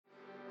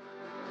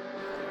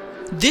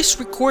This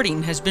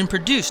recording has been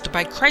produced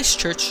by Christ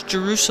Church,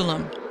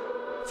 Jerusalem.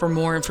 For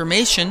more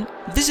information,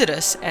 visit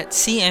us at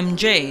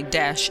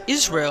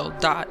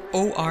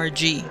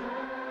cmj-israel.org.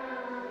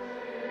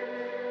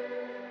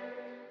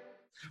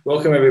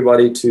 Welcome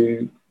everybody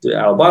to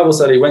our Bible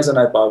study, Wednesday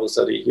night Bible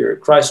study here at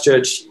Christ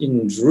Church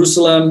in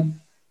Jerusalem.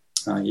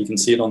 You can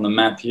see it on the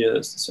map here.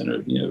 That's the center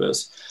of the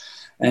universe.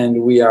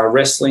 And we are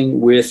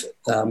wrestling with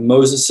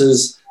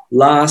Moses'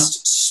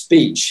 last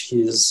speech.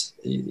 This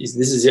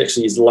is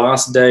actually his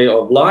last day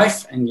of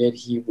life, and yet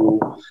he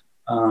will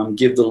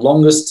give the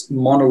longest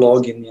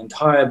monologue in the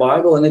entire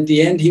Bible. And at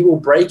the end, he will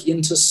break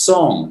into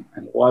song.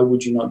 And why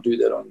would you not do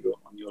that on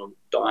your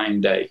dying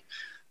day?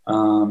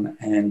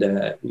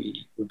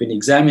 We've been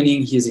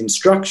examining his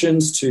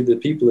instructions to the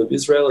people of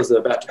Israel as they're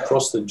about to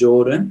cross the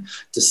Jordan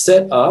to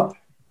set up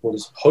what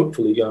is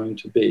hopefully going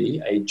to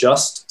be a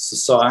just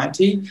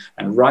society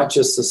and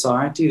righteous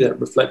society that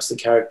reflects the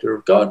character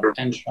of God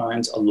and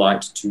shines a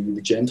light to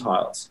the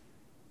Gentiles.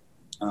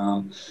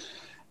 What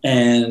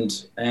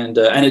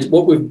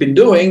we've been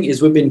doing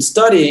is we've been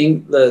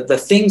studying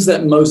the things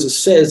that Moses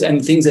says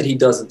and things that he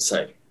doesn't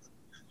say.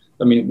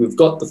 I mean, we've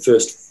got the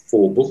first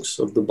 4 books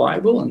of the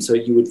Bible, and so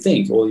you would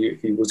think,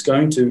 if he was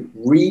going to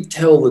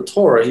retell the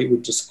Torah, he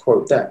would just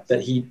quote that,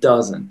 but he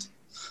doesn't.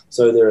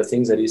 So there are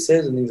things that he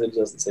says and things that he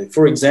doesn't say.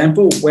 For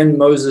example, when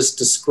Moses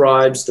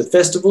describes the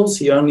festivals,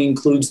 he only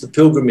includes the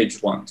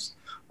pilgrimage ones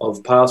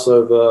of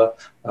Passover,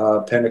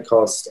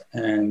 Pentecost,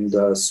 and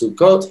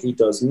Sukkot. He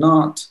does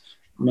not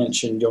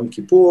mention Yom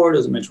Kippur,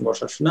 doesn't mention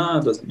Rosh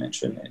Hashanah, doesn't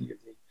mention any of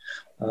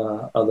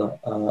the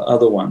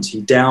other ones.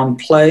 He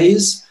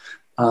downplays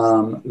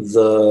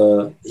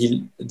the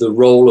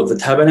role of the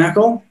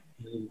tabernacle.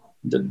 He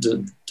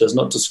does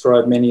not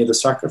describe many of the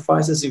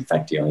sacrifices. In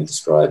fact, he only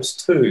describes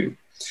 2.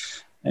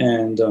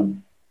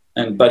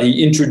 But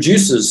he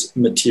introduces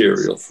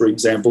material, for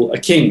example, a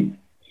king.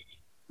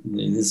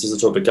 This is the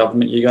type of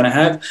government you're going to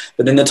have.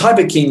 But then the type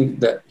of king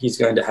that he's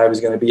going to have is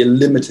going to be a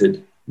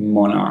limited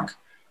monarch.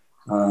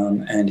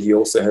 And he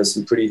also has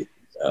some pretty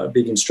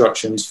big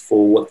instructions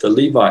for what the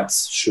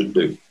Levites should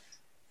do.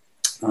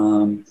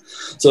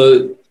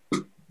 So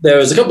there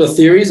is a couple of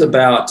theories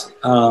about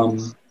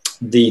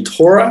the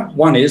Torah.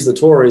 One is the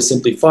Torah is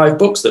simply 5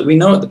 books that we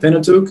know at the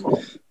Pentateuch.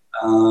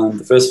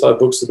 The first 5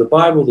 books of the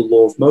Bible, the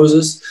Law of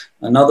Moses.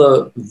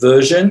 Another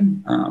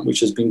version, which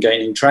has been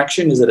gaining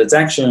traction, is that it's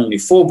actually only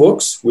 4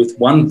 books with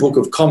 1 book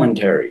of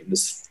commentary.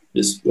 This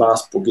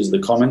last book is the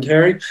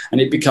commentary,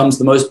 and it becomes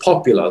the most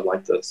popular,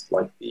 like the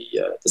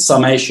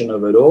summation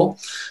of it all.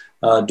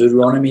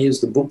 Deuteronomy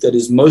is the book that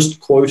is most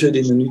quoted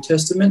in the New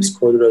Testament. It's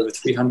quoted over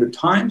 300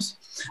 times,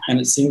 and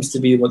it seems to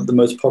be the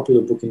most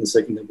popular book in the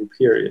Second Temple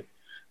period.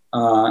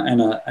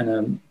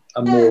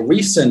 A more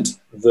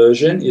recent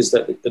version is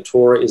that the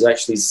Torah is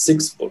actually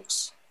 6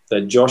 books,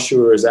 that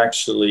Joshua is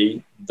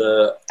actually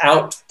the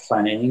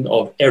outplaying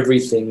of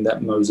everything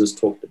that Moses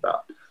talked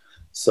about.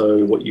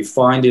 So what you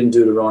find in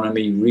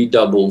Deuteronomy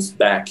redoubles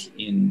back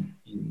in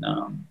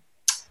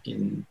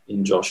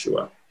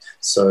Joshua.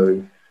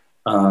 So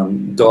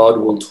God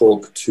will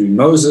talk to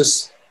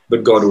Moses,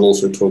 but God will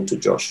also talk to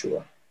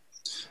Joshua.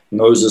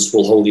 Moses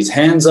will hold his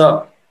hands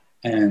up,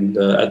 and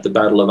at the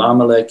Battle of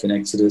Amalek in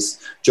Exodus,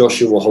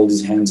 Joshua will hold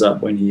his hands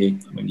up when he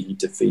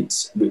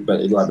defeats, but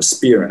he'll have a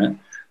spear in it,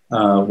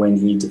 when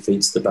he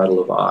defeats the Battle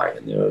of Ai.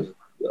 And there are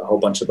a whole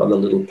bunch of other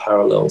little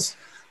parallels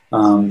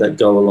that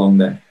go along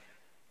there.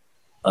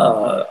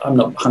 I'm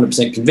not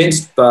 100%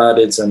 convinced, but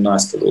it's a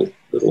nice little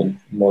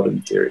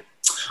modern theory.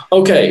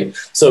 Okay,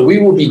 so we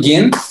will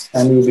begin,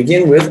 and we'll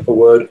begin with a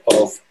word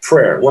of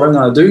prayer. What I'm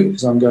going to do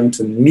is I'm going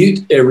to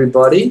mute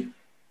everybody.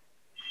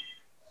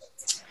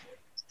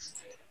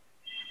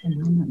 And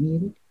I'm not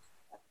muted.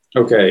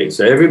 Okay,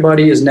 so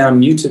everybody is now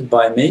muted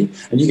by me,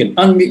 and you can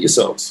unmute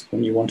yourselves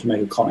when you want to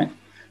make a comment.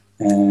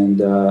 And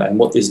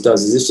what this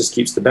does is this just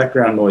keeps the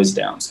background noise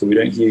down, so we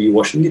don't hear you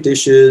washing your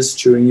dishes,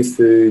 chewing your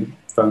food,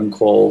 phone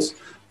calls,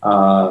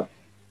 or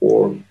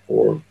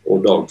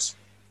dogs.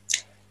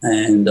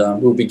 And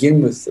we'll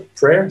begin with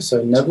prayer.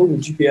 So Neville,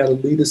 would you be able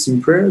to lead us in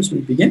prayer as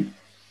we begin?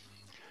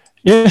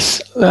 Yes,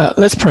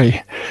 let's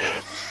pray.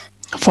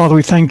 Father,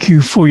 we thank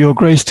you for your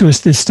grace to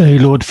us this day,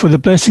 Lord, for the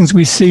blessings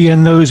we see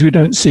and those we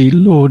don't see.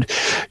 Lord,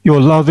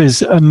 your love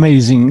is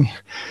amazing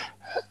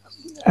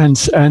and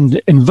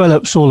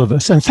envelops all of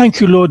us. And thank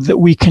you, Lord, that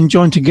we can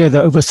join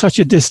together over such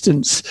a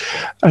distance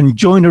and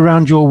join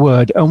around your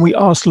word. And we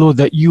ask, Lord,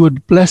 that you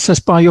would bless us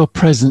by your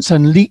presence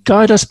and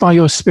guide us by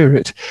your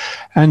spirit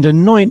and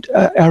anoint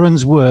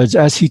Aaron's words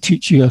as he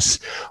teaches us.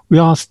 We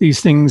ask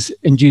these things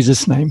in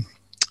Jesus' name.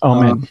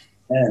 Amen.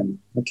 Amen.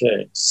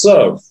 Okay,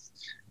 so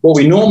what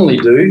we normally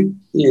do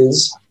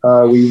is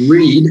we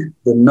read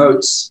the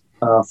notes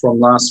from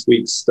last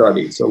week's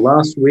study. So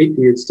last week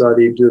we had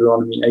studied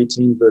Deuteronomy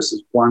 18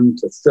 verses 1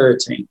 to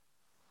 13.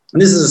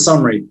 And this is a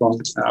summary from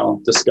our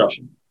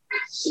discussion.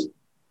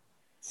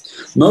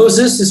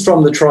 Moses is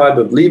from the tribe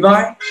of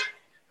Levi,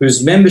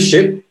 whose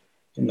membership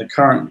in the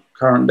current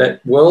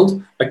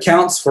world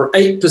accounts for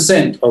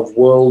 8% of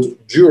world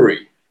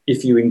Jewry, if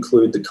you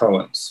include the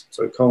Cohens.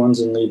 So Cohens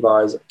and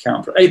Levites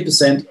account for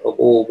 8% of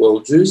all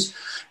world Jews,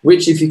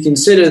 which if you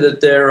consider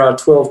that there are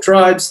 12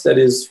 tribes, that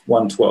is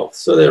 1/12.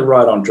 So they're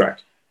right on track.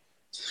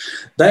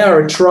 They are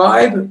a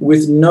tribe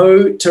with no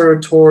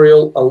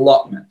territorial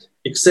allotment,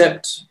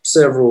 except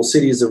several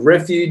cities of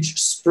refuge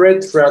spread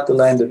throughout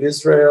the land of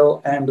Israel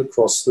and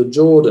across the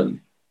Jordan.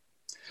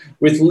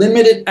 With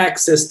limited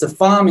access to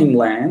farming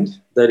land,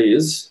 that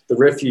is, the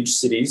refuge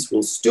cities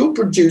will still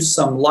produce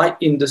some light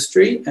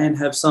industry and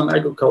have some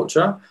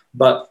agriculture,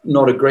 but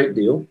not a great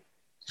deal.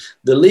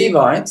 The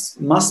Levites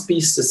must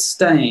be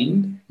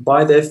sustained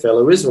by their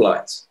fellow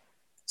Israelites.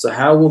 So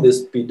how will this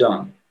be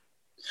done?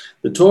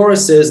 The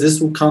Torah says this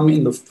will come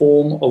in the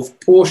form of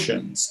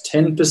portions,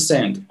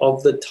 10% of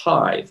the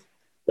tithe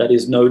that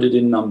is noted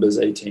in Numbers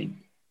 18.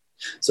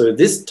 So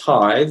this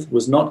tithe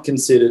was not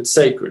considered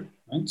sacred.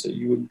 Right? So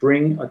you would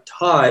bring a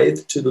tithe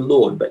to the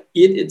Lord, but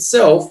it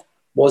itself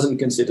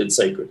wasn't considered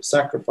sacred. A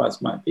sacrifice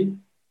might be.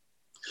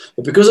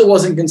 But because it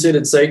wasn't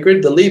considered sacred,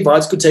 the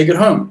Levites could take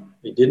it home.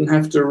 It didn't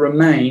have to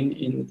remain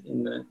in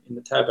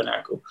the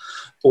tabernacle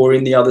or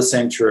in the other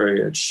sanctuary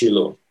at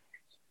Shiloh.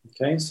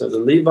 Okay, so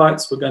the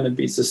Levites were going to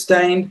be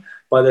sustained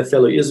by their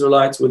fellow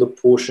Israelites with a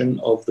portion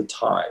of the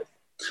tithe.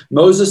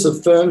 Moses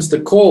affirms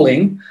the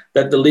calling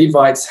that the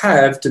Levites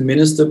have to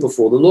minister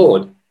before the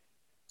Lord.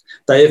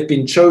 They have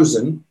been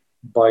chosen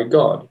by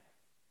God.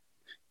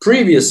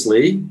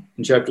 Previously,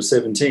 in chapter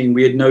 17,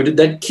 we had noted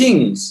that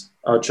kings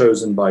are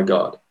chosen by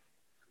God.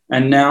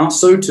 And now,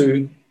 so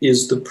too,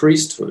 is the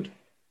priesthood.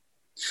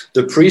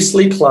 The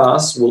priestly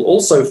class will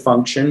also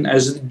function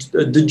as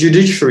the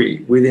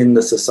judiciary within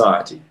the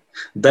society.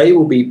 They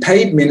will be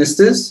paid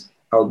ministers,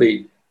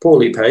 albeit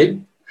poorly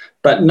paid,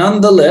 but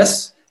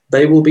nonetheless,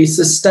 they will be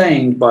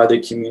sustained by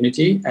the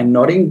community and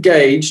not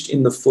engaged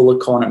in the full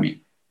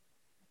economy.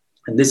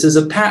 And this is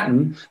a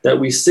pattern that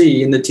we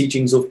see in the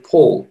teachings of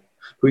Paul,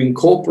 who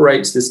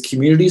incorporates this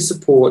community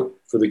support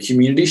for the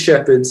community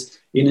shepherds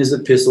in his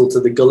epistle to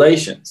the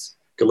Galatians,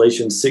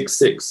 Galatians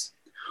 6:6.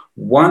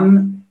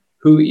 One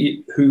who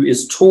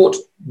is taught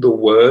the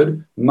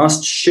word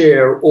must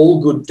share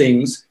all good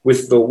things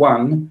with the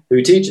one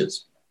who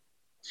teaches.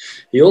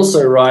 He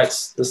also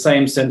writes the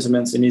same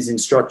sentiments in his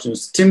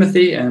instructions to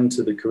Timothy and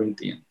to the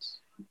Corinthians.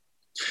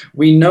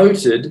 We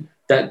noted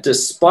that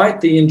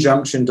despite the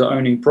injunction to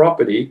owning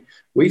property,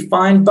 we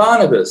find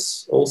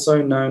Barnabas,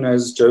 also known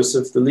as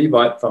Joseph the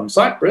Levite from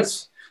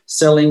Cyprus,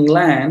 selling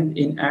land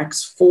in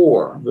Acts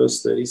 4,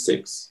 verse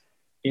 36.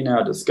 In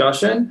our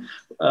discussion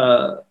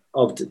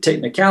of the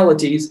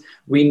technicalities,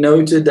 we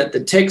noted that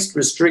the text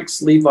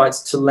restricts Levites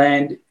to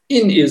land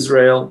in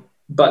Israel,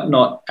 but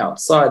not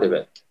outside of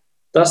it.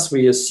 Thus,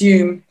 we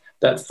assume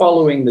that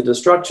following the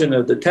destruction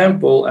of the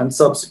temple and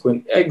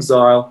subsequent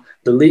exile,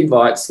 the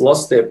Levites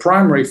lost their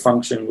primary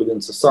function within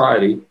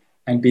society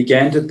and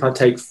began to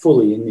partake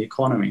fully in the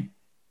economy,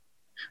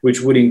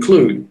 which would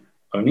include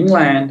owning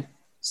land,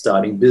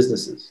 starting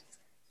businesses.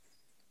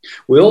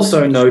 We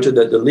also noted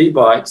that the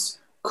Levites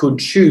could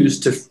choose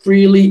to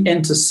freely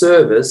enter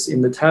service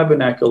in the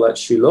tabernacle at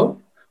Shiloh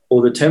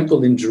or the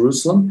temple in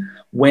Jerusalem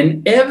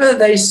whenever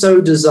they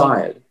so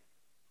desired.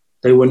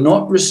 They were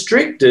not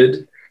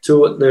restricted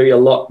to the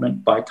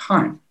allotment by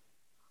time.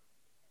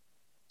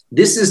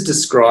 This is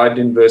described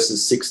in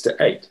verses 6 to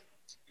 8.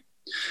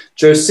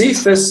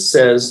 Josephus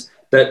says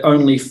that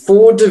only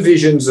 4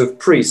 divisions of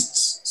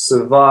priests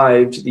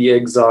survived the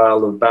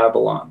exile of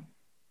Babylon.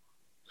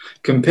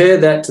 Compare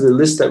that to the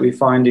list that we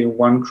find in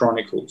 1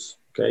 Chronicles.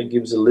 Okay, it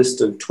gives a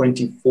list of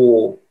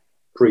 24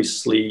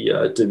 priestly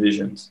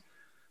divisions.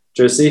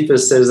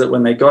 Josephus says that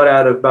when they got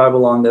out of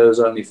Babylon, there was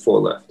only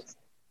 4 left.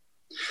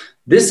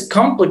 This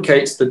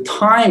complicates the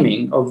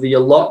timing of the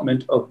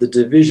allotment of the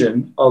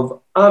division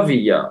of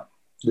Aviyah,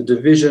 the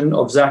division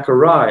of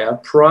Zechariah,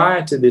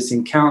 prior to this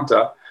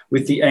encounter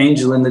with the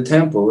angel in the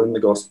temple in the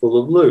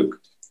Gospel of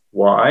Luke.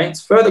 Why?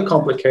 It's further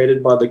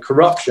complicated by the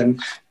corruption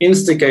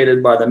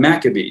instigated by the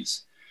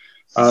Maccabees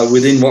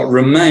within what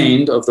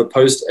remained of the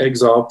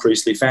post-exile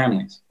priestly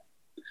families.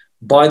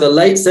 By the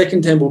late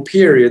Second Temple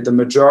period, the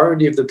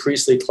majority of the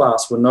priestly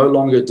class were no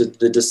longer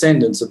the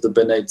descendants of the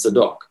Bnei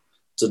Zadok.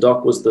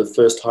 Zadok was the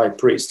first high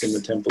priest in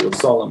the Temple of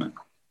Solomon,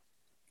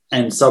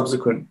 and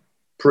subsequent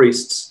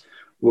priests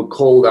were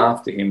called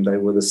after him. They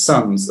were the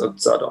sons of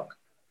Zadok.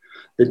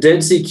 The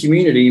Dead Sea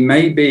community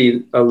may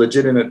be a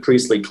legitimate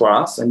priestly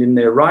class, and in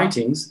their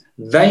writings,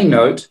 they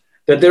note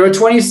that there are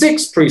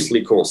 26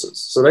 priestly courses.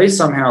 So they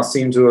somehow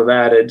seem to have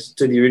added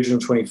to the original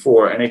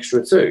 24 an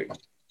extra 2.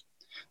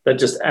 That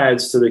just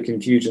adds to the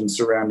confusion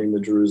surrounding the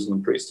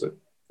Jerusalem priesthood.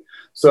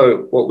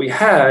 So what we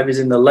have is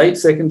in the late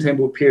Second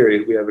Temple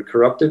period, we have a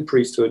corrupted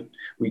priesthood.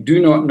 We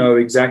do not know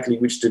exactly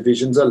which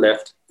divisions are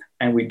left,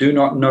 and we do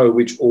not know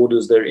which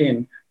orders they're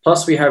in.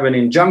 Plus, we have an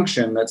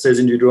injunction that says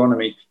in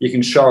Deuteronomy, you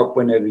can show up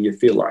whenever you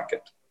feel like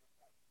it.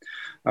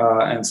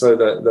 And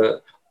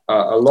so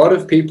a lot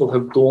of people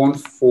have gone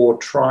for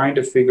trying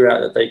to figure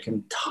out that they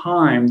can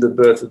time the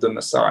birth of the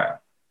Messiah.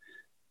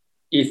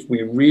 If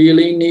we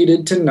really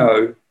needed to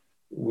know,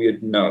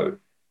 we'd know.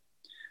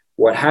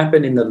 What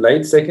happened in the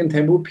late Second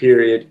Temple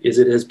period is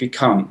it has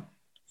become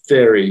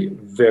very,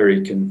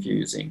 very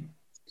confusing.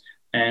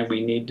 And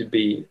we need to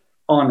be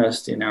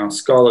honest in our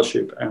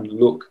scholarship and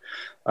look.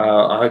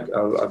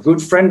 A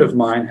good friend of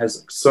mine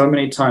has so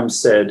many times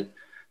said,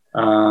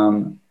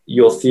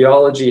 your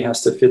theology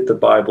has to fit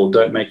the Bible.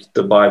 Don't make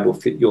the Bible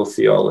fit your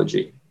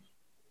theology.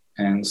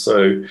 And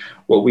so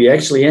what we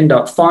actually end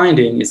up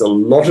finding is a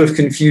lot of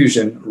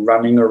confusion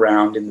running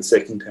around in the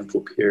Second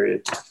Temple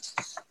period.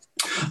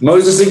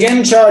 Moses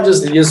again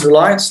charges the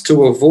Israelites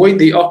to avoid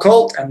the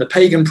occult and the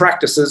pagan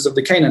practices of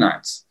the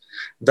Canaanites.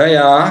 They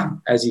are,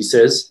 as he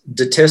says,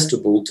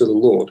 detestable to the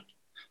Lord.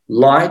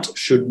 Light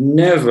should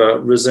never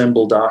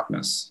resemble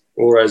darkness.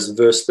 Or as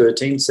verse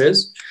 13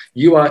 says,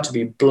 you are to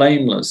be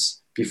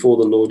blameless before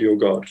the Lord your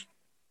God.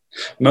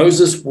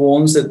 Moses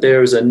warns that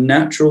there is a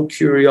natural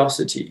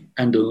curiosity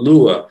and a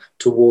lure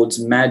towards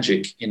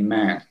magic in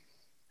man.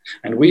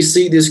 And we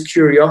see this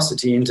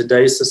curiosity in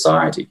today's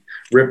society,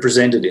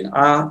 represented in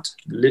art,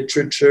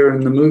 literature,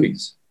 and the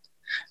movies.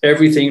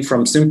 Everything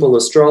from simple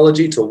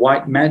astrology to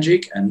white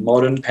magic and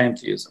modern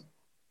pantheism.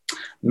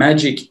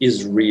 Magic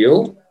is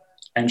real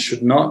and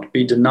should not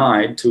be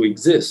denied to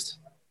exist.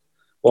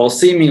 While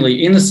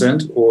seemingly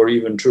innocent or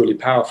even truly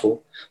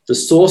powerful, the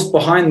source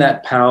behind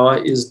that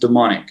power is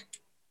demonic.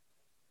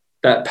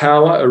 That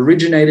power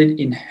originated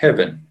in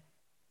heaven,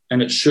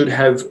 and it should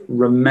have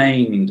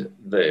remained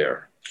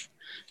there.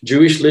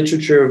 Jewish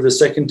literature of the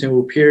Second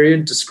Temple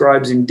period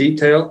describes in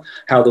detail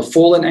how the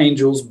fallen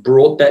angels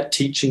brought that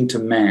teaching to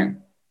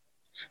man.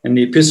 And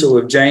the Epistle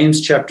of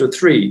James, chapter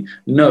 3,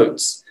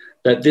 notes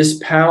that this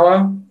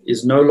power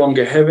is no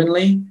longer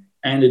heavenly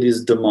and it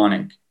is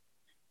demonic.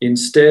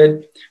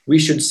 Instead, we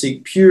should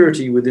seek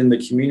purity within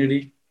the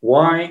community.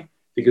 Why?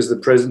 Because the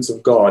presence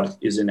of God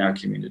is in our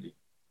community.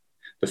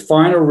 The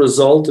final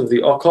result of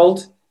the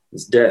occult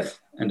is death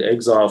and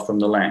exile from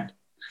the land.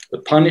 The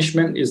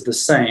punishment is the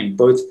same,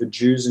 both for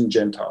Jews and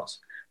Gentiles.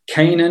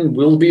 Canaan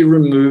will be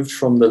removed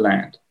from the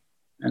land,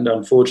 and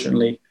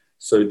unfortunately,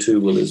 so too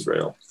will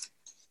Israel.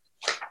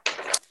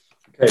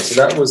 Okay, so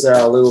that was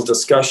our little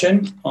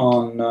discussion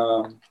on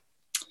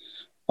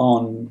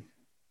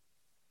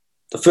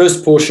the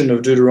first portion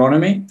of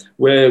Deuteronomy,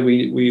 where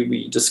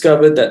we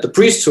discovered that the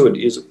priesthood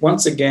is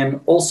once again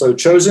also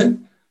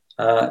chosen,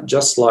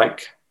 just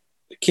like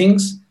the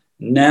kings.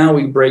 Now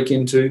we break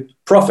into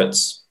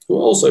prophets, who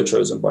are also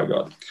chosen by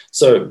God.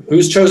 So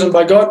who's chosen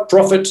by God?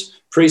 Prophet,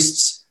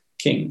 priests,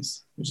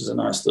 kings, which is a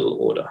nice little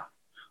order.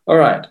 All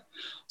right,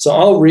 so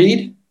I'll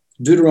read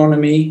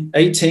Deuteronomy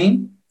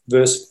 18,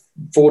 verse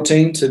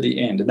 14 to the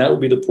end, and that will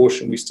be the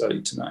portion we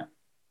study tonight.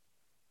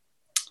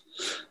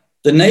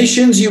 The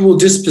nations you will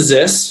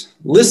dispossess,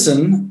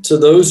 listen to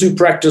those who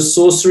practice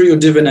sorcery or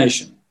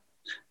divination.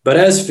 But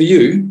as for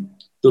you,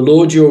 the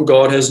Lord your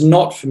God has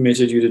not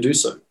permitted you to do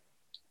so.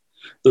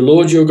 The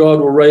Lord your God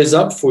will raise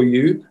up for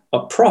you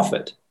a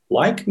prophet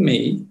like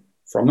me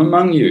from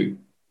among you,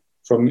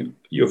 from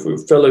your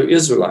fellow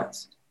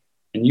Israelites,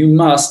 and you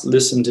must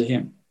listen to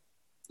him.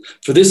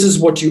 For this is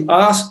what you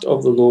asked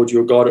of the Lord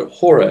your God at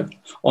Horeb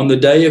on the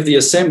day of the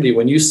assembly,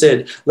 when you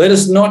said, let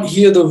us not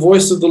hear the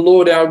voice of the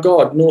Lord our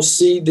God, nor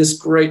see this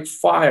great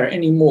fire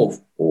anymore,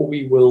 or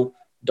we will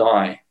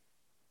die.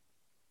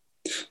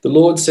 The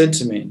Lord said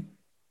to me,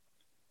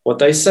 what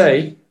they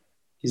say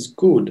is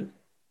good.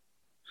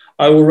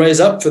 I will raise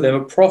up for them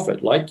a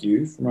prophet like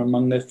you from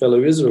among their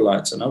fellow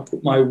Israelites, and I'll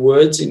put my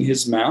words in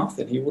his mouth,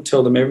 and he will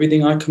tell them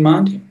everything I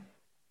command him.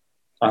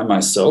 I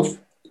myself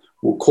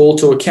will call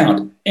to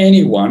account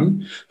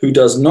anyone who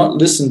does not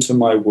listen to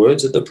my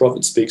words that the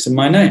prophet speaks in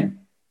my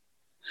name.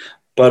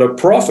 But a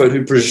prophet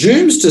who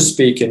presumes to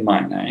speak in my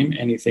name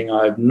anything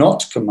I have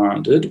not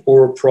commanded,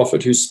 or a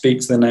prophet who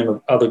speaks in the name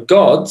of other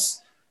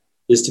gods,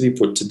 is to be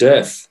put to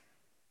death.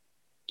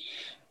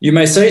 You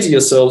may say to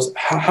yourselves,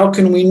 how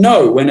can we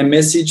know when a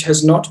message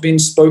has not been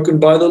spoken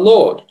by the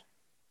Lord?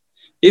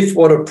 If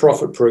what a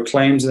prophet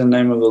proclaims in the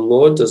name of the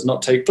Lord does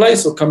not take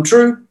place or come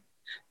true,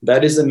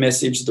 that is a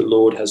message the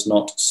Lord has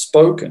not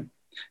spoken.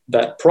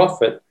 That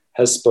prophet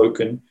has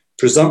spoken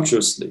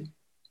presumptuously.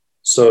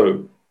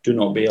 So do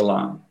not be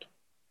alarmed.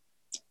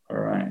 All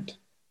right.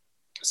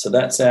 So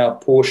that's our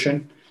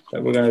portion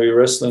that we're going to be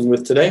wrestling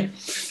with today.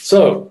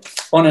 So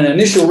on an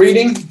initial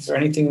reading, is there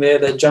anything there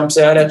that jumps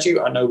out at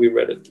you? I know we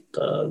read it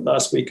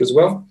last week as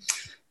well.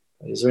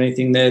 Is there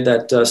anything there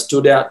that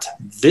stood out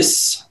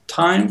this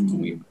time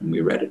when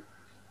we read it?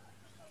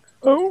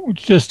 Oh,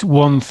 just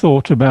one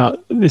thought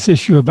about this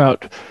issue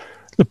about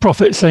the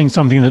prophet saying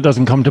something that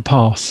doesn't come to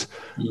pass.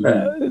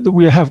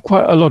 We have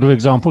quite a lot of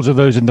examples of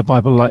those in the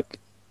Bible, like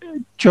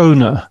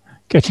Jonah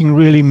getting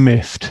really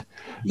miffed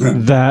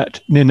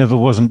that Nineveh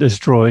wasn't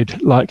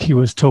destroyed like he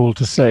was told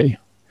to say.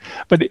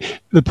 But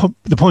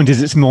the point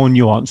is, it's more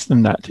nuanced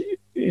than that.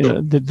 You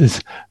know,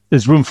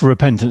 there's room for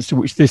repentance, to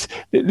which this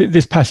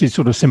passage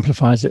sort of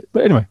simplifies it.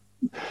 But anyway,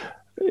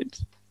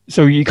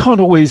 so you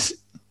can't always,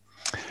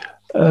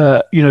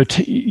 the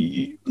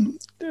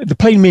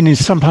plain meaning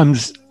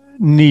sometimes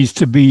needs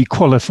to be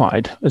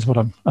qualified, is what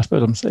I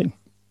suppose I'm saying.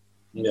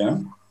 Yeah.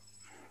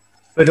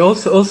 But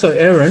also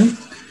Aaron,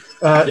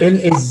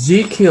 in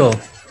Ezekiel,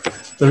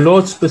 the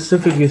Lord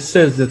specifically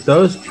says that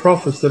those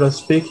prophets that are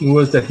speaking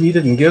words that he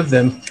didn't give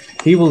them,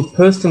 he will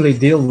personally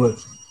deal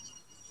with.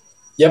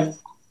 Yep.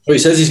 Well, he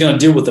says he's going to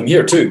deal with them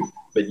here too.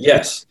 But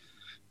yes,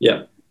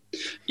 yeah,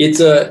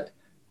 it's a.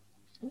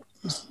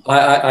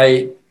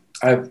 I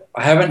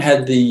haven't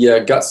had the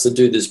guts to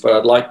do this, but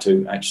I'd like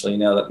to actually.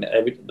 Now that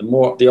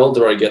the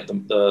older I get,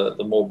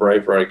 the more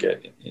braver I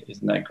get.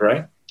 Isn't that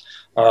great?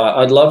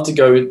 I'd love to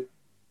go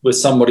with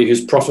somebody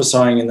who's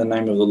prophesying in the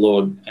name of the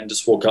Lord and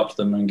just walk up to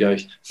them and go,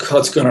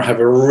 God's going to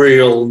have a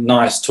real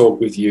nice talk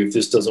with you if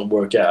this doesn't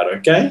work out,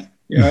 okay?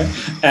 You know,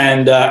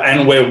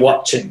 and we're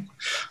watching.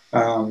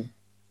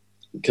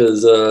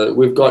 Because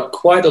we've got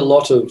quite a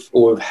lot of,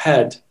 or we've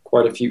had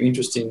quite a few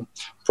interesting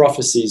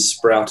prophecies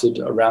sprouted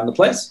around the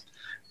place.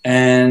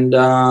 And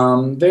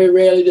very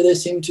rarely do they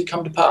seem to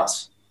come to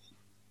pass,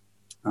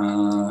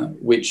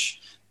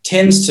 which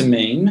tends to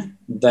mean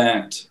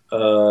that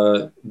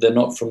they're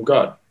not from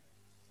God.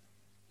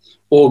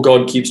 Or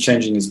God keeps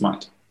changing his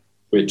mind,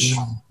 which,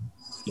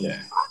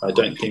 I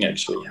don't think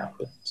actually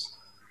happens.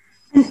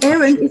 And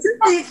Aaron,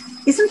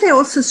 isn't there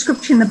also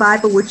scripture in the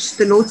Bible which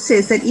the Lord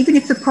says that even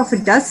if the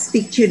prophet does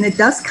speak to you and it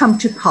does come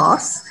to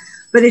pass,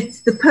 but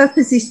the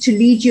purpose is to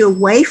lead you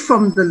away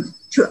from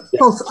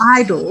false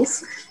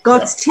idols,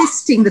 God's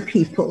testing the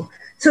people.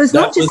 So it's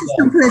not just as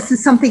simple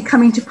as something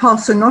coming to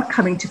pass or not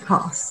coming to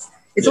pass.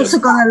 It's also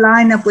going to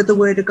line up with the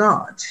word of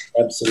God.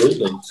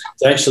 Absolutely.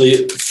 It's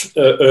actually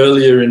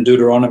earlier in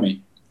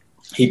Deuteronomy,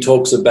 he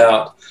talks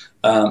about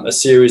a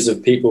series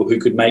of people who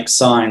could make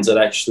signs that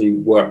actually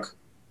work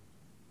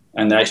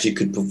and they actually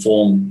could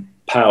perform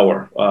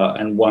power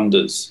and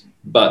wonders,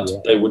 but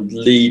they would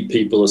lead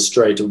people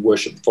astray to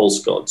worship false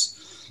gods.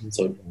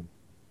 So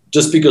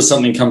just because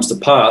something comes to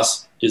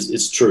pass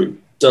is true,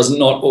 does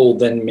not all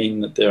then mean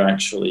that they're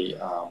actually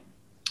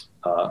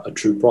a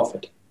true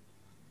prophet.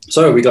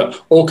 So we got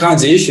all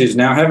kinds of issues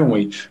now, haven't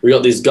we? We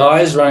got these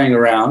guys running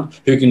around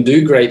who can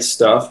do great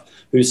stuff,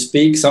 who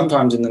speak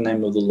sometimes in the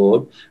name of the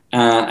Lord,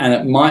 and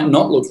it might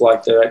not look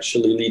like they're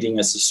actually leading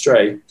us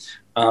astray.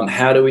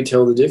 How do we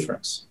tell the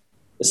difference?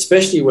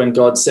 Especially when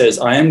God says,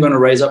 I am going to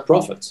raise up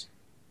prophets.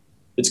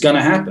 It's going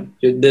to happen.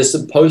 They're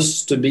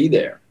supposed to be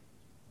there.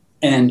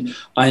 And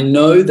I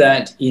know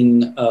that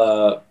in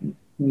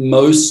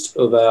most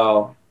of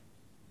our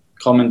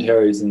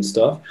commentaries and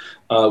stuff,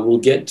 we'll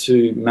get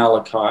to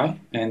Malachi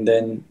and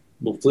then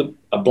we'll flip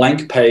a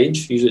blank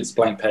page, usually it's a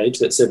blank page,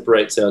 that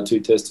separates our two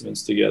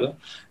testaments together.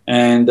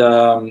 And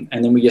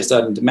then we get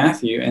started into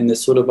Matthew and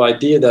this sort of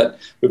idea that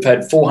we've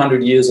had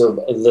 400 years of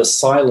the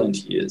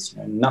silent years. You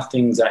know,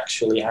 nothing's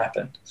actually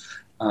happened.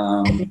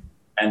 And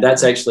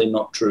that's actually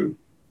not true.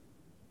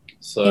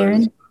 So,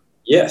 Aaron?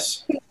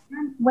 Yes.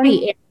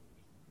 Wait,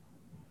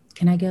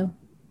 can I go?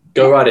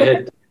 Go right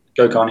ahead.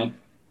 Go, Connie.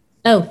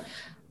 Oh,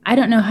 I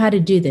don't know how to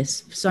do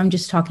this, so I'm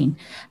just talking.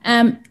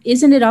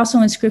 Isn't it also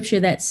in scripture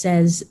that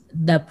says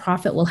the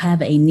prophet will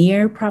have a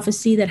near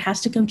prophecy that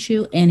has to come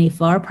true and a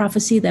far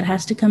prophecy that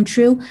has to come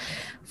true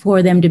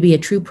for them to be a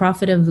true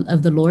prophet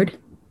of the Lord?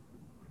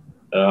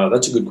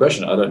 That's a good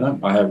question. I don't know.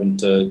 I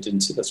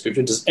didn't see that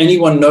scripture. Does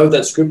anyone know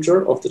that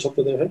scripture off the top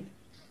of their head?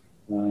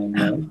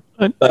 No.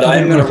 But I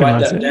am going to write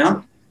that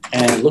down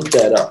and look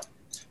that up.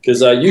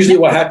 Because usually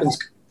what happens...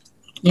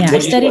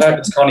 What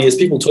happens, Connie, is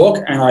people talk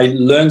and I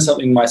learn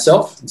something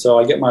myself. And so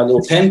I get my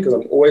little pen because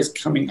I'm always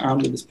coming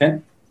armed with this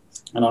pen.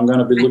 And I'm going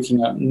to be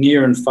looking at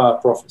near and far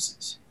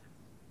prophecies.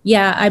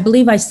 Yeah, I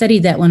believe I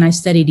studied that when I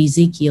studied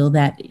Ezekiel,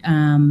 that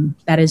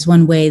that is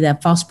one way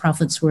that false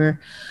prophets were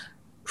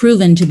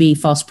proven to be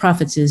false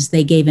prophets is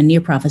they gave a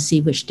near prophecy,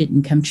 which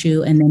didn't come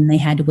true. And then they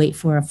had to wait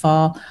for a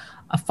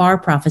far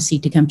prophecy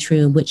to come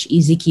true, which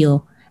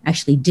Ezekiel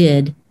actually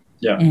did.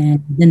 Yeah.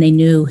 And then they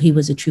knew he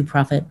was a true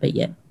prophet, but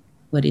yet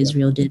what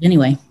Israel did.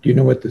 Anyway. Do you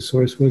know what the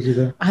source was of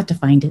that? I'll have to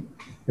find it.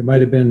 It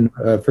might have been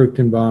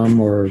Fruchtenbaum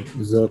or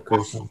Zook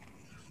or something.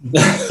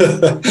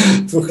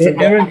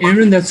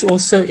 Aaron, that's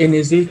also in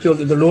Ezekiel.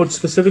 The Lord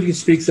specifically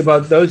speaks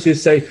about those who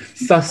say,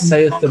 "Thus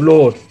saith the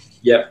Lord."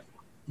 Yeah.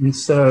 And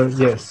so,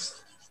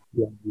 yes.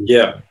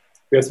 Yeah.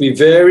 We have to be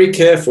very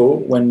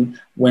careful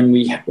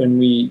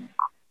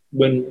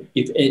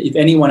if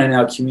anyone in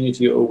our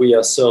community or we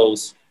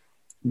ourselves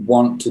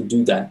want to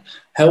do that.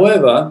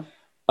 However,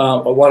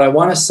 what I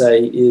want to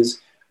say is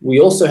we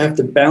also have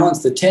to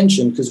balance the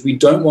tension because we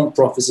don't want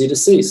prophecy to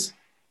cease.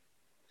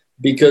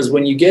 Because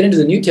when you get into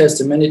the New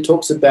Testament, it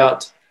talks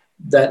about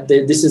that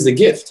this is a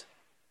gift.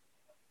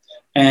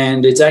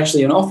 And it's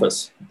actually an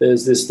office.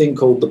 There's this thing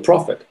called the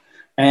prophet.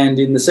 And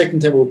in the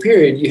Second Temple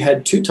period, you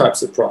had two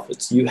types of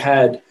prophets. You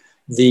had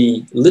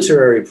the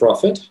literary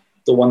prophet,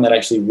 the one that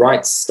actually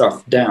writes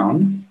stuff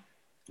down.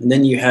 And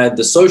then you had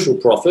the social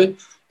prophet,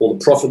 or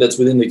the prophet that's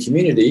within the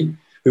community,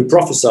 who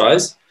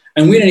prophesies.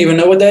 And we don't even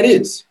know what that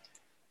is.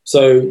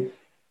 So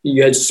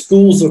you had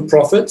schools of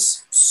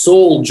prophets.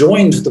 Saul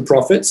joined the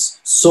prophets.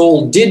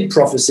 Saul did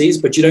prophecies,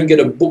 but you don't get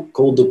a book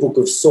called the Book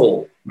of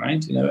Saul,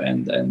 right? You know,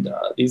 and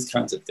these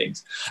kinds of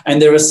things.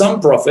 And there are some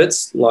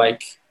prophets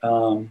like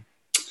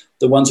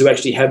the ones who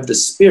actually have the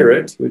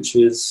Spirit, which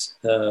is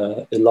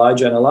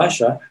Elijah and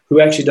Elisha,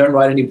 who actually don't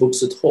write any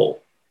books at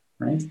all.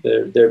 Right?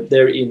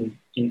 They're in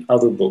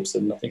other books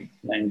and nothing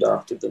named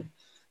after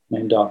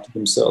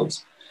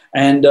themselves.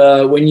 And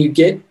when you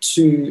get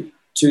to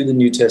the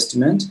New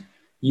Testament,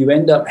 you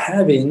end up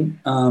having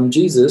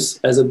Jesus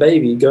as a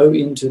baby go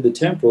into the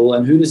temple,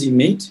 and who does he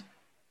meet?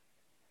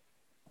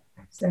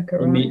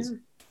 Zechariah. He meets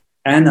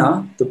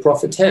Anna, the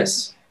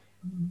prophetess.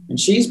 And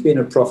she's been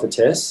a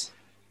prophetess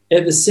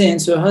ever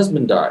since her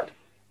husband died,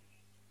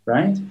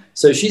 right?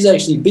 So she's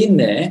actually been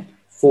there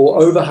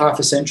for over half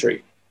a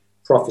century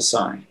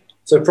prophesying.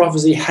 So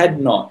prophecy had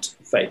not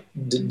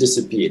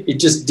disappeared. It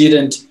just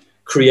didn't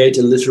create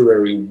a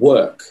literary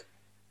work,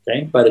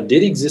 okay? But it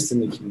did exist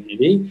in the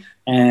community,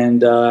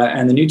 and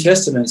the New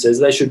Testament says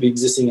they should be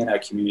existing in our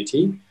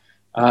community.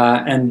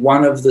 And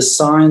one of the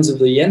signs of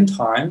the end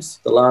times,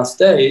 the last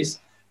days,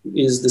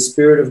 is the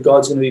Spirit of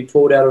God's going to be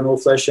poured out on all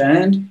flesh,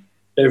 and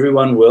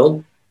everyone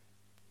will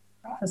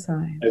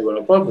prophesy. Everyone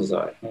will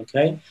prophesy,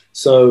 okay?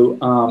 So,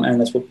 and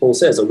that's what Paul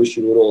says, I wish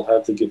you would all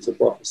have the gift of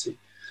prophecy.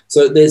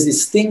 So there's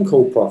this thing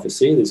called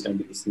prophecy, there's going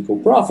to be this thing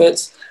called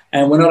prophets,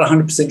 and we're not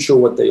 100% sure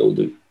what they all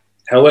do.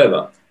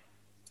 However,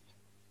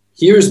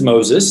 here is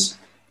Moses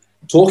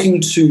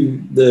talking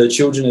to the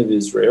children of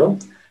Israel,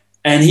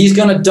 and he's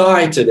going to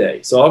die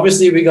today. So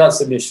obviously we got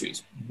some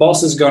issues.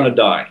 Boss is going to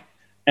die.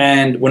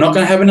 And we're not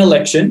going to have an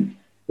election.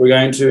 We're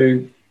going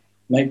to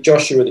make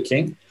Joshua the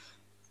king.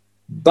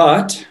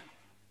 But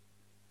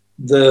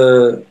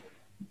the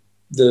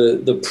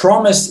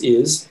promise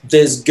is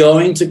there's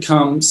going to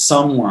come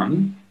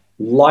someone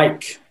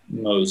like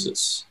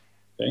Moses.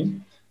 Okay?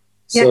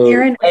 So, yeah,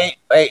 Aaron.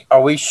 Wait,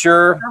 are we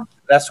sure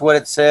that's what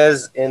it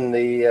says in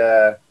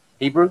the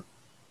Hebrew?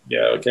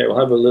 Yeah, okay, we'll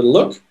have a little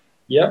look.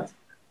 Yep.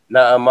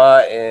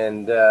 Naamah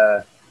and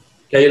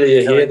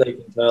Kaylee are here, they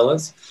can tell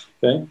us.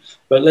 Okay,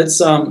 but let's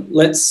so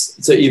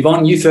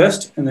Yvonne, you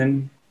first, and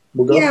then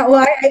we'll go. Yeah,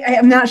 well,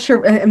 I'm not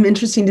sure. I'm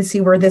interesting to see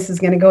where this is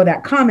going to go,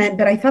 that comment,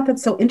 but I thought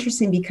that's so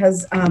interesting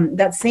because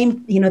that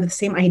same, the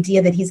same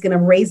idea that he's going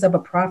to raise up a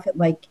prophet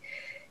like,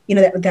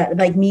 that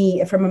like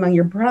me from among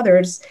your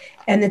brothers,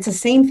 and it's the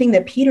same thing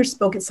that Peter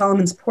spoke at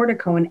Solomon's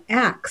portico in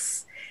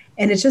Acts.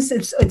 And it's just,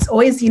 it's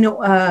always,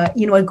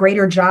 a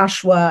greater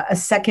Joshua, a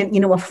second,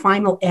 a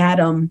final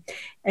Adam.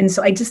 And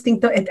so I just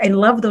think that I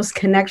love those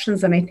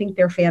connections, and I think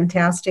they're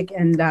fantastic.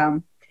 And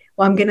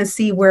well, I'm going to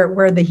see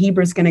where the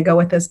Hebrew is going to go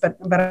with this, but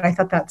I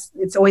thought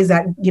it's always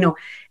that,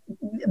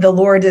 the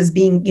Lord as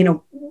being,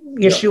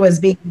 Yeshua as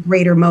being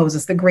greater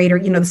Moses, the greater,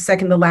 the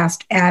second to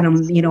last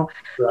Adam,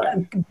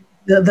 right.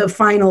 The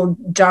final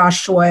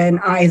Joshua and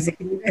Isaac,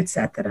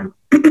 etc.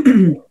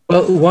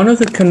 Well, one of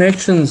the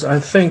connections, I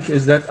think,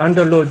 is that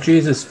under Lord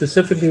Jesus,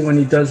 specifically when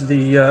he does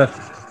the,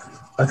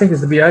 I think it's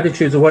the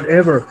Beatitudes or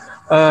whatever,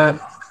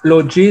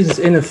 Lord Jesus,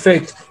 in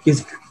effect,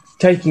 is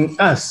taking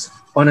us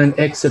on an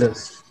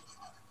exodus.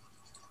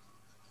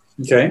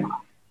 Okay.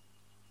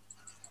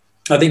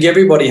 I think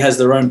everybody has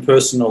their own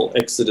personal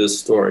exodus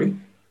story.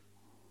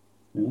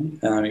 I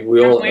mean,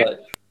 we all,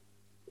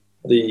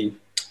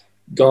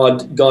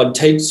 God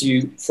takes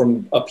you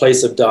from a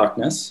place of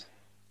darkness,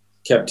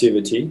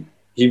 captivity.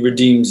 He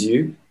redeems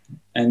you,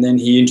 and then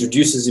he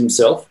introduces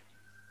himself,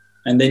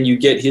 and then you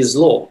get his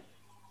law,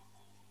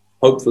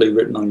 hopefully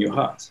written on your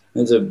heart.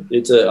 I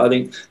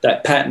think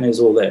that pattern is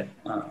all there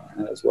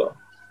as well.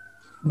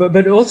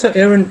 But also,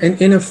 Aaron,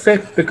 in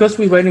effect, because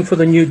we're waiting for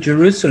the New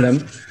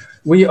Jerusalem,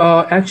 we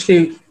are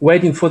actually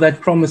waiting for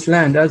that promised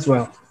land as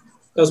well.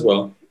 As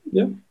well,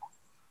 yeah.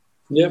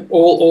 Yeah,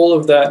 all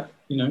of that,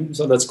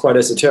 so that's quite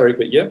esoteric,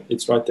 but yeah,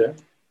 it's right there.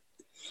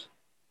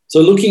 So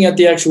looking at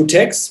the actual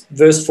text,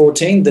 verse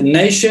 14, the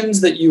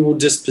nations that you will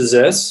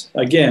dispossess,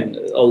 again,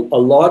 a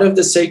lot of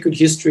the sacred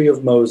history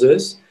of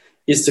Moses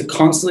is to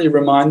constantly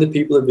remind the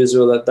people of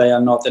Israel that they are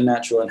not the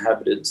natural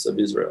inhabitants of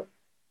Israel,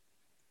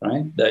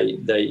 right?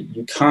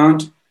 You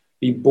can't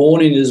be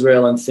born in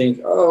Israel and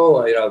think,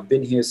 I've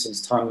been here since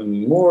time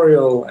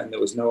immemorial and there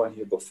was no one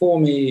here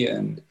before me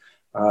and,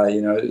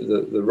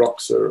 the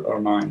rocks are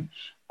mine.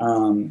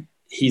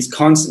 He's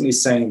constantly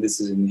saying this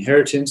is an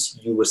inheritance.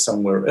 You were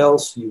somewhere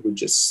else. You were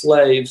just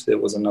slaves. There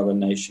was another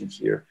nation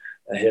here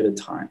ahead of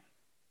time.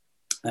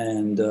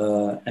 And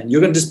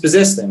you're going to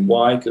dispossess them.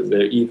 Why? Because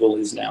their evil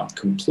is now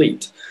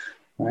complete,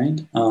 right?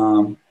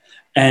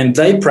 And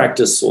they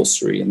practice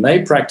sorcery and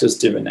they practice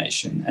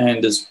divination.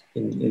 And as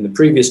in the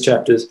previous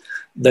chapters,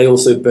 they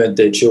also burnt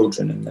their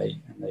children and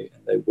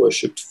they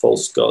worshipped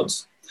false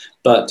gods.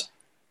 But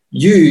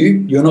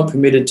you're not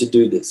permitted to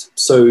do this.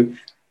 So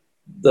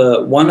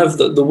the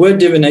word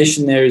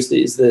divination there is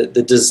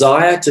the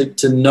desire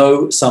to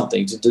know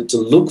something, to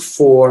look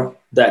for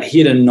that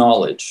hidden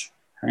knowledge,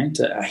 right?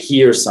 To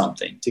hear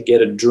something, to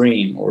get a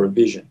dream or a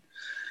vision.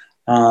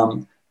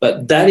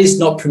 But that is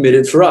not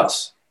permitted for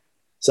us.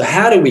 So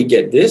how do we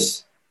get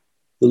this?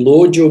 The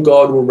Lord your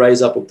God will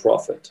raise up a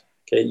prophet.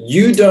 Okay,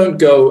 you don't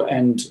go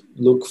and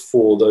look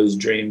for those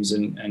dreams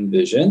and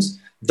visions.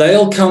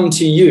 They'll come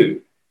to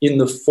you in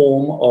the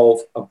form of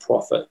a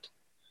prophet.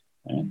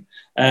 Okay?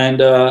 And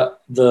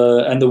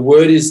the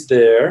word is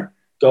there.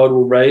 God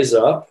will raise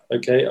up,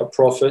 okay, a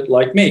prophet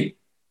like me.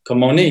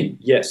 Kamoni,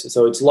 yes.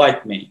 So it's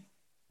like me,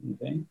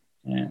 okay.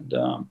 And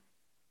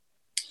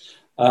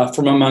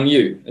from among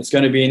you, it's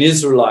going to be an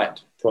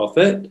Israelite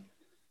prophet,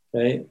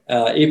 okay.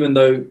 Even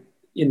though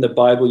in the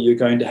Bible you're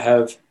going to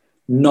have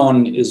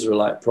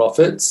non-Israelite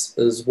prophets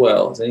as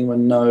well. Does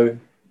anyone know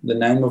the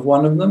name of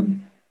one of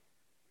them?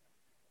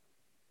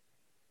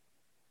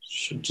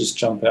 Should just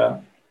jump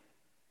out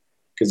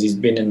because he's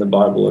been in the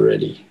Bible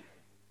already.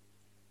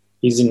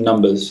 He's in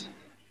Numbers.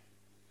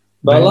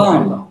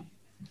 Balaam.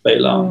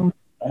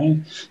 Right?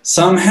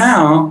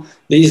 Somehow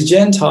these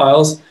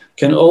Gentiles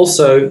can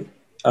also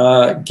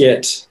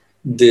get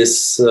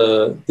this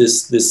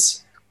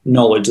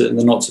knowledge that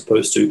they're not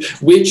supposed to,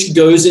 which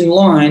goes in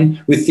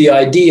line with the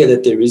idea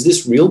that there is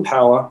this real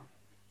power.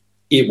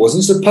 It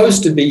wasn't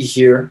supposed to be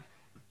here.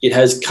 It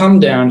has come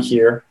down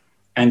here,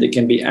 and it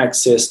can be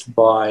accessed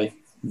by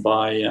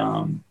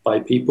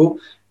people.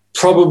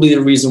 Probably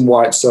the reason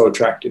why it's so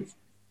attractive,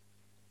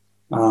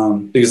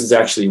 because it's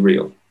actually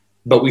real.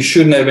 But we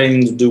shouldn't have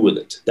anything to do with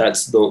it.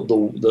 That's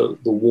the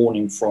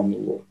warning from the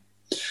Lord.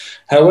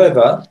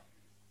 However,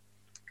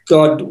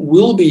 God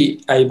will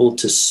be able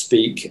to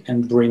speak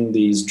and bring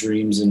these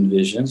dreams and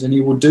visions, and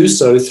he will do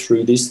so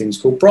through these things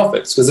called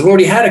prophets, because they've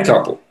already had a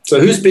couple. So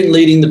who's been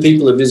leading the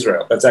people of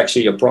Israel? That's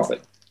actually a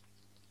prophet.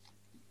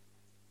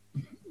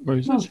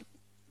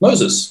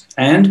 Moses.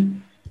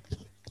 And?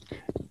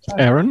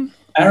 Aaron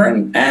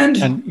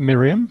and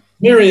Miriam.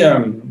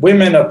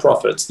 Women are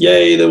prophets.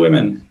 Yay, the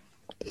women.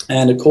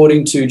 And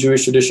according to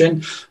Jewish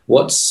tradition,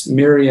 what's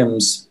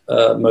Miriam's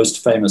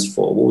most famous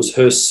for? What was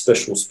her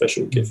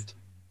special gift?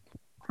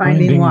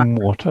 Finding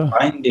water.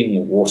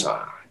 Finding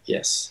water,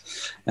 yes.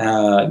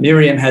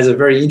 Miriam has a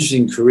very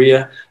interesting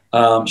career.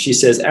 She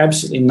says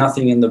absolutely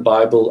nothing in the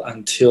Bible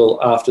until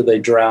after they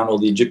drown all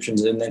the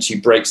Egyptians, and then she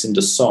breaks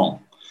into song.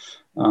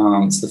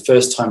 It's the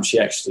first time she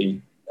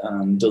actually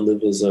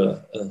delivers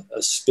a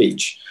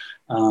speech.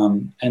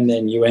 And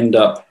then you end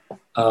up,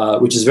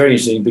 which is very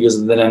interesting,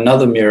 because then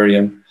another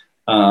Miriam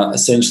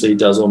essentially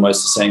does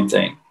almost the same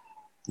thing,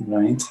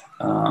 right?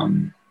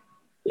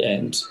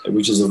 And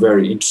which is a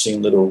very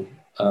interesting little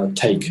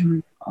take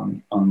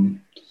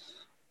on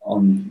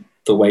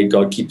the way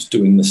God keeps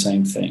doing the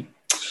same thing.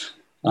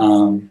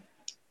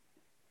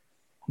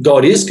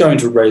 God is going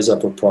to raise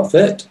up a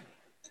prophet.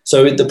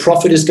 So the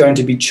prophet is going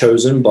to be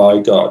chosen by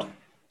God.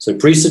 So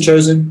priests are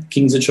chosen,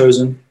 kings are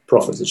chosen,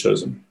 prophets are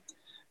chosen.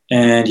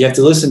 And you have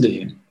to listen to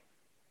him,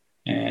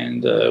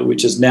 and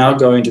which is now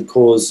going to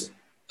cause,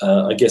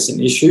 I guess,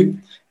 an issue,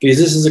 because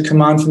this is a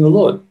command from the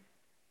Lord.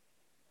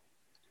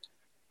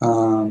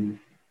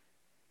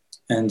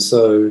 And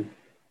so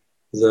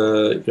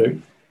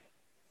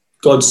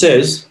God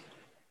says,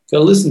 got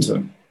to listen to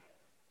him.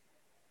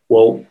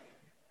 Well,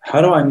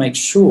 how do I make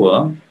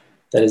sure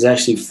that it's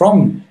actually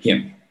from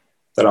him?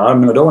 That I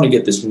don't want to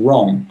get this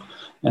wrong.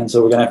 And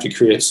so we're going to have to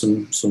create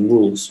some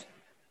rules.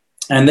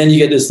 And then you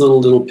get this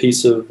little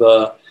piece of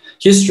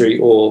history,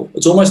 or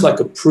it's almost like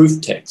a proof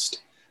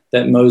text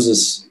that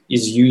Moses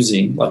is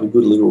using, like a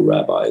good little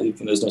rabbi,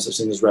 even there's no such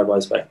thing as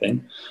rabbis back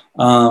then,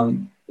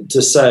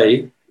 to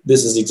say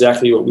this is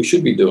exactly what we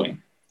should be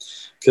doing.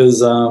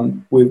 Because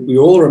we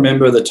all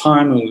remember the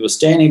time when we were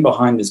standing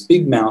behind this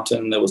big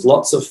mountain, there was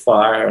lots of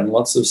fire and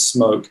lots of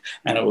smoke,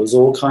 and it was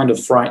all kind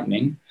of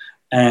frightening.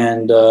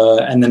 And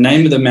the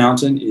name of the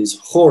mountain is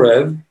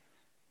Horeb,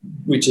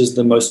 which is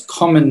the most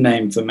common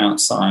name for Mount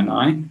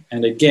Sinai.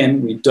 And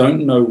again, we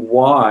don't know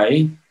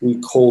why we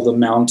call the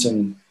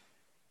mountain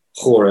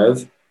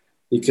Horeb,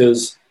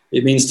 because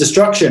it means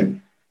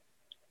destruction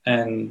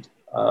and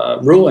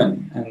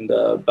ruin, and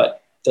but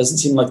doesn't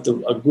seem like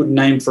a good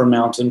name for a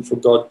mountain for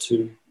God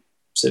to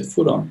set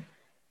foot on.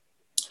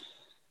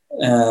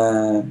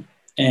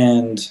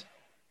 And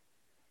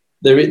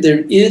there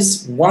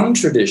is one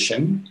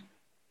tradition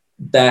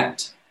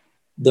that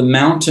the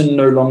mountain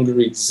no longer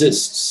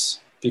exists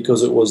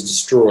because it was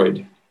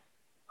destroyed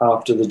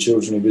after the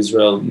children of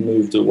Israel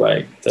moved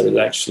away, that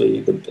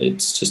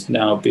it's just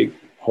now a big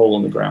hole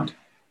in the ground.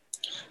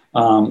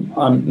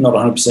 I'm not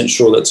 100%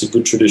 sure that's a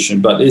good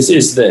tradition, but it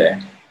is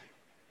there.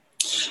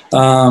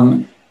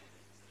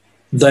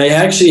 They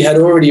actually had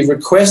already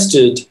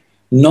requested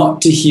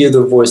not to hear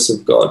the voice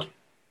of God.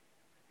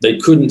 They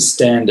couldn't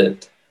stand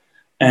it.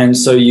 And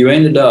so you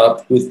ended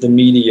up with the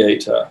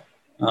mediator,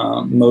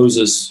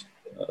 Moses,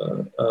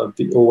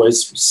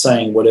 always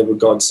saying whatever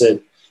God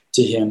said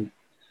to him.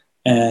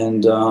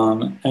 And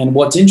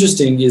what's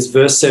interesting is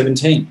verse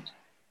 17.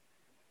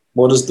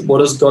 What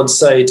does God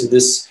say to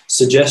this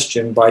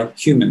suggestion by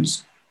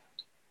humans?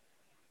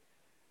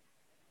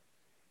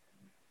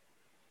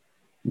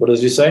 What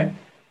does he say?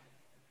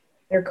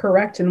 They're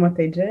correct in what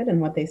they did and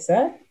what they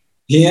said.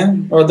 Yeah,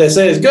 or what they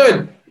say is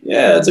good.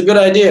 Yeah, it's a good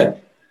idea.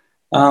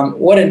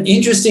 What an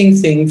interesting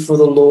thing for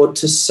the Lord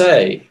to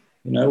say,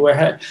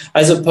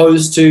 as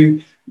opposed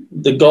to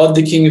the God,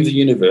 the King of the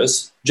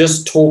universe,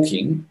 just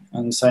talking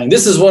and saying,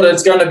 this is what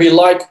it's going to be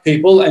like,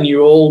 people, and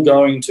you're all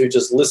going to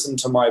just listen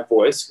to my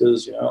voice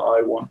because,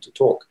 I want to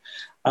talk.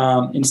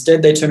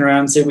 Instead, they turn around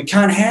and say, we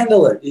can't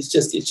handle it. It's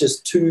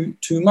just too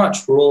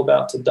much. We're all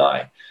about to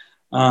die.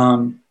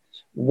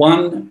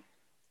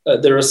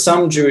 There are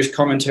some Jewish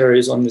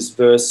commentaries on this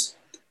verse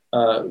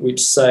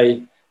which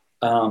say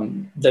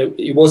that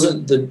it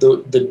wasn't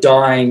the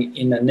dying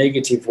in a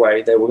negative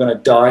way. They were going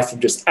to die from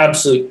just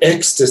absolute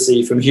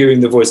ecstasy from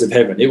hearing the voice of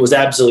heaven. It was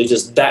absolutely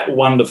just that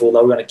wonderful.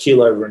 They were going to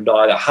keel over and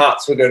die. Their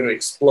hearts were going to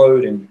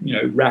explode in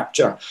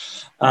rapture.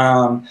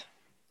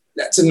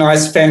 That's a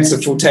nice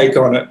fanciful take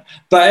on it.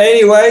 But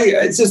anyway,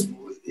 it's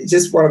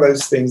just one of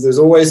those things. There's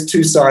always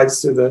two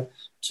sides to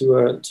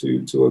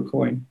a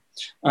coin.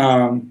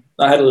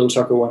 I had a little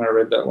chuckle when I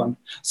read that one.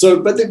 So,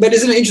 but isn't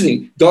it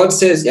interesting? God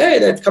says, yeah,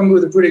 they've come up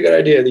with a pretty good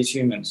idea, these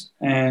humans,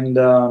 and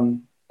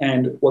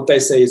what they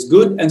say is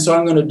good, and so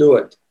I'm going to do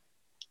it.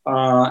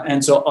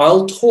 And so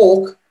I'll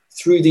talk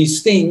through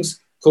these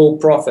things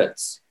called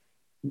prophets.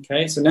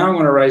 Okay, so now I'm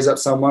going to raise up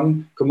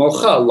someone,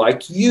 kamocha,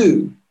 like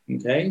you.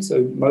 Okay,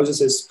 so Moses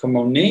says,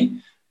 kamoni,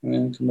 and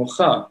then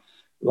kamocha,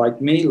 like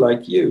me,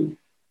 like you,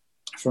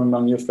 from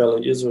among your fellow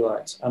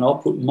Israelites, and I'll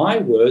put my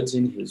words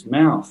in his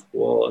mouth.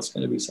 Well, it's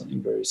going to be something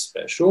very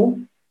special,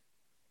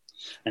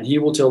 and he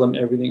will tell them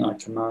everything I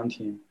command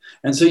him.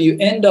 And so you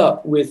end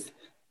up with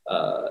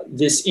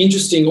this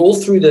interesting, all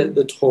through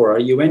the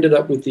Torah, you ended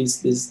up with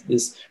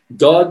this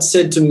God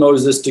said to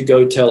Moses to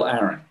go tell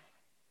Aaron,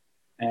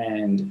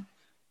 and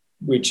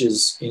which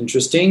is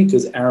interesting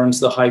because Aaron's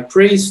the high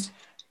priest,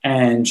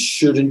 and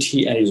shouldn't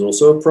he, and he's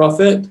also a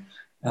prophet,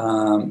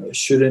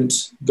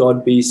 shouldn't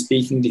God be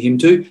speaking to him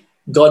too?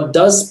 God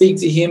does speak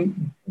to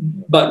him,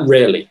 but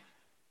rarely.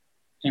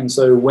 And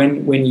so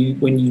when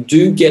you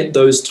do get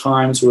those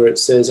times where it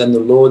says, and the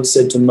Lord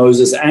said to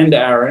Moses and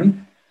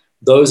Aaron,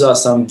 those are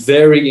some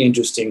very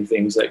interesting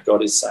things that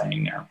God is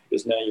saying now,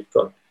 because now you've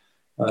got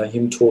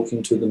him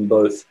talking to them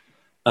both.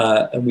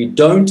 And we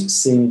don't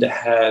seem to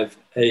have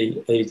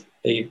a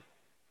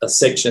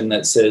section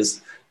that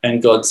says,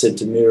 and God said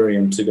to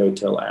Miriam to go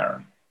tell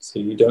Aaron. So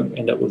you don't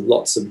end up with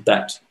lots of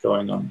that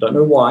going on. Don't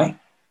know why,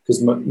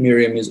 because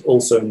Miriam is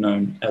also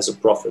known as a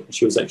prophet.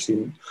 She was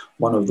actually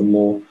one of the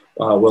more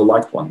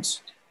well-liked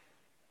ones.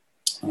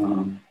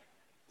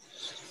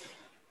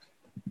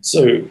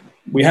 So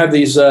we have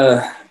these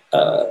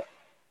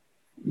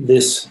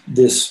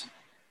this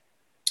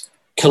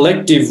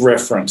collective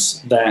reference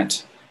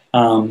that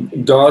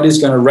God is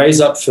going to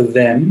raise up for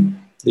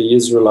them, the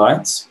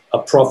Israelites, a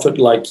prophet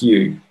like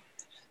you.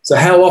 So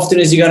how often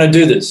is he going to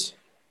do this?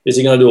 Is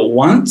he going to do it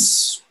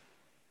once?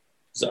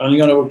 Is it only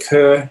going to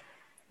occur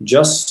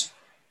just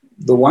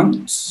the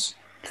once?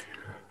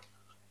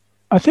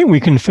 I think we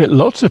can fit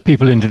lots of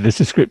people into this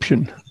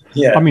description.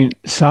 Yeah. I mean,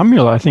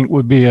 Samuel, I think,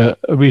 would be a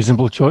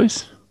reasonable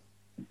choice.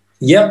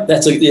 Yep,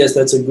 that's a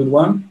good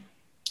one.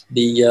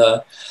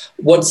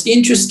 What's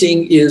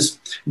interesting is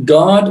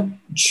God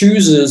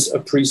chooses a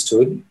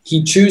priesthood,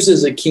 he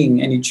chooses a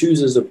king, and he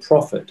chooses a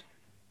prophet.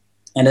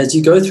 And as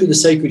you go through the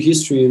sacred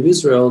history of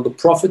Israel, the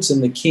prophets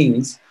and the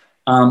kings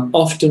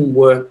often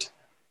worked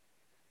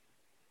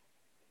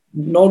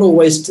not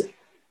always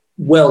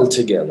well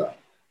together.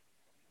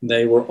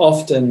 They were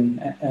often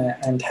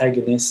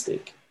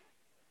antagonistic.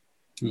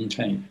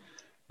 Okay.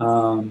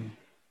 And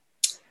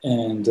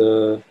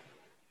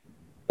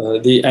I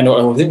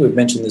think we've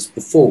mentioned this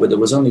before, but there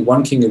was only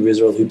one king of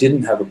Israel who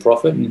didn't have a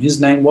prophet, and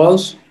his name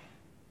was?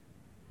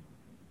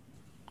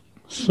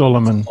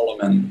 Solomon.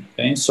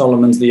 Okay.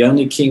 Solomon's the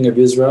only king of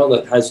Israel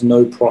that has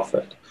no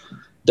prophet.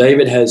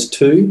 David has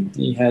two.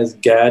 He has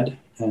Gad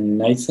and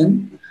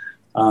Nathan.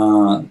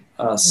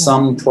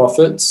 Some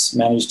prophets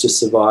managed to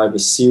survive a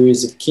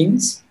series of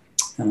kings,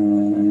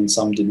 and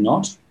some did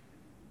not.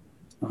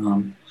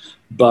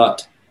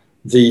 But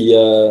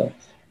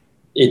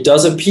it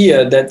does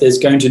appear that there's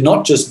going to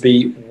not just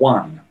be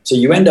one. So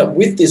you end up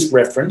with this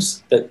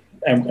reference that,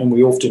 and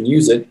we often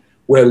use it,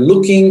 we're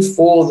looking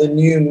for the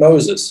new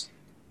Moses.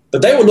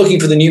 But they were looking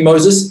for the new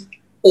Moses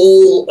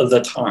all of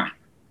the time.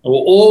 They were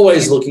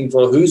always looking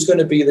for who's going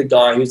to be the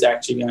guy who's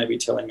actually going to be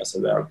telling us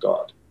about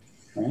God.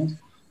 Right?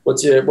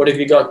 What have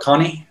you got,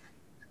 Connie?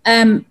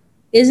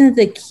 Isn't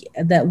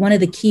that one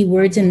of the key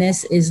words in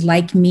this is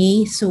like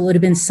me? So it would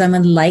have been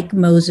someone like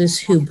Moses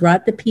who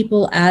brought the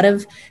people out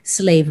of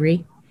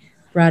slavery,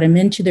 brought them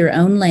into their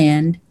own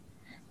land,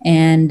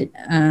 and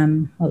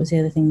what was the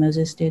other thing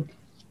Moses did?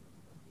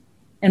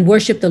 And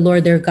worship the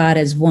Lord their God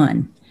as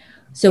one.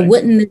 So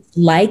wouldn't this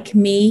like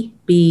me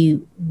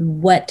be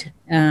what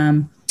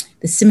the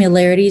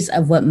similarities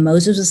of what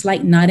Moses was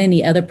like, not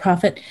any other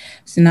prophet?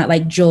 So not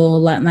like Joel,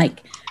 not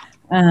like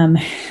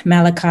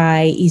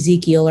Malachi,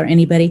 Ezekiel, or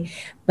anybody,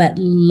 but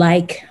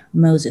like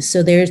Moses.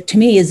 So there, to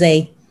me, is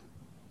a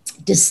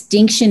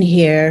distinction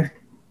here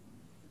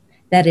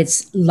that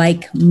it's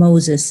like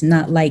Moses,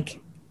 not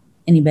like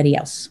anybody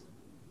else.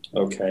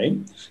 Okay.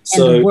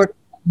 So and the work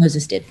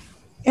Moses did.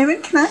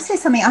 Erin, can I say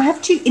something? I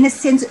have to, in a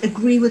sense,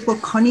 agree with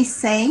what Connie's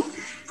saying.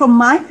 From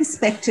my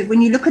perspective,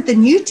 when you look at the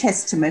New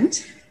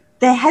Testament,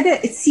 they had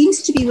it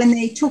seems to be when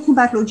they're talking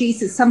about Lord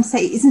Jesus, some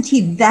say, isn't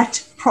he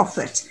that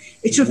prophet?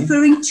 It's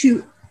referring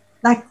to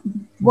like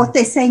what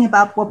they're saying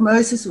about what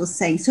Moses was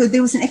saying. So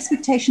there was an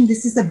expectation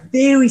this is a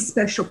very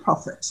special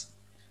prophet.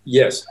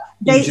 Yes.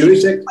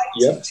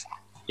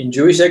 In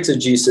Jewish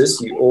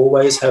exegesis, you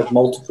always have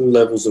multiple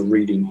levels of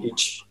reading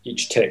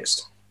each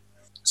text.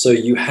 So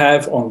you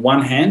have, on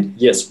one hand,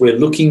 yes, we're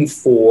looking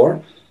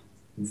for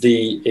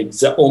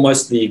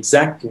almost the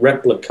exact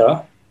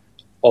replica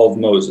of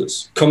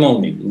Moses. Come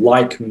on,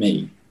 like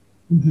me,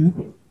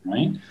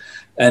 right?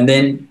 And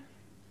then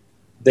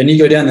you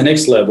go down the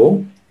next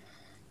level.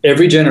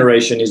 Every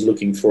generation is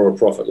looking for a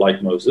prophet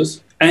like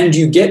Moses, and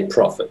you get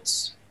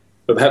prophets,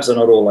 but perhaps they're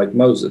not all like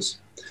Moses.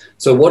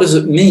 So what does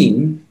it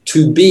mean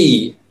to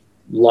be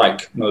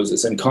like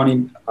Moses? And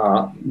Connie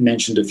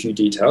mentioned a few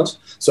details.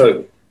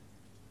 So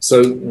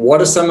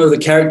what are some of the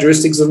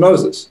characteristics of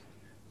Moses?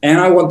 And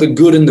I want the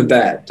good and the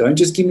bad. Don't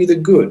just give me the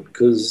good,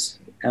 because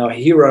our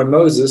hero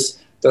Moses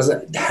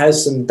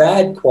has some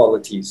bad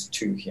qualities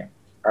to him.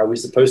 Are we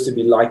supposed to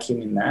be like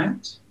him in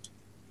that?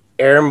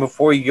 Aaron,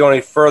 before you go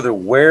any further,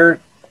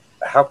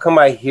 how come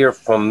I hear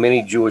from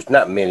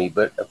not many,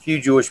 but a few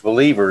Jewish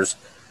believers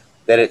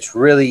that it's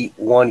really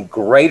one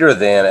greater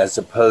than as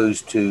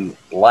opposed to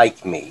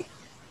like me?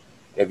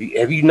 Have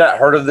you not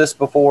heard of this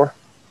before?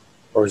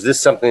 Or is this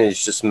something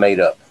that's just made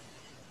up?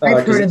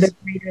 I've heard of the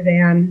greater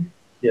than.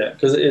 Yeah,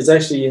 because it's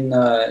actually in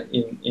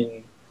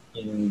the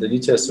New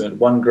Testament,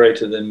 one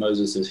greater than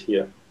Moses is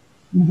here.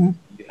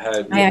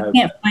 I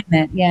can't find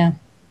that. Yeah.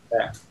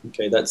 Yeah.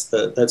 Okay, that's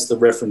the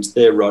reference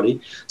there, Roddy.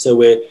 So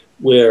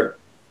we're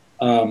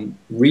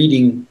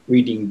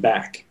reading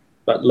back,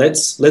 but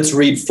let's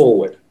read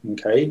forward.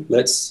 Okay,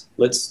 let's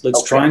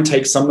try and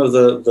take some of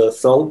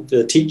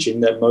the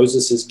teaching that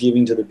Moses is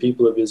giving to the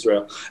people of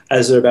Israel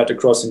as they're about to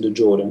cross into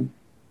Jordan,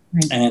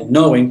 and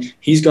knowing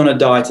he's going to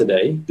die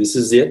today. This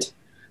is it,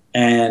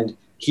 and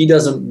he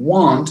doesn't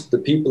want the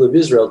people of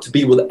Israel to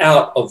be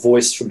without a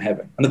voice from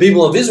heaven. And the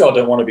people of Israel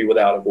don't want to be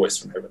without a voice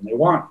from heaven. They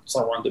want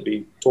someone to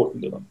be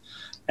talking to them.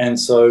 And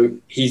so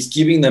he's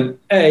giving them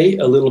a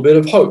little bit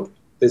of hope.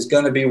 There's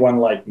going to be one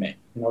like me.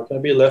 You're not going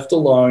to be left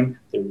alone.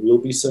 There will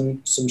be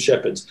some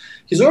shepherds.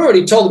 He's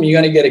already told them you're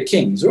going to get a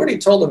king. He's already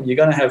told them you're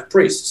going to have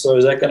priests. So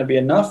is that going to be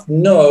enough?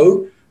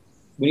 No.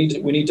 We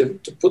need to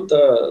put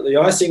the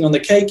icing on the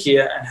cake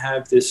here and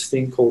have this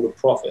thing called a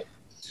prophet.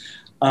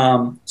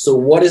 So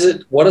what is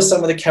it? What are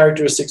some of the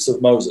characteristics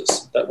of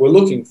Moses that we're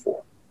looking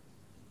for?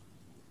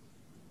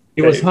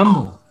 He was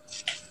humble.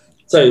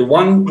 So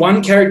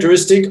one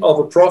characteristic of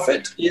a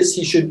prophet is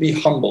he should be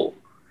humble.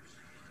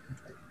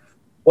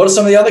 What are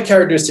some of the other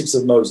characteristics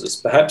of Moses,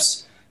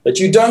 perhaps, that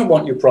you don't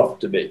want your prophet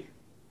to be?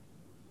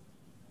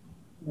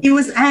 He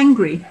was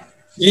angry.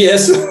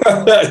 Yes.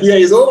 Yeah,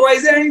 he's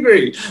always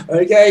angry.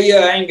 Okay,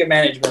 yeah, anger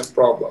management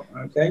problem.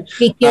 Okay.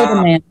 He killed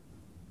a man.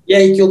 Yeah,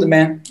 he killed a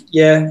man.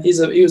 Yeah, he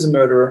was a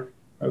murderer.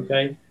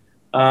 Okay.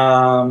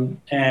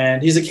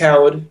 And he's a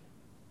coward.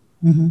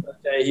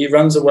 Okay, he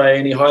runs away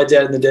and he hides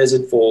out in the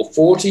desert for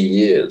 40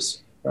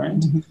 years,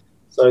 right?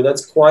 So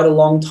that's quite a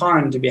long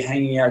time to be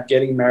hanging out,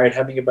 getting married,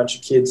 having a bunch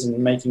of kids and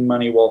making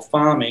money while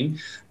farming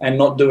and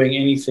not doing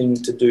anything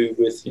to do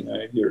with,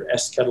 your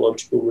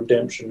eschatological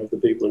redemption of the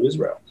people of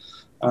Israel.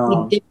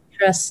 He didn't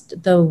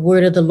trust the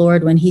word of the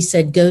Lord when he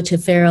said, go to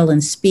Pharaoh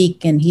and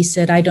speak. And he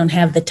said, I don't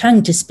have the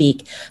tongue to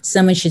speak.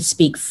 Someone should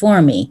speak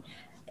for me.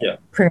 Yeah.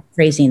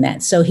 Paraphrasing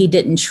that. So he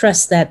didn't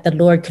trust that the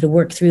Lord could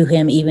work through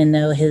him, even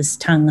though his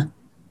tongue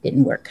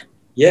didn't work.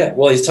 Yeah,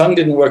 well, his tongue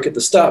didn't work at the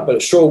start, but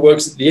it sure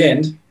works at the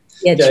end.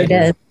 Yeah, it sure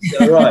does.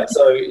 Yeah, right.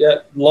 So, yeah,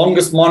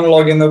 longest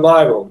monologue in the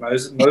Bible.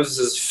 Moses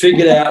has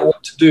figured out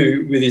what to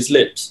do with his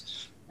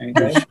lips.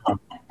 Okay.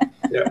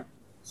 Yeah.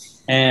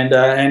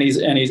 And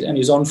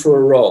he's on for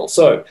a roll.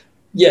 So,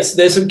 yes,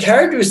 there's some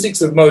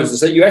characteristics of Moses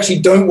that you actually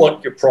don't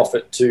want your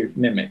prophet to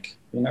mimic.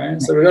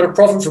 So we've got a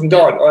prophet from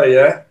God. Oh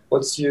yeah,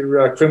 what's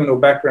your criminal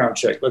background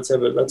check? Let's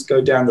go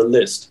down the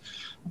list.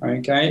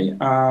 Okay.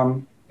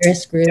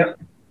 Yeah.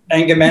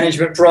 Anger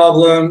management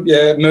problem.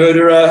 Yeah,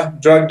 murderer,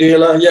 drug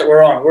dealer. Yeah,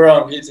 we're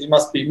on. He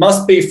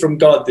must be from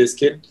God. This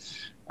kid.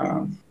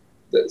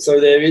 So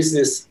there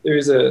is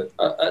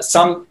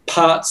some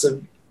parts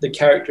of the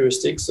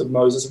characteristics of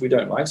Moses we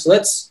don't like. So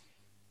let's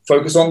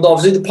focus on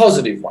obviously the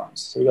positive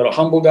ones. So we've got a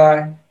humble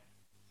guy.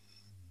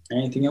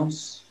 Anything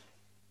else?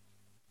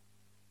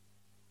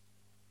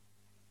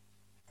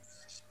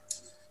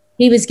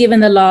 He was given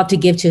the law to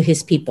give to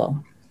his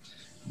people.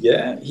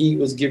 Yeah, he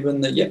was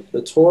given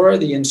the Torah,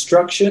 the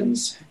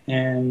instructions,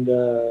 and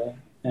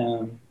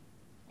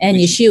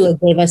Yeshua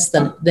gave us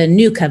the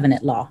new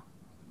covenant law.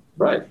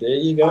 Right, there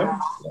you go.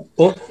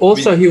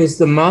 Also, he was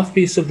the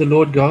mouthpiece of the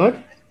Lord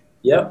God.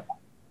 Yep.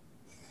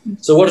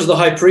 So what does the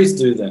high priest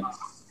do then?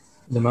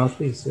 The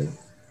mouthpiece, yeah.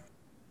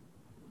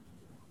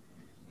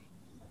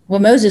 Well,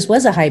 Moses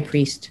was a high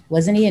priest,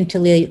 wasn't he,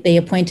 until they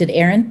appointed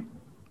Aaron?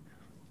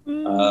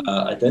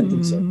 I don't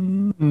think so.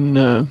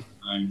 No.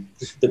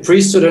 The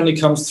priesthood only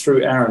comes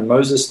through Aaron.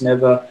 Moses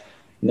never.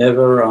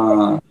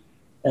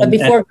 But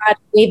before God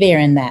gave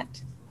Aaron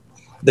that.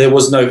 There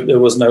was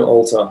no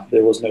altar.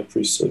 There was no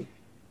priesthood.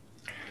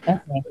 Okay.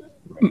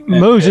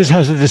 Moses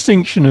has a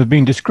distinction of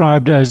being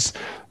described as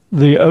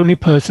the only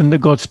person that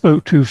God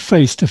spoke to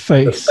face. The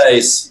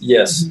face,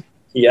 yes.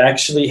 He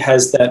actually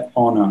has that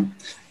honor.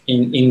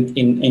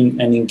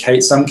 In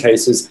some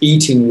cases,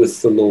 eating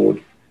with the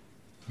Lord,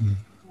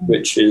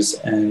 which is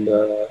and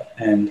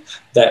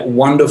that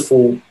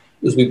wonderful,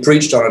 as we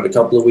preached on it a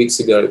couple of weeks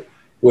ago,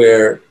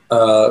 where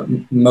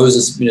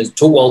Moses,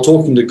 while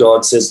talking to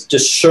God, says,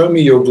 "Just show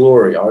me your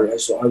glory.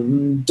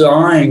 I'm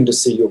dying to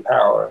see your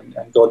power."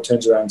 And God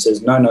turns around and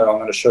says, "No, I'm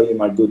going to show you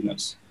my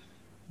goodness.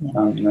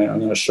 I'm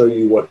going to show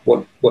you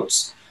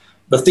what's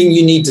the thing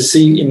you need to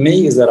see in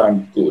me is that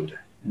I'm good."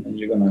 And then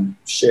you're going to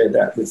share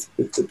that with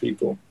the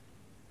people.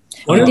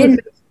 One of the things,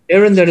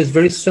 Aaron, that is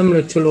very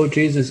similar to Lord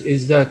Jesus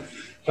is that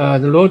the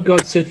Lord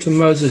God said to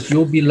Moses,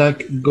 "You'll be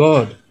like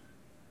God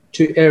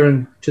to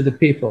Aaron, to the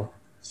people."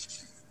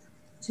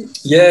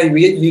 Yeah,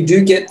 you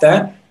do get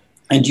that,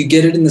 and you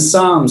get it in the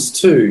Psalms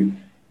too.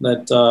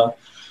 That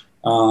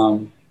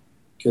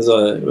because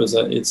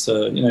it's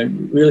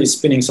really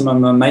spinning some of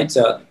my mates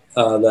out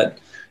that.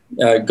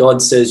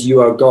 God says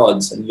you are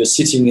gods, and you're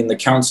sitting in the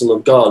council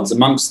of gods,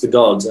 amongst the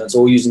gods, and it's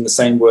all using the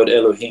same word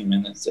Elohim,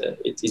 and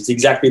it's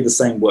exactly the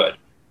same word,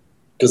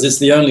 because it's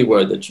the only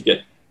word that you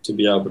get to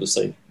be able to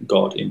say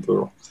God in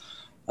plural.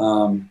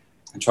 And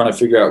trying to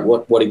figure out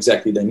what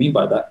exactly they mean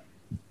by that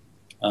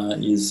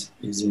is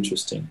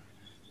interesting.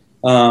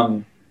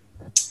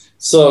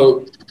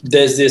 So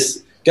there's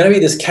going to be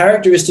this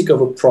characteristic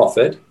of a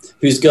prophet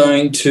who's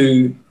going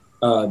to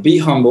be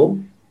humble,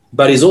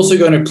 but he's also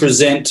going to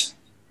present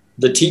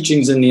the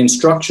teachings and the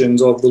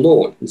instructions of the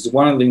Lord. This is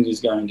one of the things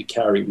he's going to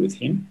carry with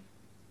him.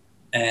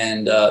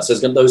 And so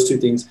those two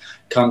things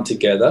come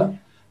together.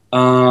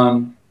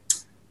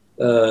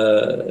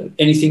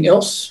 Anything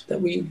else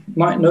that we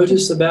might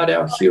notice about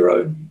our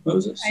hero,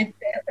 Moses?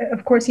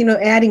 Of course,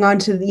 adding on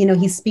to,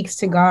 he speaks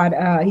to God.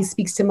 He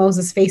speaks to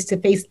Moses face to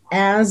face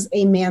as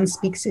a man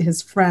speaks to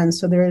his friend.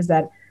 So there is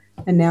that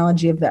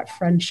analogy of that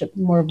friendship,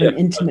 more of an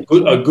intimate.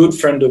 A good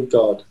friend of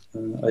God,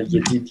 a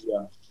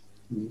Yedidia.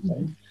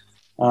 Okay.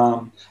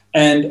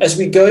 And as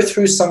we go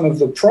through some of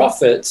the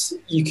prophets,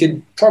 you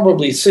could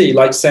probably see,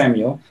 like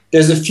Samuel,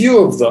 there's a few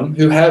of them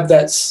who have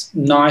that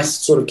nice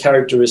sort of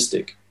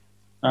characteristic.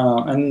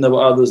 And there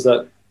were others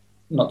that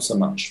not so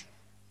much.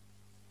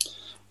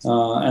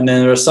 And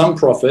then there are some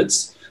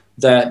prophets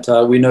that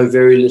we know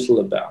very little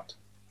about,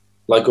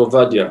 like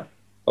Obadiah.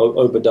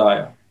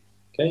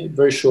 Okay,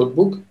 very short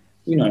book.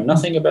 We know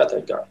nothing about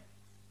that guy.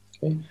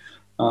 Okay,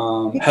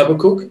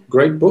 Habakkuk,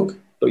 great book,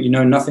 but you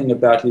know nothing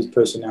about his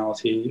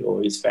personality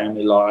or his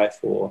family life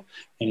or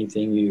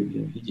anything.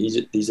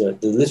 The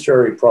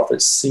literary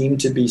prophets seem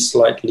to be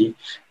slightly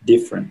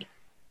different.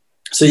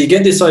 So you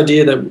get this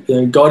idea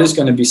that God is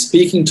going to be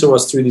speaking to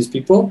us through these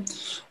people.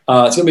 It's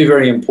going to be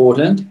very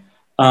important.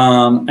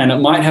 And it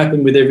might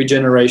happen with every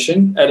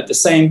generation. And at the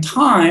same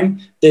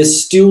time,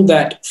 there's still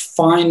that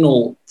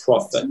final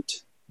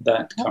prophet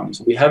that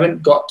comes. We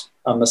haven't got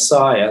a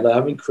Messiah. They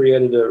haven't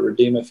created a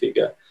Redeemer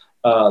figure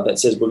that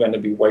says we're going to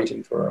be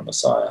waiting for a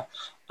Messiah.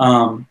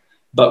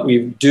 But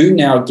we do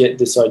now get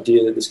this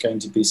idea that there's going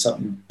to be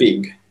something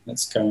big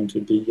that's going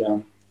to be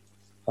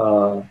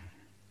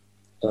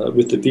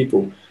with the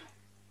people.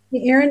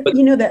 Aaron, but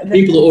that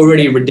people are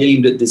already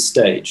redeemed at this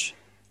stage.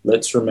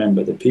 Let's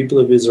remember the people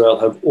of Israel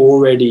have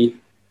already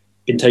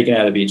been taken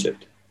out of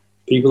Egypt.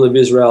 People of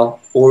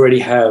Israel already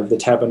have the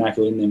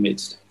tabernacle in their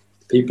midst.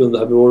 Israel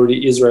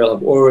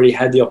have already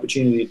had the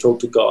opportunity to talk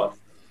to God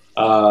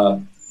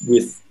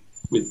with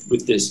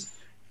this,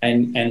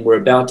 and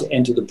we're about to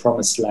enter the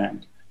promised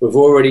land. We've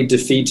already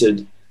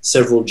defeated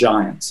several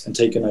giants and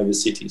taken over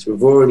cities.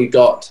 We've already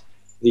got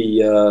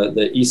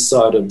the east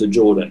side of the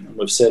Jordan, and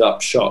we've set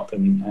up shop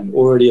and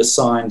already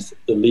assigned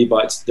the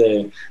Levites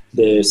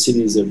their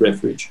cities of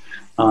refuge.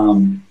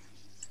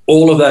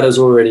 All of that has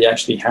already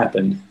actually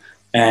happened,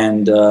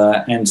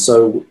 and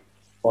so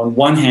on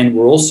one hand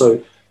we're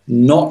also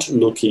not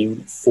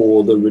looking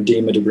for the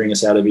Redeemer to bring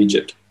us out of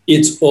Egypt.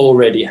 It's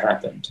already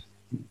happened,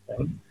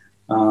 okay?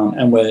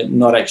 And we're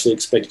not actually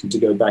expecting to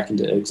go back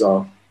into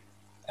exile,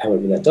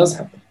 however that does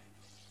happen.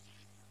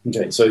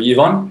 Okay, so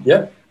Yvonne,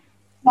 yep.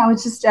 No,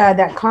 it's just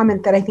that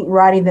comment that I think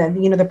Roddy,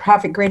 the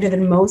prophet greater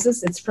than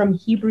Moses. It's from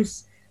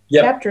Hebrews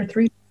chapter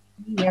 3.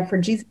 Yeah, for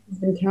Jesus has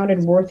been counted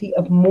worthy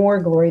of more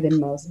glory than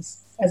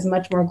Moses, as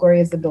much more glory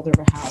as the builder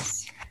of a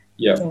house.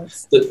 Yeah,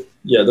 so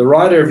the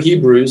writer of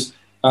Hebrews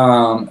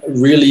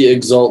really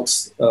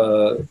exalts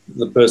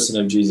the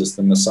person of Jesus,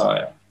 the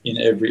Messiah, in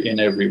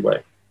every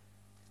way.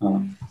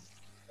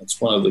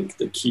 That's one of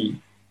the key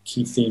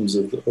themes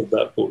of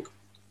that book.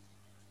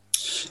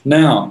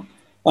 Now,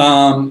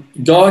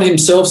 God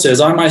himself says,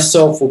 I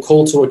myself will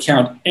call to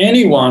account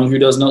anyone who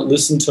does not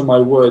listen to my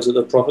words that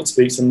the prophet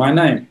speaks in my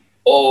name.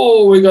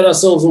 Oh, we got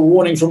ourselves a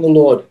warning from the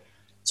Lord.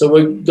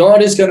 So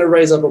God is going to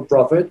raise up a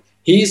prophet.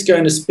 He's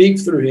going to speak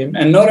through him.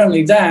 And not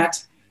only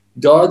that,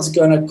 God's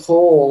going to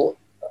call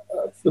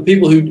the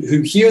people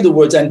who hear the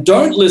words and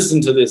don't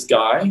listen to this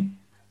guy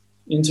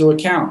into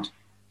account.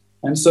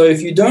 And so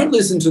if you don't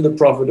listen to the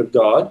prophet of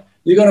God,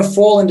 you're going to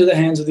fall into the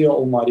hands of the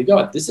Almighty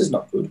God. This is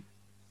not good.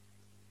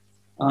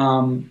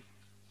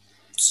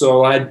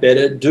 So I'd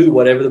better do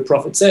whatever the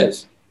prophet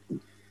says.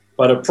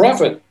 But a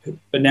prophet,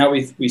 but now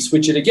we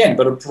switch it again,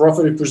 but a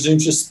prophet who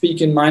presumes to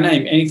speak in my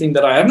name anything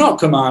that I have not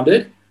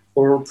commanded,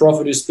 or a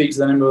prophet who speaks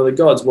in the name of the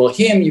gods, well,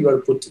 him you've got to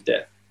put to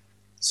death.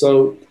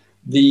 So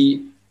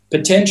the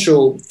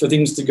potential for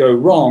things to go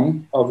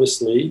wrong,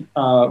 obviously,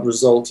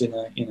 result in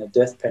a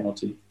death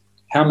penalty.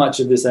 How much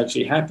of this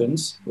actually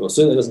happens? Well, it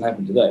certainly doesn't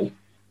happen today.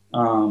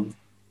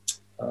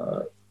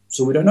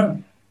 So we don't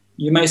know.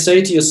 You may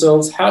say to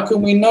yourselves, how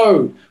can we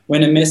know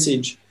when a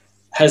message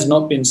has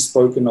not been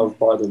spoken of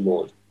by the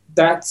Lord?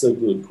 That's a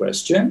good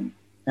question.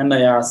 And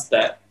they asked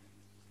that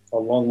a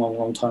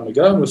long time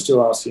ago, and we're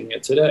still asking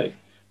it today.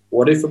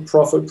 What if a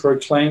prophet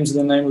proclaims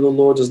in the name of the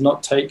Lord does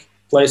not take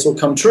place or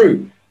come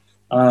true?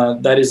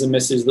 That is a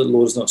message that the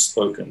Lord has not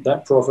spoken.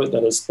 That prophet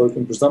that has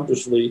spoken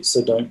presumptuously,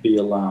 so don't be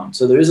alarmed.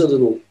 So there is a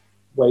little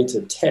way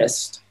to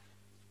test,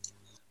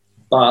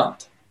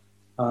 but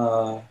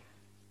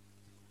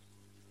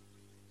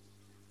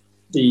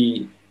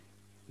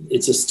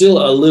it's still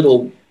a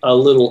little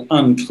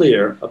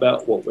unclear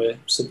about what we're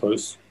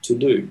supposed to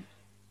do.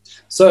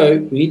 So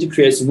we need to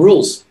create some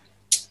rules.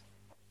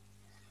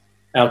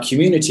 Our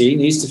community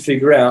needs to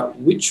figure out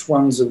which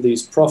ones of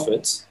these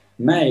prophets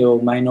may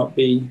or may not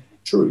be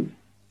true,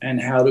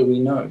 and how do we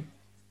know?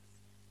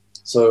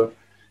 So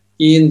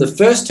in the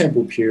First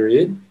Temple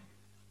period,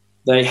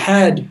 they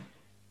had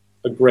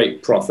a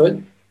great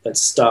prophet that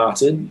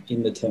started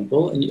in the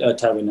temple and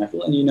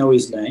tabernacle, and you know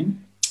his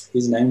name.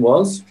 His name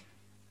was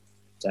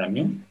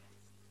Samuel.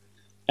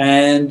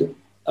 And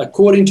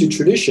according to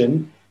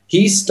tradition,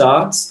 he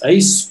starts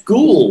a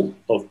school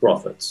of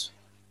prophets.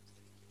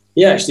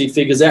 He actually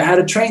figures out how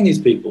to train these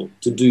people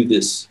to do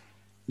this.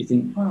 You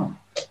think, wow,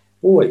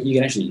 boy, you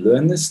can actually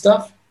learn this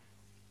stuff?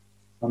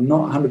 I'm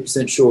not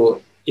 100% sure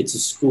it's a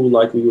school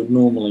like we would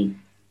normally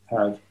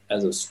have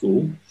as a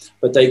school,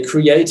 but they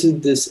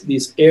created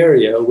this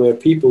area where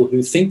people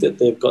who think that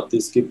they've got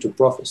this gift of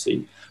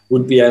prophecy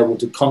would be able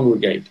to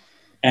congregate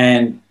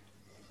and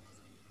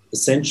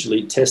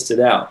essentially test it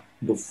out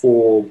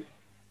before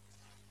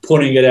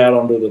putting it out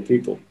onto the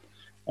people.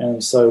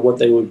 And so what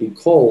they would be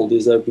called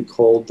is they'd be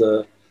called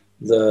the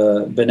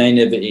B'nai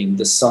Nevi'im,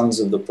 the sons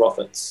of the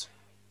prophets.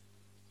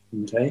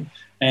 Okay,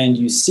 and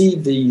you see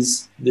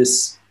these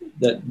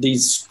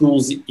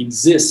schools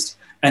exist,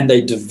 and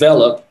they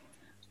develop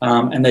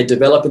in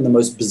the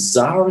most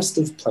bizarrest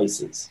of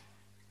places.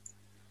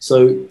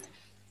 So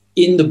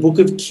in the book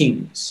of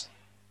Kings,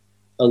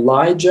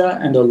 Elijah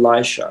and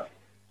Elisha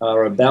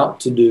are about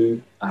to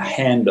do a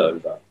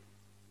handover.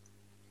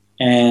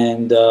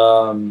 And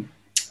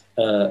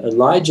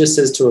Elijah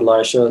says to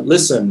Elisha,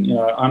 listen,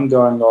 I'm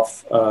going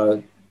off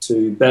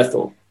to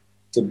Bethel,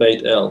 to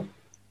Beit El.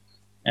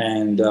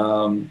 And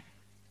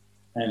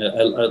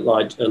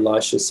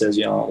Elisha says,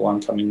 well,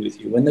 I'm coming with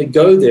you. When they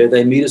go there,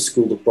 they meet a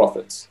school of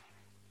prophets.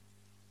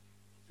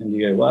 And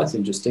you go, well, that's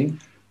interesting.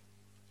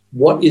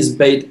 What is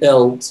Beit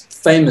El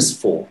famous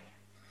for?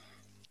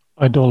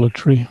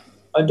 Idolatry.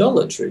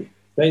 Idolatry.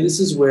 Okay, this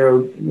is where,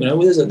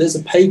 there's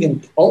a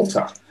pagan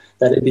altar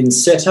that had been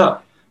set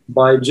up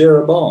by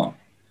Jeroboam.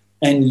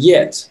 And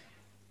yet,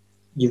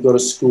 you've got a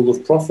school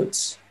of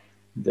prophets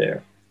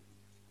there.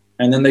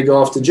 And then they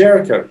go off to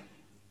Jericho.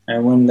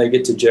 And when they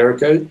get to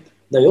Jericho,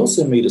 they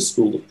also meet a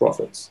school of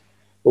prophets.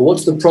 Well,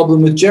 what's the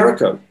problem with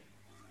Jericho?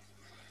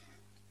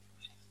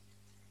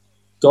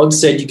 God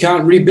said you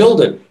can't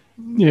rebuild it.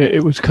 Yeah,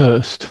 it was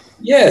cursed.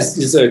 Yes,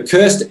 it's a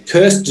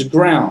cursed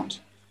ground.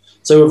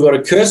 So we've got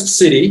a cursed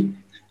city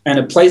and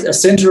a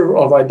center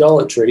of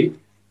idolatry,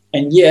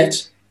 and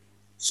yet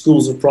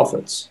schools of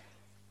prophets.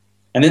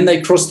 And then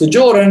they cross the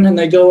Jordan and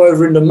they go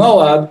over into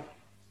Moab.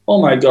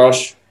 Oh my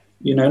gosh,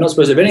 not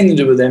supposed to have anything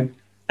to do with them.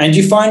 And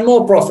you find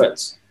more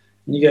prophets.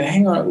 And you go,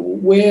 hang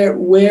on,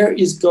 where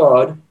is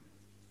God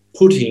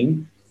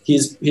putting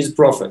his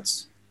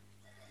prophets?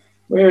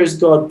 Where is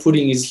God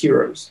putting his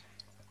heroes?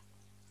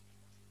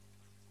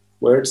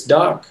 Where it's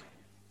dark.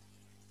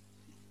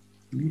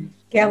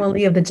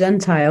 Galilee of the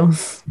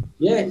Gentiles.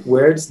 Yeah,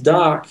 where it's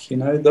dark,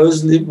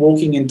 those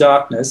walking in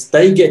darkness,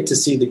 they get to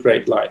see the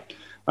great light.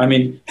 I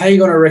mean, how are you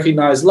going to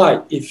recognize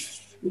light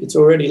if it's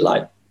already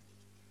light?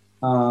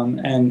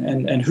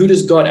 And who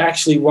does God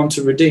actually want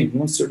to redeem? He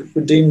wants to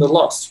redeem the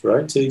lost,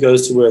 right? So he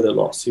goes to where they're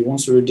lost. He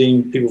wants to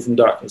redeem people from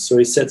darkness. So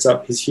he sets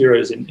up his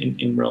heroes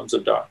in realms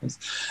of darkness.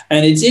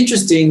 And it's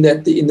interesting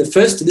that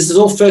this is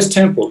all First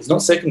Temple. It's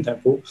not Second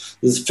Temple.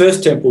 This is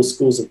First Temple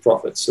schools of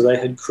prophets. So they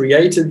had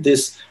created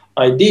this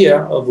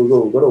idea of,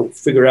 we've got to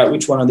figure out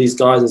which one of these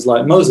guys is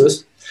like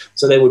Moses.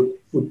 So they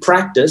would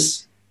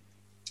practice.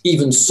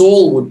 Even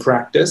Saul would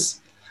practice.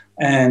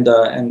 And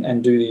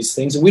do these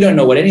things. And we don't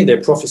know what any of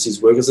their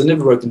prophecies were because they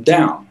never wrote them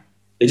down.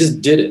 They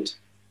just did it.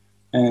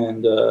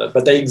 And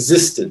but they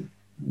existed,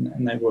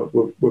 and they were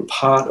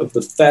part of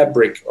the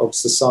fabric of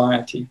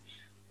society.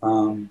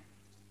 But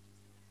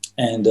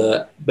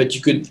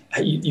you could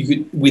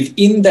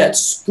within that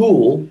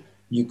school,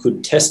 you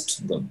could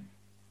test them.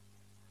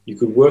 You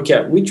could work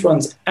out which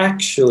ones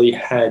actually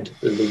had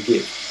the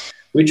gift,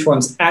 which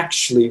ones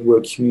actually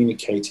were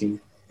communicating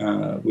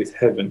with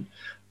heaven.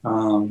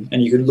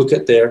 And you could look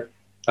at their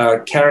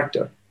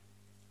character.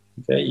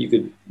 Okay,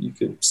 you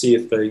could see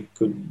if they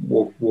could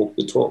walk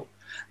the talk.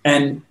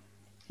 And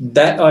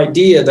that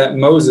idea that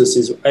Moses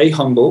is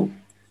humble,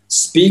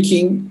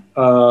 speaking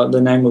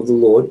the name of the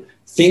Lord,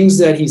 things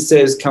that he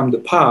says come to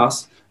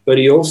pass, but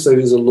he also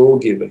is a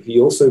lawgiver. He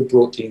also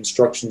brought the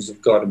instructions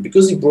of God. And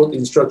because he brought the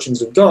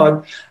instructions of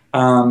God,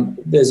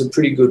 there's a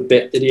pretty good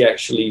bet that he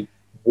actually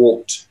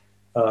walked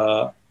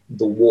the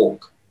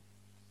walk.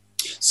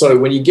 So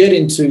when you get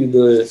into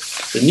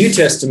the New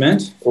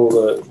Testament, or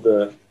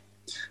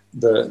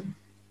the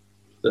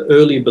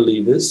early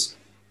believers,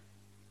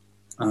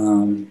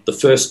 the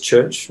first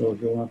church, or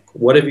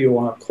whatever you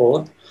want to call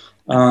it,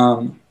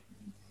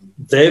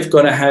 they've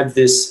got to have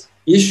this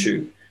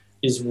issue,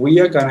 is we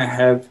are going to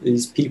have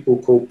these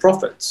people called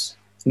prophets.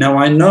 Now,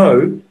 I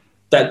know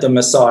that the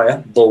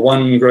Messiah, the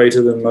one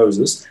greater than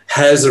Moses,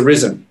 has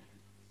arisen.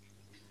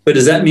 But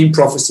does that mean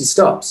prophecy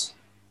stops?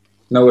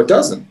 No, it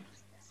doesn't.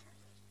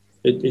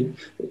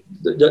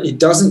 It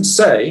doesn't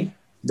say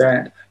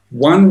that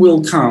one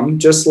will come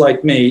just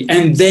like me,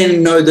 and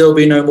then there'll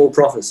be no more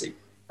prophecy.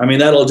 I mean,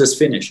 that'll just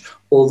finish.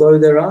 Although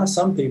there are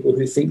some people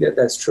who think that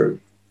that's true.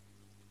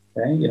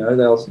 Okay,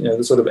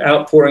 the sort of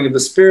outpouring of the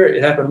Spirit,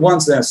 it happened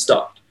once, then it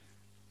stopped.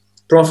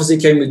 Prophecy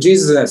came with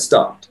Jesus, and it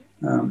stopped.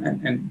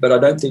 But I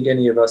don't think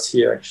any of us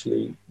here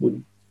actually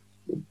would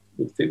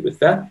fit with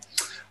that.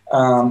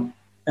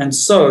 And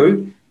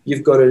so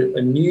you've got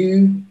a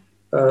new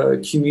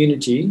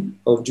community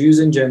of Jews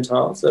and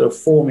Gentiles that are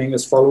forming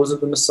as followers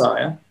of the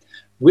Messiah,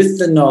 with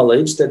the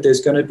knowledge that there's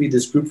going to be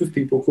this group of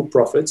people called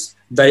prophets.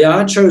 They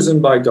are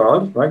chosen by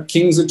God, right?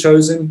 Kings are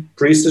chosen,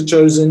 priests are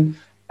chosen,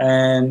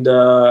 and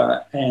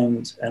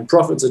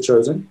prophets are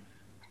chosen.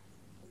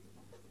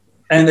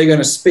 And they're going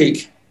to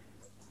speak.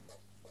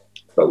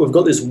 But we've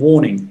got this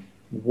warning.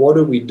 What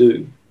do we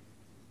do?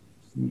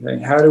 Okay,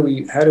 how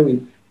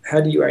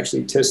do you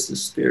actually test the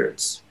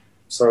spirits?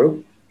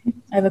 So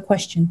I have a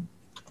question.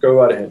 Go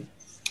right ahead.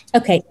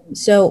 Okay,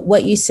 so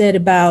what you said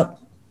about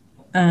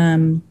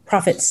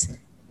prophets,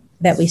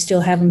 that we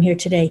still have them here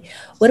today.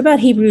 What about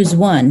Hebrews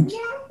 1,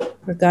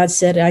 where God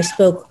said, I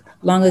spoke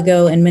long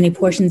ago in many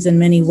portions and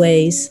many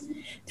ways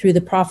through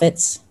the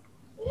prophets.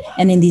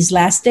 And in these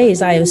last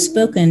days I have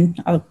spoken,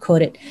 I'll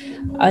quote it,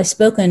 I've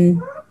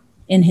spoken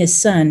in his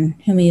Son,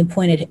 whom he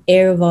appointed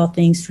heir of all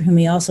things, for whom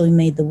he also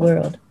made the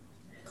world.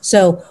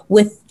 So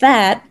with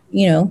that,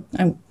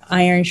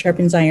 iron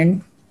sharpens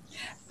iron.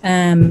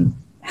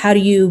 How do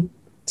you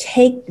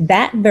take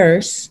that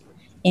verse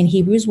in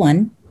Hebrews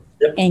 1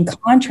 and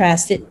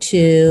contrast it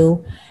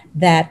to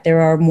that there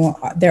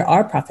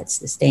are prophets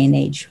this day and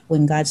age?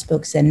 When God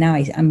spoke, said, now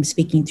I'm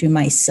speaking through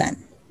my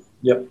Son.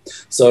 Yep.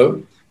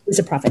 So he's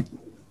a prophet.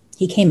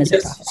 He came as a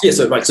prophet. Yes,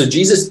 so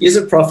Jesus is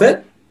a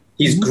prophet.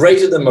 He's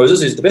greater than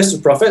Moses. He's the best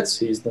of prophets.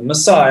 He's the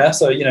Messiah.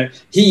 So,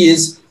 he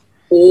is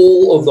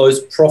all of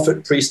those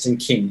prophet, priest, and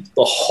king,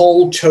 the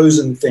whole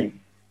chosen thing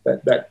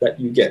that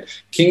you get.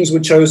 Kings were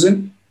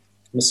chosen.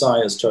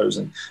 Messiah is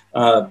chosen.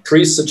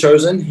 Priests are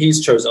chosen. He's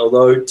chosen,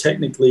 although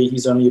technically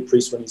he's only a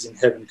priest when he's in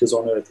heaven, because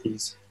on earth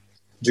he's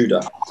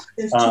Judah.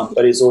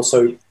 But he's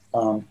also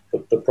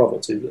the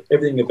prophet too.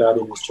 Everything about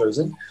him is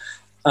chosen.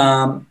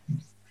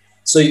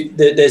 So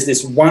there's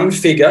this one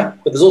figure,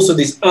 but there's also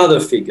these other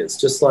figures,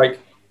 just like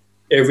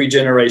every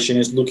generation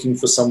is looking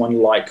for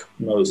someone like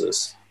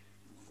Moses.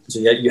 So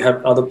you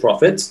have other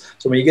prophets.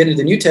 So when you get into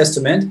the New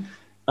Testament,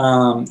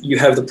 you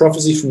have the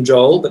prophecy from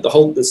Joel that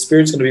the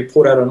Spirit's going to be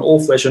poured out on all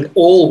flesh and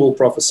all will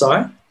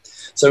prophesy.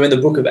 So in the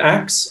book of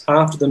Acts,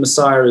 after the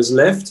Messiah is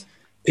left,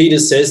 Peter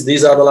says,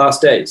 these are the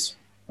last days.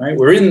 Right?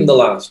 We're in the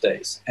last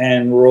days,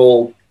 and we're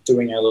all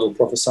doing our little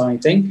prophesying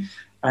thing.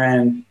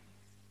 And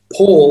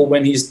Paul,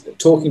 when he's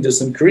talking to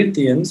some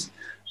Corinthians,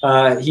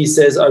 he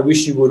says, I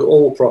wish you would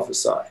all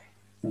prophesy.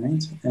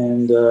 Right?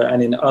 And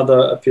in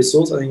other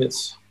epistles, I think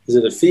is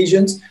it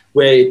Ephesians,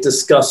 where it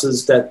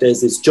discusses that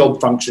there's this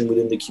job function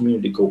within the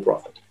community called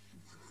prophet.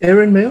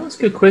 Aaron, may I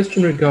ask you a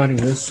question regarding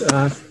this?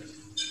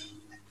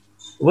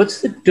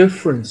 What's the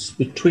difference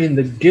between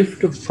the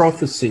gift of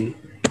prophecy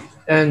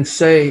and,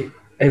 say,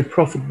 a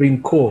prophet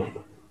being called?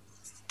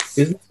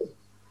 Isn't it?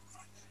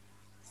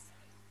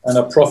 And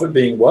a prophet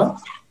being what?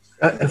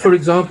 For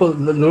example,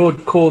 the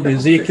Lord called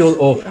Ezekiel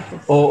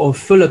or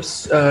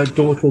Philip's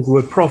daughters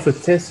were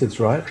prophetesses,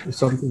 right? Or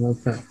something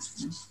like that.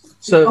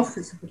 So,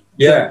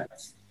 yeah,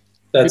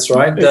 that's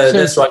right.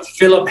 That's right.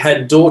 Philip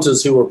had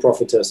daughters who were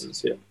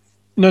prophetesses. Yeah.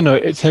 No.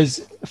 It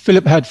says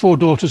Philip had 4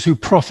 daughters who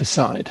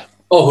prophesied.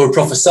 Oh, who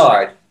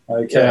prophesied.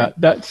 Okay. Yeah,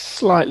 that's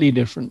slightly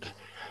different.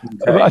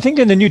 Okay. I think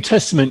in the New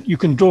Testament you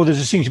can draw the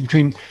distinction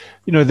between,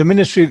 the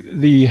ministry,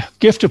 the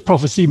gift of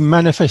prophecy,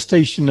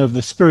 manifestation of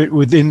the Spirit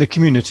within the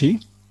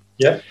community.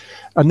 Yeah.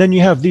 And then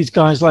you have these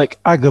guys like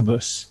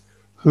Agabus,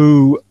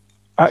 who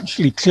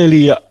actually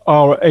clearly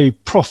are a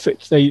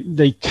prophet.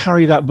 They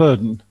carry that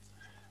burden.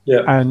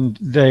 Yeah. And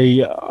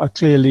they are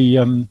clearly,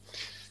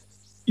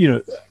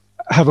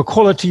 have a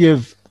quality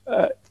of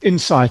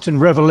insight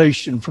and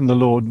revelation from the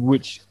Lord,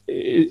 which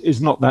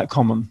is not that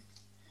common.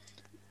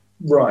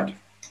 Right.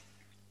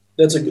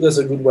 That's a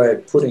good way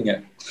of putting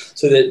it.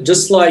 So that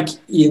just like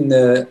in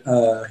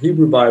the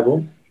Hebrew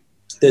Bible,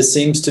 there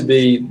seems to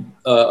be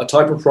a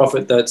type of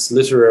prophet that's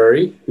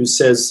literary, who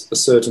says a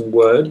certain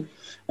word,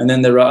 and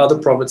then there are other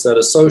prophets that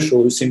are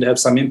social, who seem to have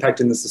some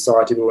impact in the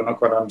society, but we're not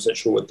quite 100%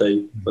 sure what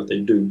they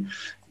do.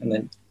 And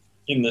then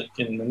in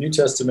the New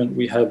Testament,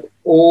 we have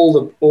all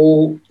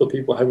the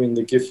people having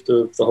the gift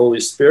of the Holy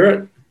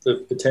Spirit,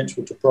 the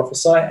potential to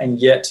prophesy, and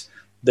yet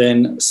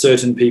then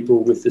certain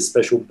people with this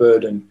special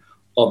burden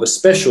of a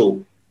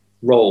special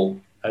role,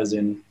 as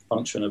in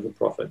function of a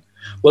prophet.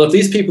 Well, if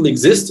these people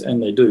exist,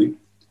 and they do,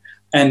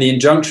 and the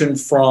injunction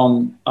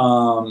from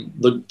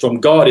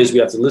God is we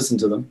have to listen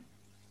to them,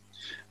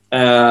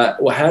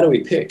 well, how do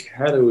we pick?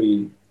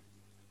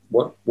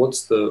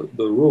 What's the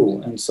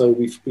rule? And so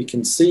we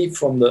can see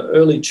from the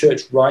early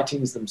church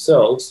writings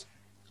themselves,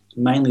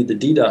 mainly the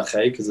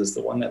Didache, because it's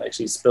the one that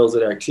actually spells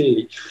it out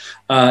clearly,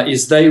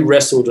 is they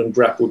wrestled and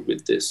grappled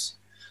with this.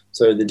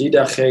 So the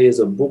Didache is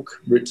a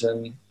book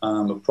written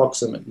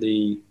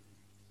approximately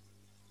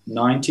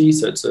 90,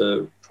 so it's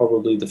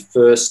probably the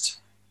first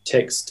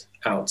text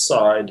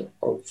outside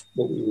of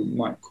what we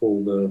might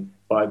call the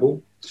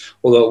Bible,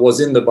 although it was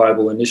in the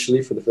Bible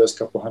initially for the first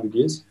couple of hundred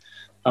years.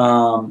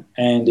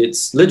 And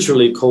it's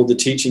literally called the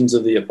Teachings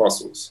of the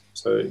Apostles.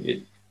 So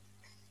it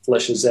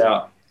fleshes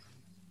out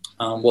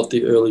what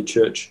the early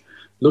church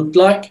looked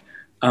like.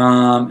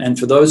 And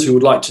for those who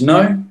would like to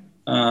know,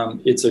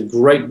 it's a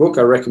great book.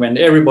 I recommend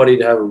everybody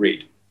to have a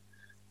read.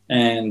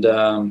 And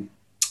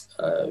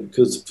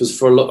because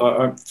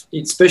for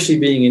especially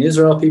being in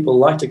Israel, people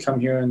like to come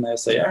here and they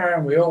say,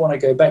 Aaron, we all want to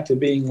go back to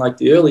being like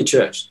the early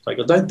church. Like,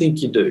 I don't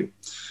think you do.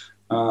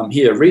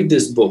 Here, read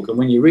this book. And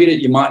when you read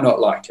it, you might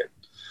not like it,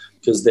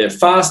 because they're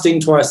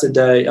fasting twice a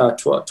day,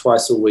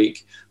 twice a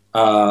week.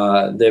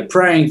 They're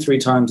praying 3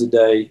 times a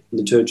day,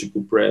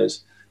 liturgical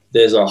prayers.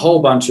 There's a whole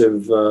bunch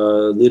of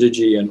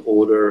liturgy and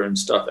order and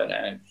stuff.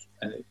 And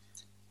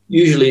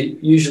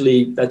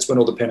usually that's when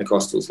all the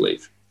Pentecostals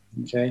leave.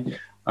 Okay.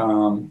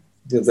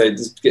 Because they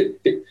just get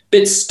a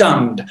bit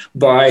stunned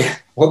by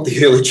what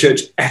the early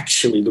church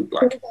actually looked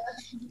like.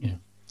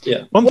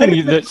 Yeah. One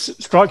thing that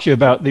strikes you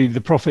about the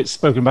prophets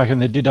spoken back in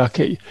the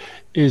Didache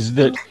is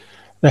that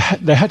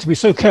they had to be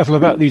so careful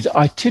about these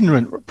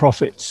itinerant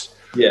prophets.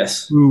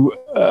 Yes. Who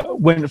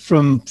went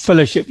from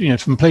fellowship,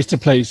 from place to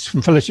place,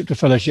 from fellowship to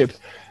fellowship,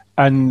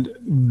 and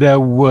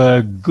there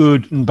were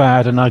good and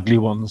bad and ugly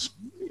ones.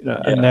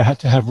 And they had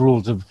to have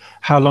rules of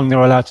how long they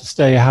were allowed to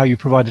stay, how you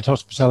provided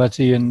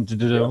hospitality, and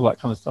all that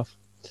kind of stuff.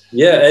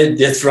 Yeah,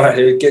 that's right.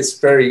 It gets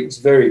it's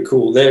very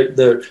cool.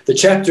 The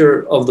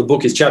chapter of the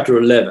book is chapter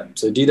 11.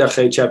 So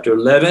Didache chapter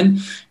 11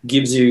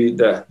 gives you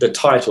the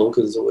title,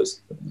 because there's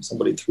always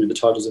somebody threw the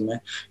titles in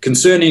there,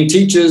 concerning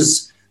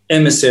teachers,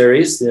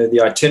 emissaries,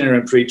 the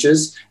itinerant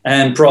preachers,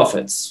 and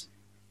prophets.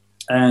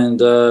 And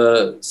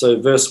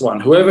so verse 1,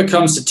 whoever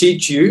comes to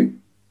teach you,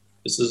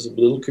 this is a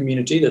little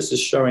community that's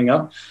just showing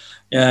up,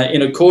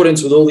 in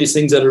accordance with all these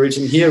things that are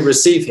written here,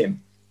 receive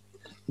him.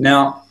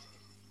 Now,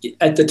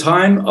 at the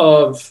time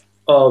of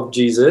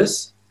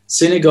Jesus,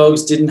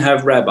 synagogues didn't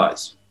have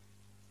rabbis.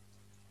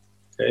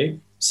 Okay,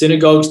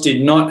 synagogues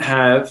did not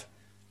have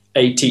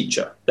a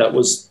teacher.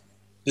 This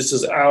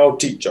is our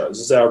teacher. This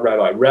is our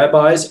rabbi.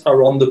 Rabbis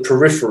are on the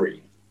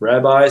periphery.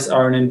 Rabbis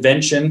are an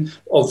invention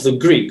of the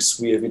Greeks.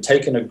 We have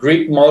taken a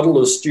Greek model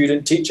of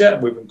student-teacher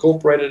and we've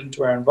incorporated it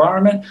into our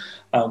environment.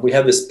 We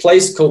have this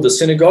place called the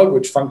synagogue,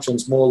 which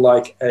functions more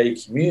like a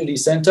community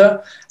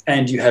center,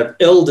 and you have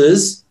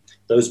elders.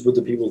 Those were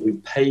the people who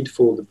paid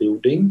for the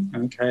building.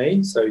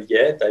 Okay, so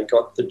yeah, they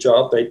got the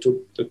job. They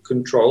took the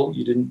control.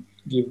 You didn't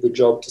give the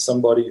job to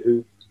somebody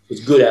who was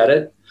good at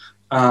it.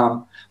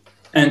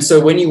 And so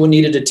when you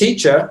needed a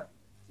teacher,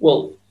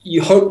 well,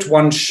 you hoped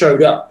one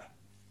showed up.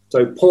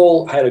 So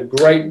Paul had a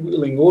great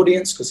willing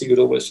audience, because he could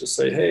always just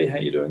say, hey, how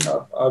you doing?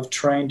 I've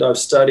trained, I've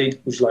studied.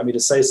 Would you like me to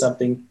say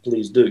something?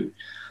 Please do.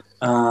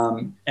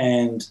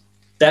 And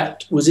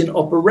that was in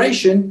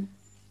operation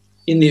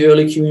in the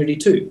early community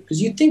too,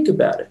 because you think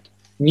about it.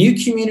 New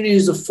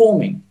communities are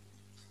forming.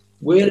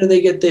 Where do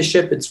they get their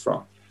shepherds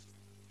from?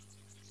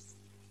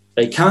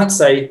 They can't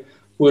say,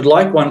 we'd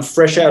like one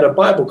fresh out of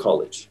Bible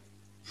college.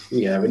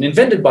 We haven't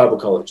invented Bible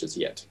colleges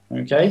yet,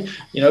 okay?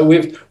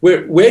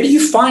 Where do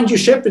you find your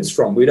shepherds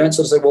from? We don't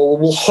sort of say, well,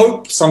 we'll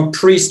hope some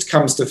priest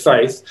comes to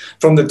faith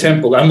from the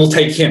temple and we'll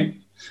take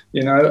him.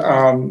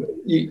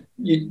 You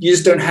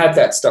just don't have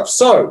that stuff.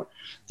 So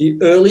the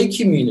early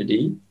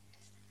community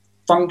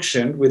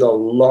functioned with a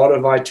lot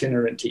of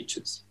itinerant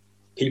teachers.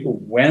 People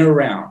went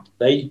around.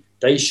 They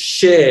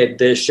shared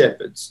their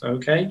shepherds,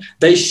 okay?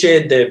 They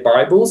shared their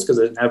Bibles, because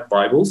they didn't have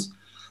Bibles.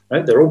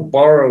 Right? They're all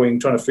borrowing,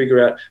 trying to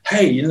figure out,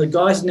 hey, the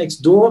guys next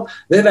door,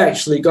 they've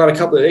actually got a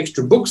couple of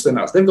extra books than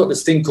us. They've got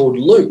this thing called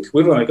Luke.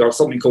 We've only got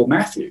something called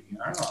Matthew.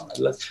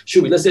 Let's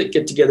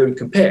get together and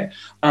compare.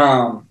 They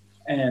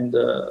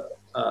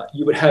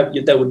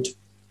would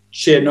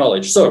share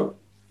knowledge. So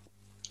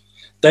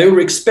They were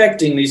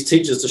expecting these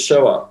teachers to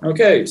show up.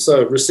 Okay,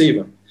 so receive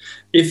them.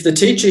 If the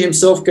teacher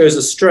himself goes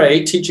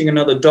astray, teaching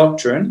another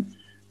doctrine,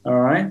 all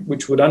right,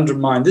 which would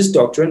undermine this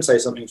doctrine, say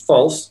something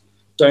false,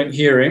 don't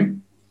hear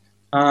him.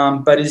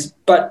 But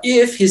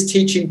if his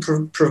teaching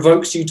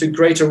provokes you to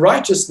greater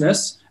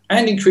righteousness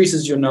and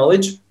increases your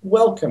knowledge,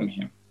 welcome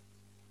him.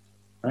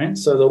 Right?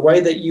 So the way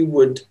that you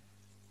would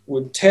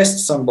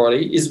test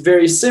somebody is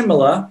very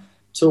similar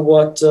to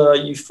what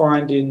you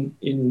find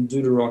in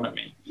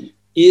Deuteronomy.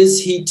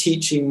 Is he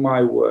teaching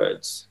my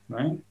words?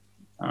 Right?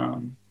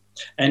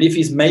 And if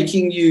he's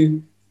making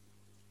you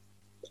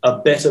a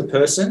better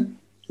person,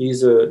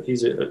 he's a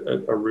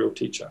real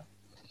teacher.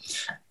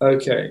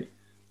 Okay.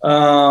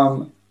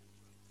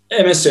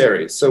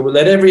 Emissaries. So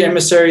let every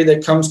emissary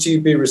that comes to you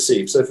be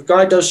received. So if a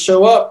guy does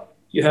show up,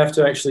 you have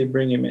to actually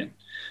bring him in.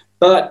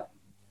 But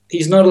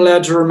he's not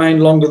allowed to remain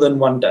longer than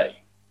 1 day.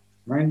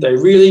 Right? They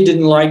really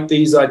didn't like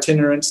these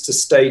itinerants to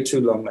stay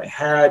too long. They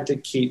had to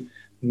keep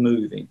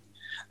moving.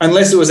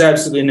 Unless it was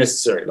absolutely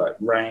necessary, like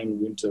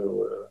rain, winter, or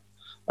whatever.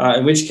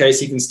 In which case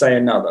he can stay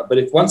another. But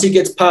if once he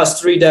gets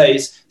past 3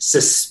 days,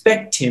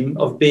 suspect him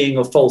of being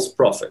a false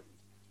prophet.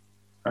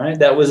 Right?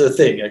 That was a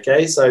thing,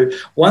 okay? So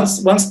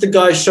once the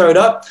guy showed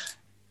up,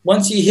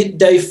 once you hit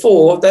day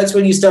 4, that's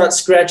when you start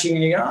scratching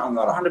and you go, I'm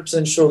not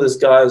 100% sure this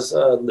guy's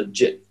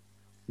legit.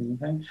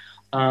 Okay?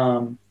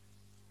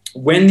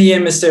 When the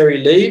emissary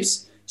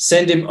leaves,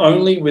 send him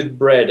only with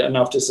bread,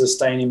 enough to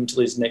sustain him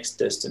until his next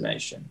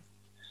destination.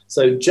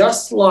 So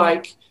just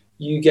like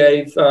you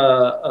gave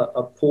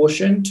a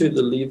portion to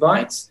the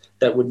Levites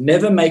that would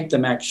never make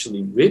them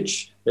actually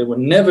rich, they were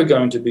never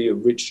going to be a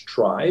rich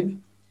tribe,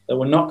 they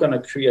were not going to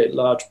create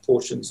large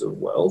portions of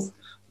wealth,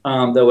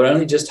 they would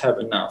only just have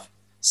enough.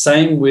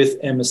 Same with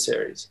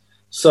emissaries.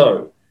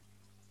 So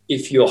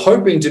if you're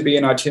hoping to be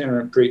an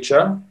itinerant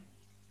preacher,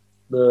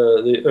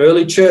 the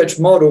early church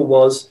model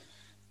was,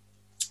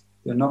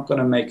 you're not going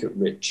to make it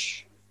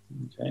rich.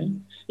 Okay?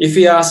 If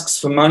he asks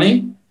for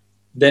money,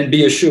 then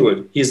be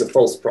assured he's a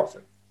false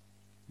prophet.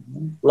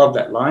 Love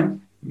that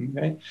line.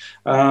 Okay?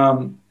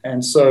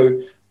 And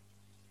so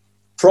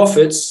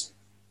prophets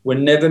were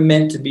never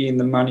meant to be in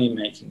the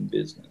money-making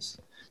business.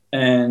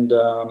 And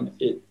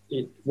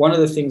one of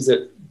the things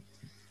that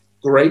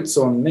grates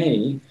on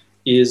me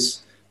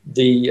is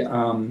the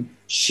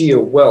sheer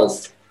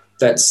wealth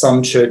that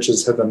some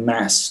churches have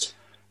amassed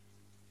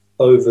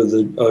over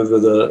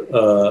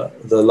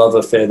the love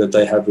affair that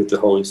they have with the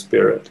Holy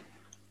Spirit,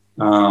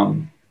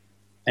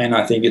 and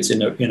I think it's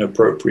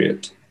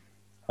inappropriate.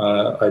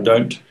 I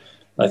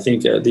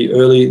think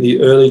the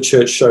early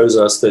church shows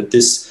us that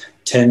this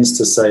tends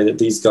to say that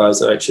these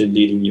guys are actually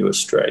leading you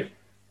astray.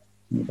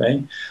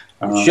 Okay.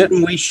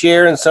 Shouldn't we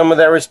share in some of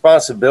that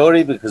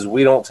responsibility because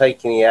we don't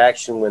take any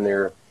action when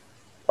their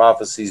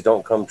prophecies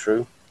don't come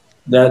true?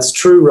 That's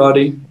true,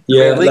 Roddy.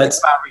 Yeah, at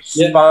least by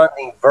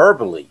responding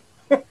verbally,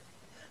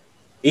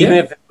 even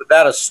if it's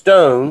without a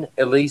stone,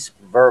 at least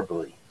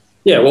verbally.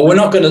 Yeah, well, we're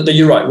not going to.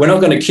 You're right. We're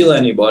not going to kill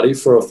anybody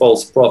for a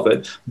false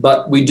prophet,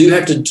 but we do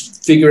have to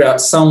figure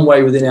out some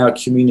way within our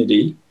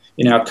community,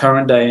 in our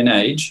current day and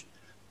age,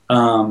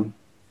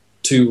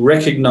 to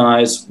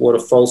recognize what a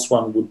false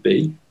one would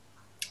be,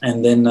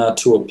 and then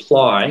to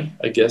apply,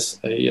 I guess,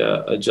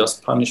 a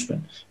just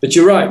punishment. But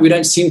you're right. We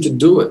don't seem to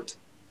do it.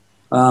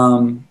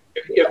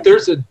 If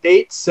there's a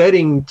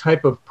date-setting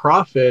type of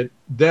prophet,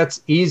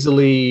 that's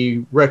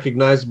easily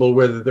recognizable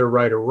whether they're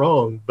right or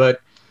wrong.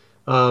 But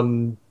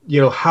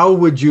how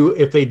would you,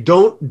 if they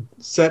don't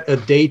set a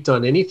date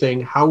on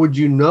anything, how would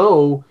you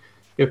know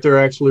if they're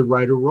actually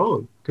right or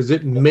wrong? Because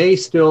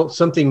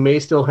something may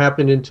still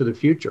happen into the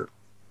future.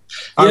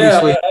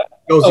 Obviously, it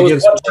goes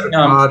against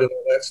God and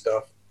all that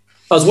stuff.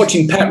 I was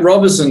watching Pat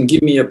Robertson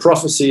give me a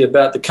prophecy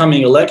about the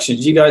coming election.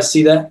 Did you guys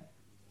see that?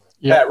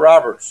 Yeah. Pat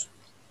Roberts.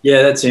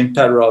 Yeah, that's him,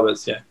 Pat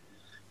Roberts. Yeah.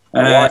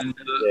 And,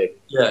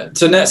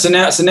 So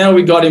now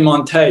we got him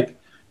on tape.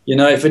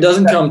 If it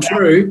doesn't come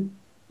true,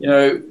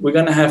 we're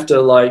going to have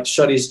to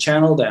shut his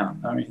channel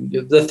down. I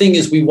mean, the thing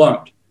is, we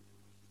won't.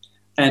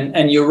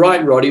 And you're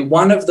right, Roddy.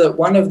 One of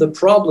the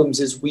problems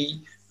is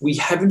we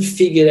haven't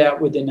figured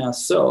out within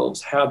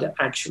ourselves how to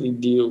actually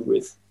deal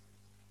with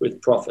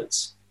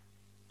prophets.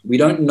 We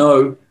don't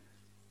know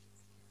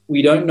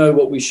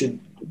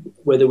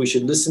whether we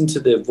should listen to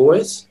their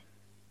voice,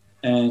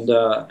 and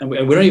we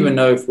don't even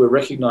know if we're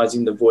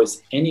recognizing the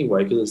voice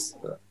anyway, because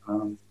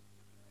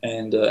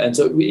and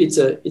so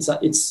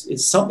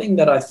it's something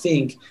that I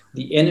think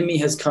the enemy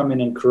has come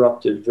in and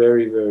corrupted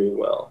very, very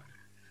well.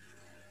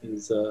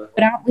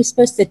 But aren't we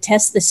supposed to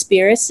test the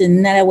spirits?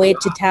 Isn't that a way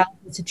to tell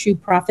if it's a true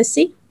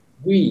prophecy?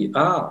 We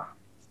are,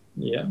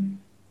 yeah.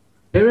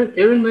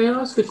 Aaron, may I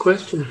ask a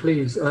question,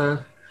 please?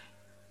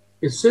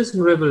 It says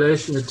in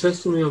Revelation, the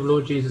testimony of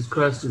Lord Jesus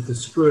Christ is the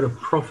spirit of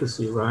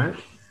prophecy, right?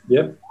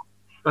 Yep.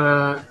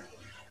 How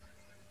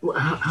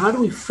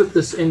do we fit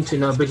this into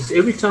now? Because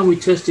every time we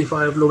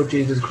testify of Lord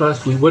Jesus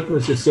Christ, we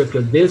witness,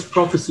 etc. There's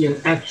prophecy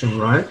in action,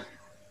 right?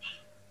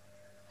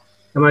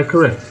 Am I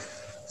correct?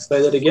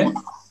 Say that again.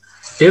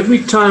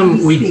 Every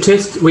time we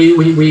test,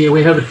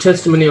 we have a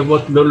testimony of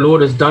what the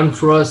Lord has done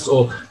for us,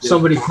 or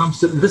somebody comes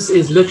to, this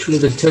is literally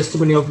the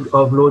testimony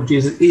of Lord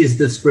Jesus, is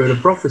the spirit of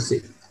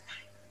prophecy.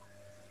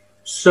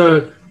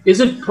 So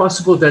is it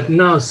possible that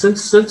now,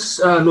 since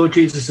Lord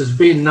Jesus has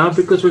been, now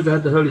because we've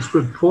had the Holy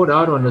Spirit poured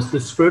out on us, the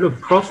spirit of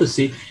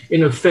prophecy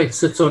in effect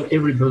sits on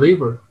every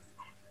believer?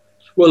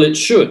 Well, it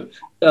should.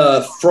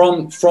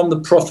 From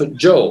the prophet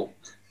Joel,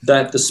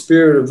 that the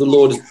Spirit of the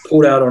Lord is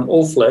poured out on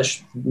all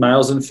flesh,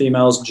 males and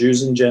females,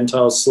 Jews and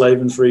Gentiles,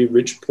 slave and free,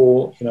 rich,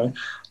 poor,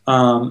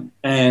 and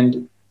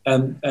the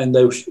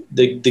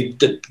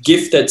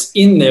gift that's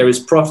in there is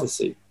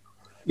prophecy.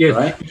 Yes.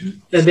 Right?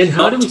 And then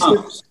how do we...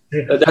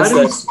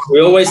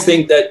 We always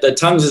think that the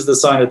tongues is the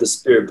sign of the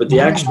Spirit, but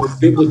the actual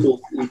biblical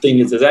thing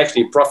is that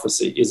actually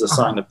prophecy is a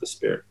sign of the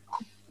Spirit.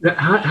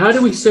 How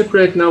do we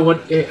separate now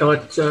what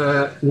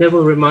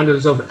Neville reminded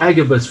us of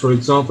Agabus, for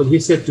example? He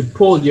said to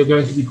Paul, you're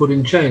going to be put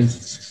in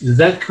chains.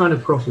 That kind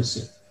of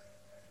prophecy.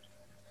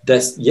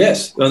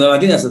 Yes. Well, no, I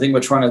think that's the thing we're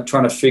trying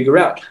to figure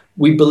out.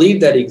 We believe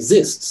that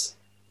exists.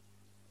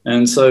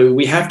 And so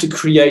we have to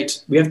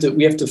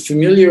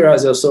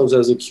familiarize ourselves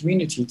as a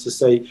community to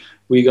say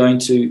we're going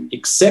to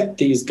accept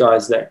these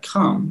guys that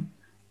come,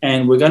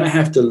 and we're going to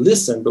have to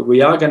listen, but we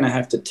are going to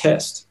have to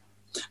test.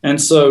 And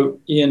so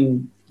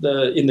in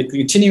the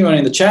continuing on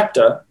in the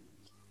chapter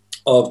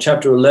of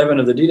chapter 11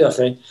 of the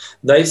Didache,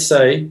 they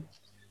say,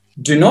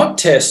 do not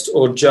test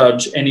or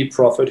judge any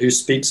prophet who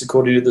speaks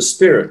according to the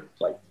Spirit.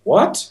 Like,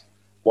 what?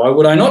 Why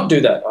would I not do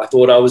that? I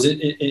thought I was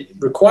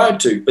required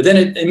to. But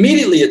then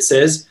immediately it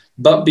says,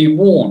 but be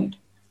warned,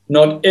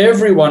 not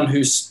everyone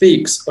who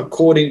speaks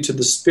according to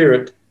the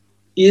Spirit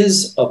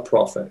is a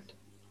prophet.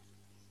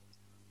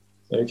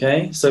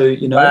 Okay, so,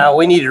 Wow,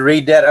 we need to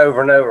read that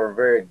over and over.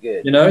 Very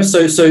good.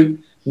 So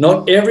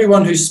not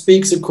everyone who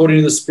speaks according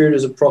to the Spirit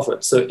is a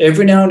prophet. So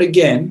every now and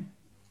again,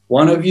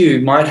 one of you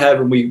might have,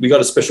 and we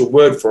got a special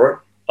word for it,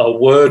 a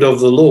word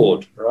of the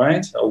Lord,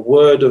 right? A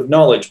word of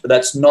knowledge, but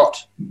that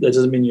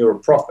doesn't mean you're a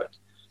prophet.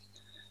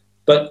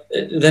 But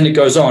then it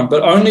goes on,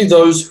 but only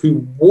those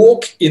who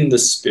walk in the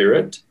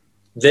Spirit,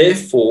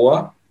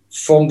 therefore,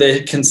 from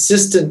their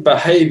consistent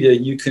behavior,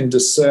 you can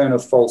discern a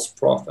false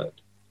prophet.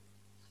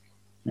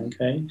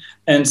 Okay?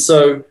 And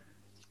so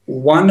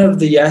one of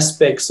the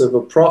aspects of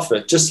a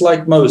prophet, just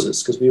like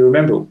Moses, because we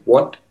remember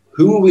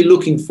who are we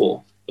looking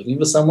for? Looking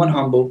for someone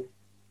humble.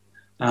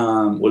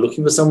 We're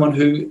looking for someone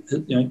who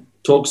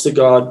talks to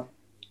God,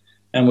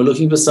 and we're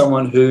looking for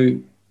someone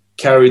who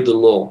carried the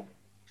law.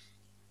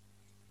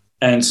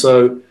 And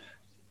so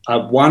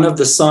one of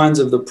the signs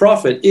of the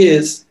prophet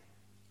is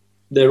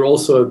they're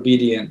also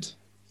obedient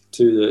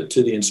to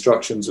the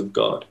instructions of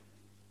God.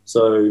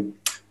 So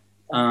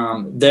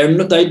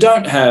they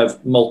don't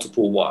have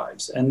multiple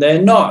wives, and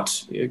they're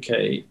not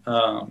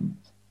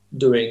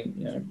doing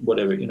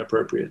whatever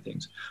inappropriate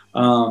things,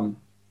 and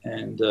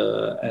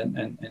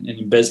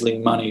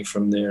embezzling money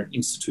from their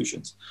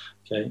institutions.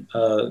 Okay,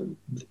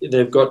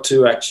 they've got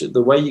to actually,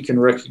 the way you can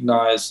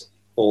recognize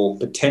or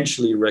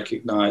potentially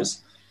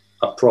recognize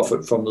a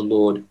prophet from the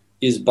Lord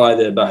is by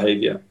their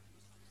behavior.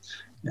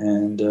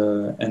 And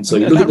so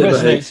you look at their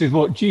behavior. With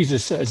what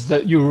Jesus says,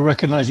 that you will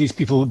recognize these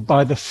people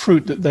by the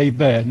fruit that they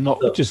bear,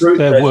 not just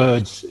their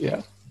words.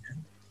 Yeah,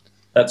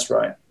 that's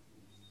right.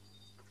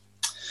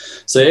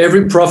 So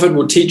every prophet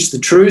will teach the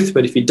truth,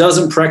 but if he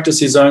doesn't practice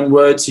his own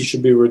words, he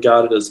should be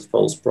regarded as a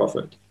false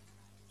prophet.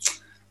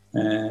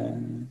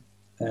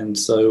 And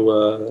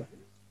so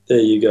there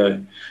you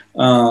go.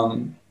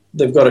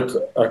 They've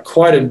got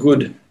quite a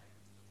good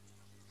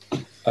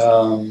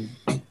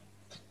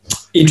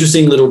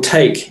interesting little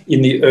take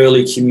in the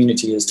early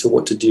community as to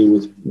what to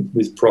do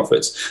with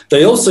prophets.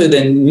 They also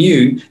then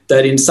knew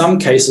that in some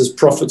cases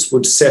prophets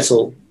would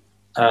settle,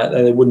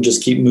 they wouldn't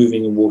just keep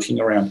moving and walking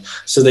around.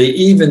 So they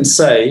even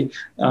say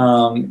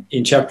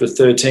in chapter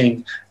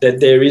 13 that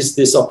there is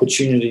this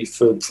opportunity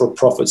for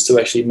prophets to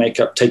actually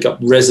take up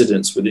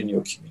residence within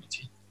your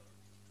community.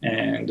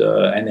 And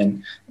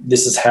then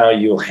this is how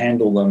you'll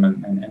handle them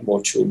and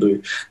what you'll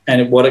do.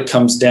 And what it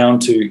comes down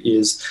to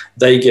is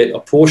they get a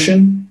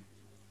portion.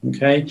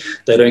 Okay,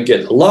 they don't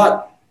get a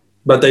lot,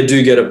 but they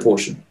do get a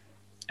portion,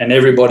 and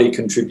everybody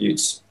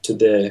contributes to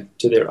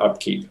their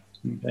upkeep.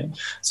 Okay,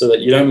 so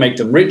that you don't make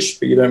them rich,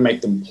 but you don't make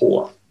them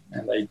poor,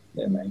 and they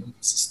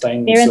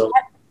sustain themselves.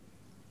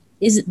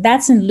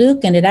 That's in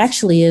Luke, and it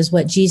actually is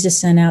what Jesus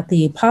sent out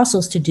the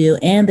apostles to do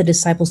and the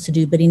disciples to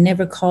do, but he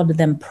never called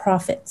them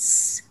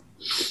prophets.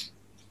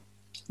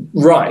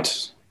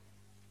 Right.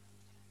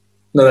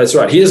 No, that's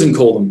right. He doesn't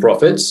call them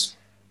prophets.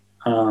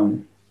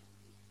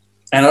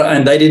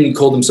 And they didn't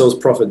call themselves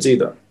prophets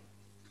either.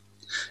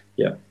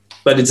 Yeah,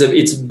 but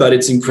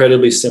it's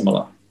incredibly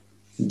similar.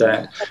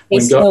 That okay,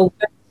 so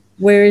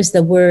where is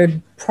the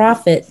word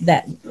prophet,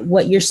 that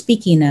what you're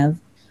speaking of?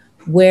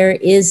 Where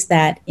is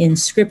that in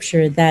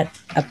Scripture, that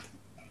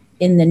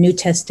in the New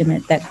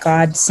Testament, that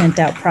God sent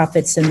out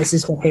prophets and this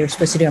is what they were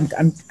supposed to do?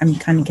 I'm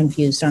kind of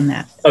confused on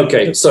that.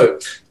 Okay, so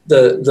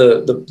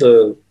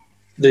the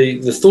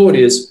thought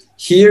is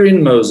here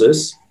in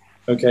Moses.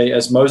 Okay,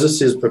 as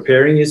Moses is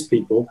preparing his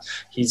people,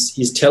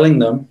 he's telling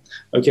them,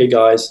 okay,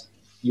 guys,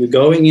 you're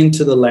going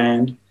into the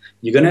land.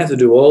 You're going to have to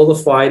do all the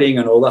fighting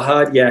and all the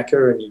hard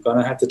yakka, and you're going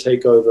to have to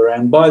take over.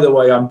 And by the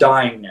way, I'm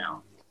dying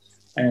now.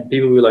 And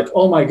people will be like,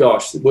 oh my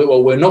gosh,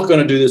 well, we're not going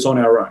to do this on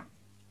our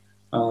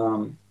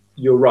own.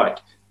 You're right.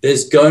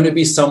 There's going to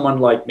be someone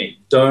like me.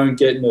 Don't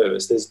get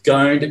nervous. There's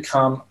going to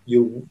come,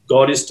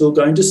 God is still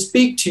going to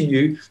speak to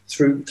you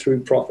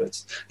through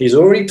prophets. He's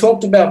already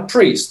talked about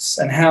priests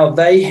and how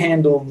they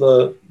handle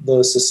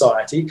the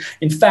society.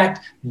 In fact,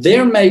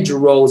 their major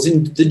role is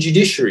in the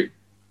judiciary.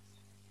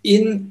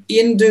 In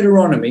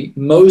Deuteronomy,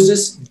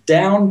 Moses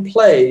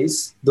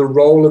downplays the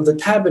role of the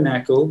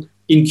tabernacle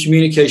in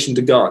communication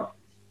to God.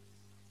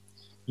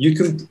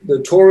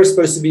 The Torah is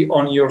supposed to be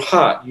on your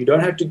heart. You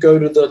don't have to go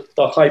to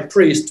the high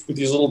priest with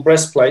his little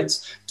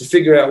breastplates to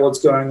figure out what's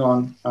going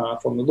on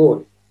from the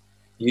Lord.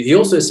 He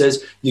also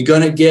says you're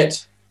going to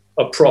get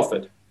a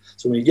prophet.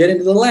 So when you get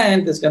into the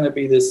land, there's going to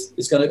be this.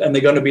 And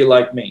they're going to be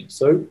like me.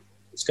 So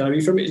it's going to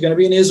be from me. It's going to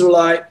be an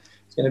Israelite.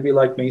 It's going to be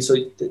like me. So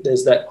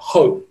there's that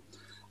hope,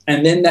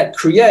 and then that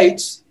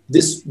creates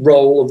this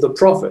role of the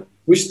prophet,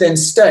 which then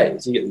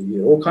stays. You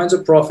get all kinds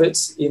of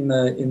prophets in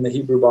the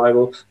Hebrew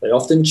Bible. They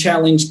often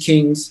challenge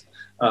kings.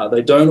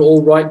 They don't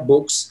all write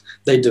books.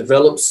 They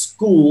develop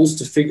schools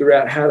to figure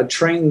out how to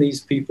train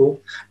these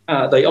people.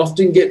 They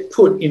often get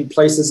put in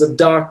places of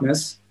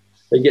darkness.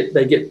 They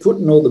get put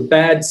in all the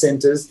bad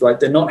centers,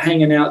 like they're not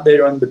hanging out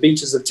there on the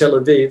beaches of Tel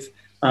Aviv,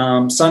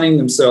 sunning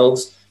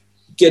themselves,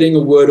 getting a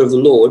word of the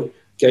Lord.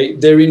 Okay,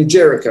 they're in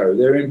Jericho,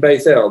 they're in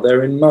Bethel,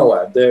 they're in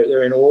Moab,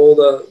 they're in all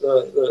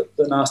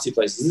the nasty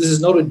places. This is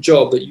not a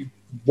job that you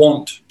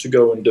want to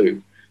go and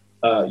do.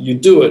 You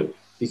do it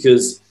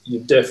because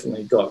you've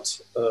definitely got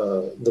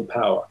the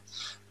power.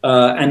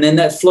 And then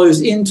that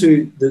flows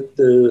into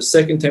the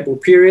Second Temple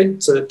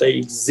period, so that they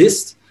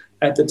exist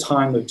at the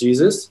time of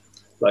Jesus,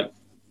 like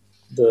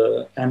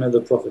the Anna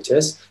the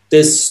prophetess.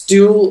 There's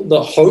still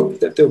the hope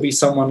that there'll be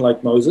someone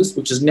like Moses,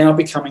 which is now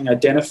becoming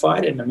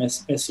identified in a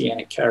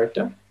messianic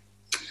character.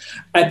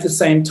 At the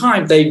same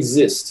time, they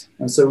exist.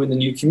 And so in the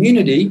new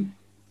community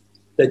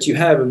that you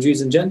have of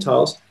Jews and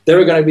Gentiles, there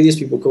are going to be these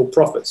people called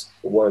prophets.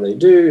 What do they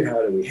do?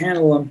 How do we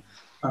handle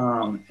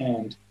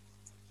them?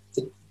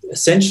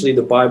 Essentially,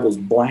 the Bible's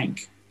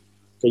blank.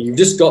 So you've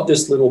just got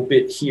this little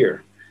bit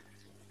here.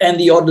 And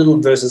the odd little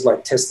verses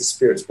like test the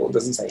spirits, well, it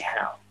doesn't say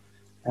how.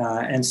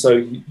 And so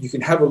you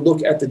can have a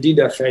look at the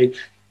Didache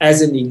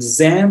as an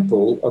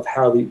example of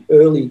how the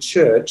early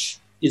church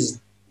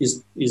is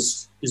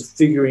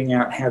figuring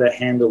out how to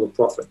handle a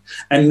prophet.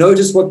 And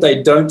notice what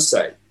they don't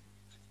say.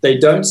 They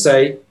don't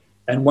say,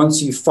 and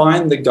once you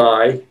find the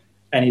guy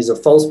and he's a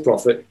false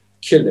prophet,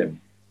 kill him.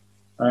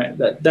 Right?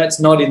 That's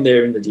not in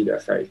there in the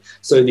Didache.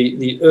 So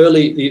the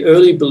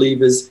early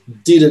believers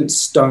didn't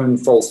stone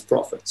false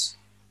prophets.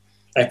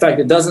 In fact,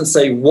 it doesn't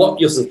say what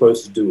you're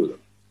supposed to do with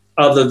them,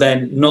 other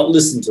than not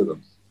listen to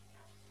them.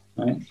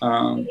 Right?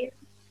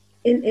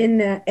 In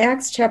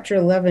Acts chapter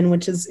 11,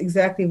 which is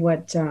exactly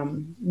what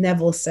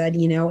Neville said,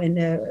 in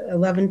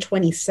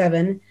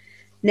 11:27,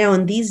 now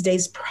in these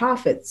days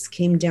prophets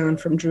came down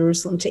from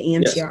Jerusalem to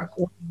Antioch. Yes.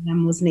 One of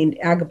them was named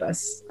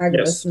Agabus.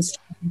 Agabus yes.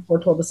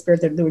 foretold the Spirit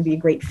that there would be a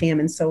great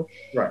famine. So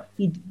right.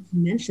 He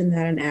mentioned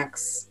that in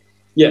Acts.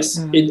 Yes,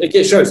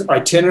 it shows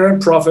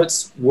itinerant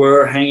prophets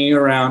were hanging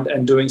around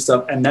and doing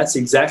stuff, and that's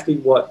exactly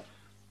what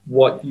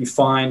you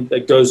find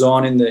that goes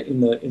on in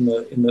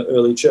the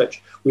early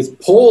church. With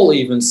Paul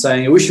even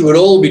saying, I wish you would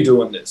all be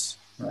doing this,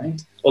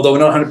 right? Although we're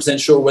not 100%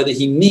 sure whether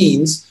he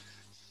means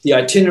the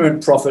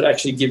itinerant prophet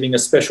actually giving a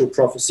special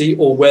prophecy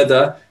or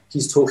whether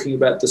he's talking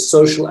about the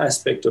social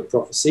aspect of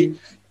prophecy.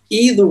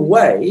 Either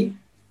way,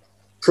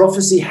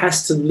 prophecy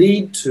has to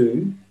lead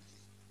to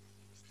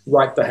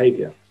right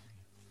behavior.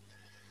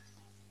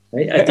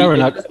 Right?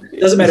 It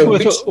doesn't matter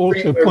which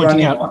also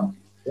pointing out on.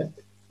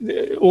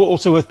 Yeah.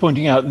 Also worth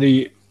pointing out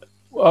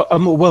a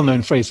more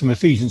well-known phrase from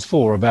Ephesians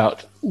 4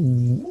 about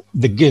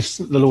the gifts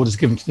that the Lord has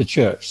given to the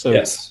church. So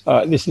yes.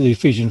 This is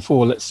Ephesians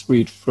 4. Let's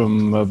read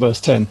from verse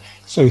 10.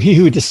 So he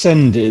who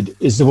descended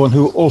is the one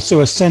who also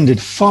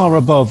ascended far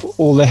above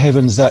all the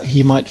heavens that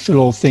he might fill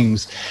all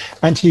things.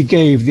 And he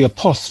gave the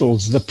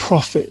apostles, the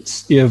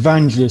prophets, the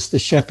evangelists, the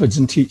shepherds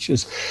and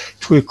teachers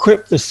to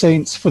equip the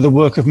saints for the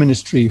work of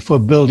ministry, for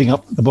building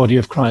up the body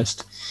of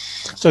Christ.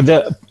 So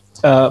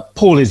that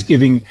Paul is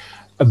giving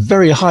a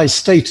very high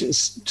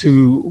status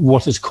to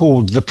what is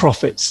called the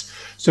prophets,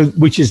 so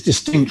which is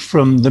distinct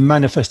from the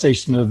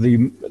manifestation of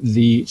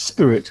the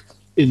Spirit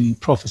in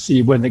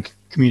prophecy when the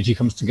community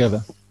comes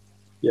together.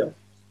 Yeah.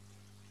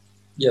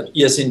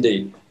 Yes,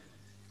 indeed.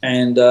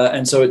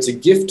 And so it's a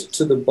gift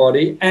to the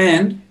body,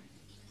 and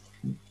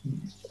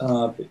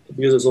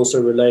because it's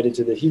also related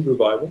to the Hebrew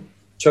Bible,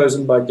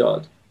 chosen by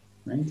God,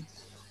 right?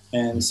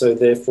 And so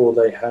therefore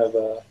they have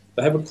a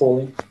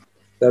calling.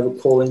 They have a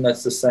calling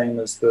that's the same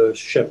as the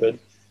shepherd.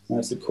 And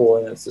it's the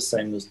calling that's the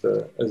same as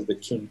the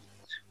king.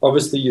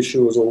 Obviously,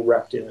 Yeshua is all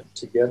wrapped in it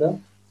together,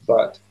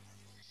 but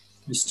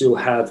you still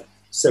have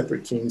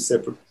separate kings,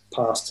 separate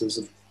pastors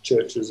of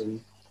churches,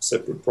 and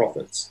separate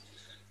prophets.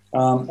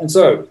 And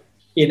so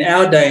in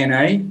our day and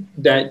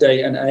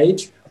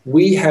age,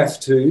 we have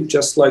to,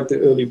 just like the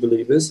early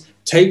believers,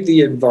 take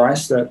the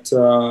advice that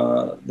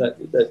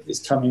that is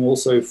coming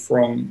also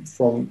from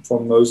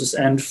Moses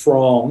and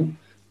from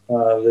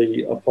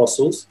the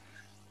apostles,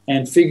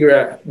 and figure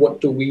out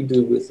what do we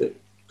do with it,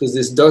 because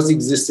this does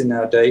exist in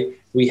our day.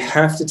 We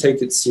have to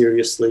take it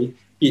seriously.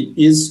 It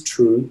is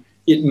true.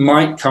 It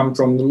might come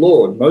from the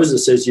Lord.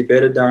 Moses says, you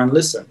better darn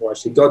listen. Well,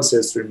 actually, God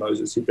says through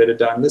Moses, you better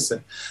darn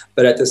listen.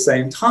 But at the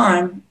same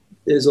time,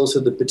 there's also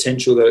the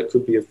potential that it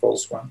could be a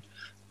false one,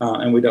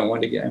 and we don't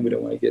want to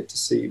get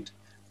deceived.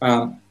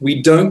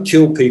 We don't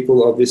kill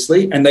people,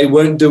 obviously, and they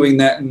weren't doing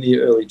that in the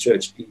early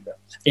church either.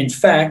 In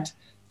fact,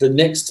 the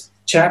next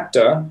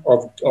chapter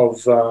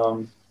of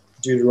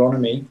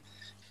Deuteronomy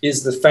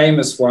is the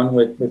famous one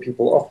where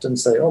people often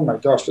say, oh my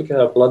gosh, look at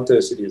how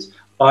bloodthirsty it is.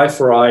 Eye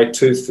for eye,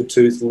 tooth for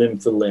tooth, limb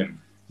for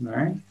limb,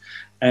 right?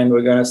 And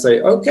we're going to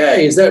say,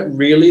 okay, is that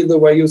really the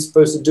way you're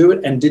supposed to do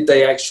it? And did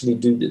they actually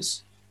do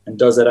this? And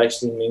does that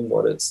actually mean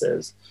what it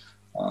says?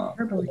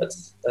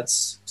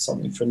 That's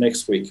something for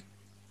next week.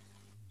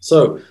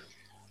 So,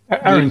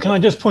 Aaron, can I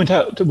just point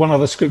out one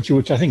other scripture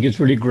which I think is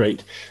really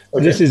great?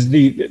 Okay. This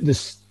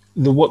is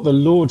what the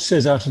Lord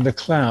says out of the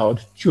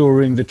cloud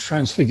during the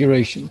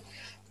transfiguration.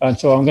 And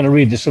so I'm going to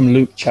read this from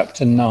Luke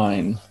chapter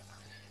 9.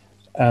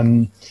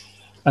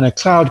 And a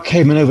cloud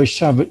came and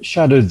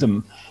overshadowed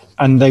them,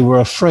 and they were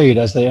afraid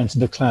as they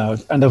entered the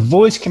cloud. And a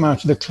voice came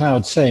out of the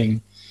cloud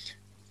saying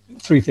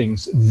 3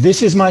 things.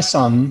 This is my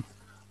son,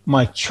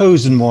 my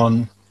chosen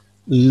one,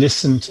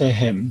 listen to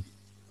him.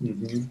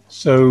 Mm-hmm.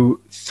 So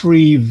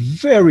 3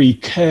 very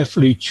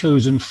carefully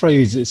chosen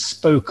phrases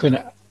spoken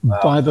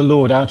by the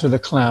Lord out of the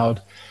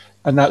cloud.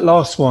 And that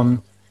last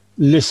one,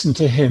 listen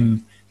to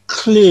him,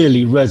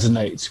 clearly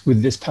resonates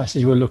with this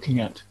passage we're looking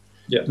at.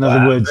 Yeah. In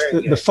other words,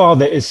 the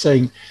Father is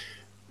saying,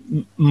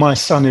 my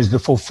son is the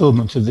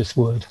fulfillment of this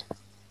word.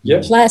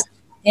 Yep. Plus,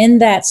 in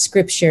that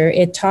scripture,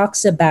 it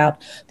talks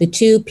about the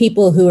 2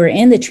 people who were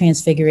in the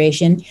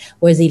transfiguration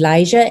was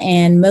Elijah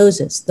and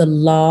Moses, the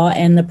law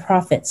and the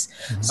prophets.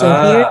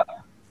 So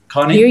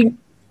Connie?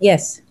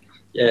 Yes.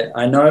 Yeah,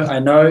 I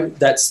know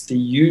that's the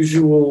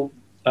usual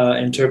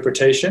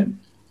interpretation,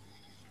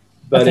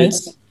 but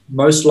it's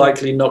most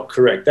likely not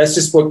correct. That's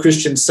just what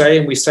Christians say,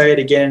 and we say it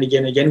again and again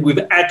and again. We've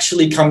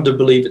actually come to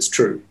believe it's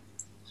true.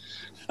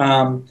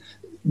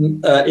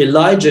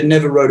 Elijah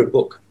never wrote a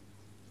book.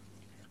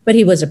 But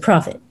he was a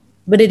prophet.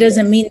 But it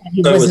doesn't mean that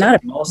he was not a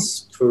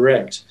prophet.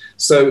 Correct.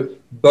 So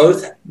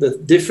both the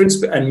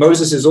difference, and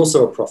Moses is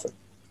also a prophet.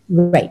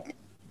 Right.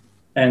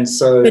 And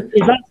so... But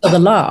it's also the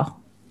law,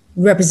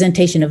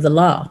 representation of the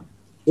law.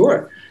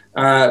 Sure.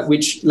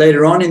 Which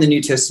later on in the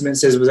New Testament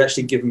says was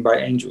actually given by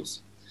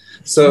angels.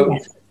 So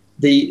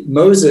the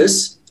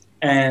Moses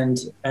and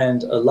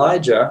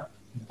Elijah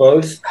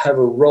both have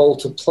a role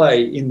to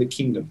play in the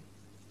kingdom.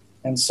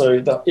 And so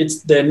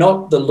they're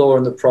not the law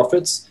and the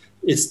prophets,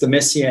 it's the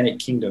Messianic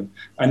kingdom.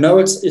 I know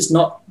it's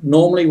not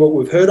normally what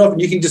we've heard of,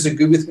 and you can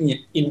disagree with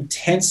me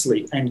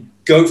intensely and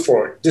go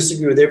for it,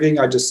 disagree with everything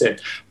I just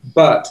said.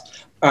 But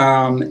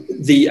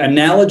the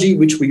analogy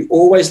which we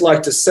always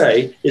like to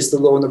say is the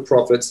law and the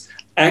prophets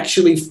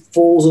actually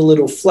falls a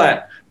little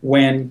flat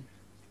when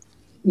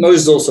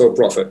Moses is also a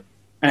prophet,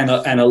 and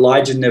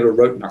Elijah never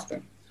wrote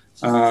nothing.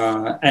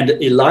 And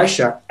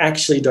Elisha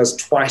actually does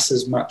twice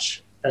as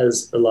much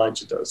as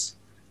Elijah does.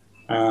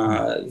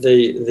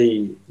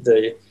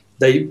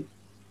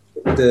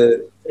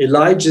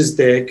 Elijah's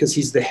there because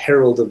he's the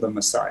herald of the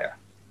Messiah.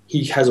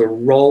 He has a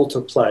role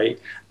to play,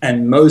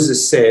 and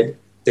Moses said,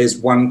 "There's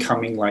one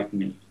coming like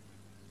me."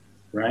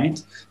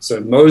 Right? So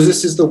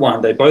Moses is the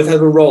one. They both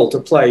have a role to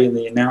play in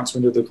the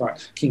announcement of the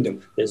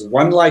kingdom. There's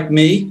one like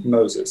me,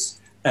 Moses,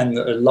 and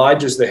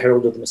Elijah's the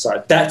herald of the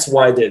Messiah. That's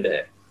why they're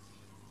there,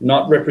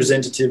 not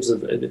representatives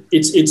of it.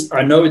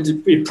 I know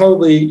it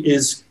probably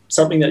is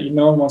something that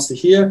no one wants to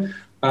hear,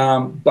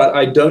 but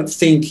I don't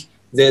think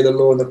they're the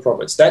law and the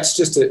prophets. That's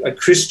just a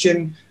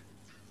Christian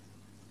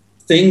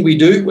thing we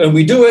do, and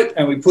we do it,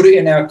 and we put it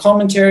in our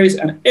commentaries,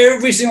 and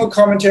every single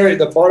commentary at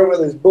the bottom of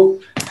this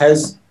book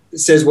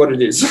says what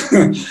it is.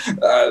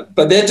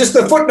 But they're just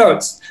the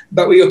footnotes,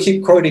 but we'll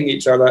keep quoting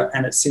each other,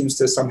 and it seems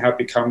to somehow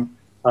become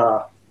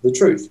the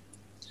truth.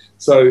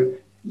 So,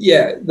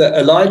 yeah,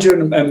 Elijah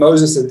and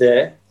Moses are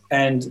there,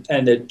 and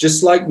they're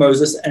just like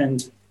Moses,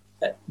 and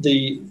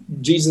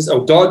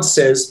God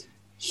says,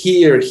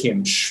 hear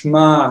him,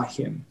 shema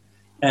him.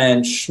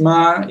 And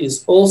shema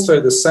is also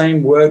the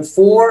same word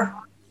for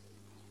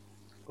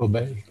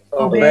obey.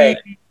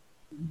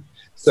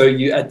 So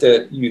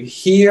you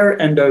hear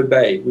and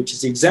obey, which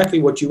is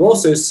exactly what you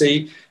also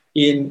see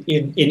in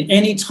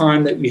any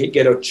time that we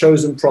get a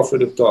chosen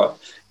prophet of God.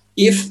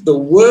 If the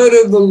word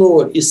of the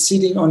Lord is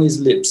sitting on his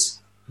lips,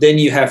 then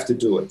you have to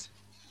do it.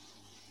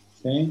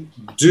 Okay?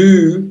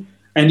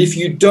 And if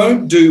you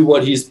don't do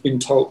what he's been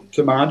told,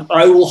 command,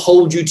 I will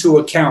hold you to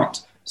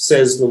account,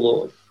 says the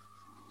Lord.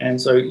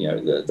 And so,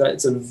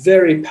 that's a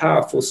very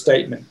powerful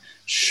statement.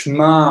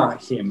 Shema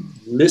him,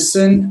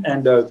 listen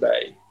and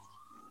obey.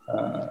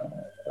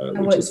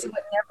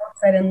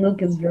 said in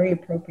Luke is very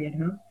appropriate,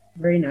 huh?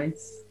 Very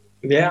nice.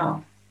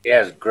 Yeah.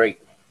 Yeah, it's great.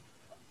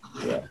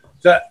 Yeah.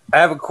 So I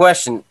have a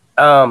question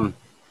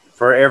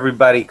for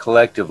everybody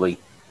collectively.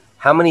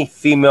 How many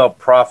female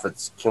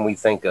prophets can we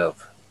think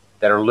of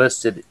that are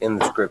listed in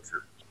the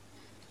scripture?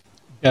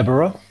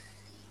 Deborah,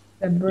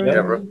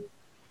 Deborah.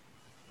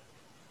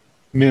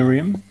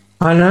 Miriam,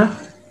 Anna,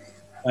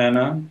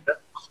 Anna.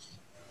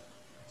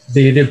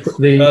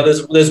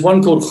 there's There's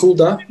one called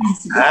Huldah.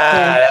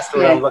 That's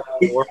what I'm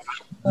looking for.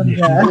 We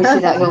see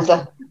that,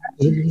 Hilda.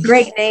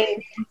 Great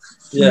name.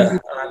 Yeah,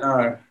 I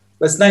know.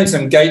 Let's name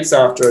some gates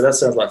after her. That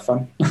sounds like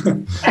fun.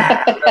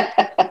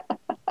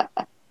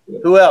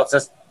 Who else?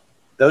 That's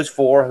those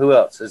four. Who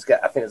else? I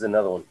think there's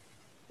another one.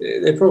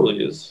 There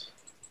probably is.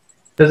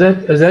 does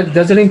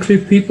it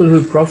include people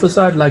who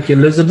prophesied like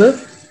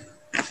Elizabeth?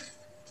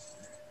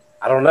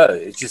 I don't know.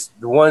 It's just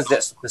the ones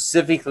that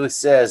specifically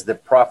says the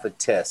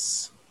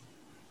prophetess.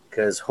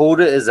 Because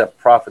Huldah is a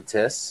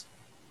prophetess.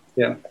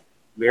 Yeah.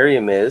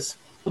 Miriam is.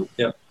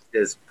 Yeah.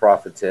 Is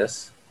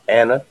prophetess.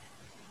 Anna.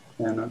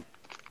 Yeah.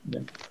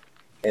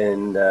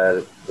 And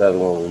the other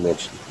one we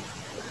mentioned.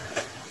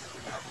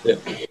 Yeah.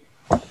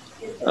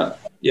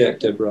 Yeah,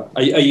 Deborah.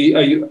 Are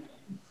you?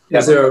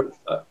 Is there?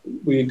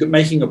 Were you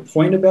making a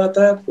point about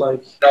that?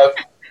 Like. No.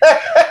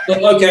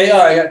 Okay. All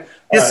right.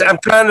 Yes, I'm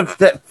trying to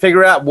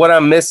figure out what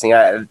I'm missing.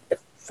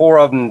 Four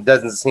of them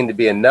doesn't seem to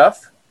be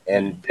enough,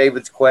 and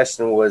David's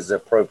question was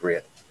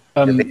appropriate.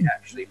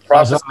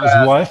 Isaiah's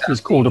wife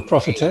is called a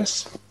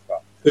prophetess.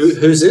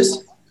 Who's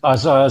this?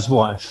 Isaiah's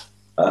wife.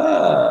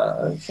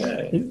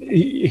 Okay.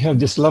 You have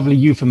this lovely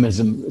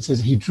euphemism. It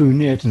says he drew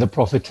near to the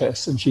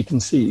prophetess and she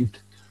conceived.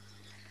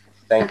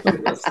 Thank you.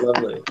 That's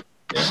lovely.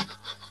 Yeah.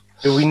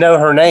 Do we know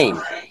her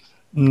name?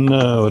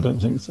 No, I don't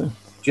think so.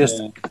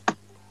 Just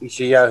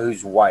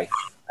Ishayahu's wife.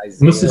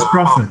 Isaiah. Mrs.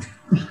 Prophet.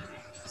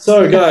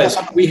 So, guys,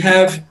 we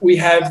have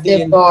the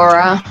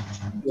Deborah.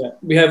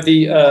 we have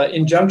the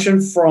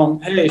injunction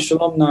from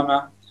Shalom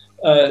Nama.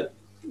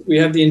 We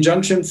have the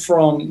injunction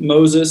from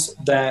Moses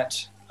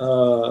that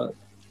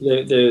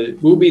there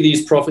will be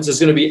these prophets. There's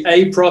going to be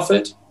a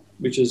prophet,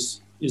 which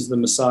is the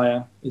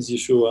Messiah, is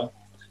Yeshua.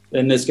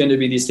 Then there's going to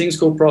be these things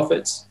called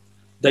prophets.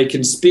 They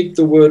can speak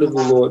the word of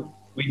the Lord.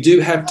 We do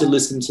have to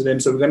listen to them,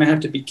 so we're going to have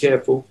to be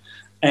careful.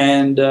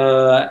 And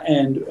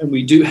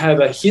we do have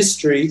a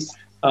history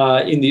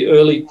in the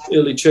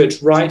early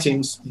church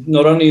writings,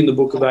 not only in the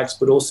Book of Acts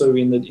but also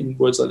in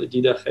words like the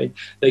Didache.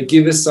 They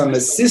give us some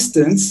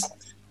assistance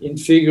in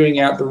figuring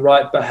out the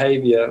right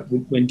behavior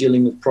when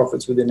dealing with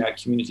prophets within our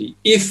community,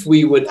 if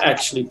we would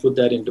actually put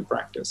that into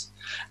practice.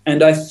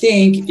 And I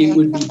think it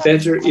would be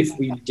better if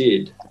we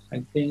did.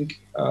 I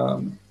think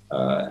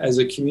as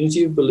a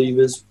community of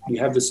believers, we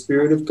have the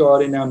Spirit of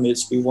God in our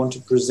midst. We want to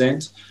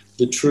present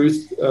the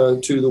truth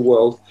to the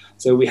world.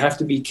 So we have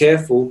to be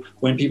careful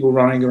when people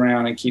running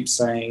around and keep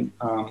saying,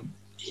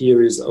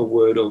 here is a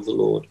word of the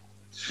Lord.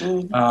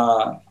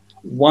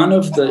 One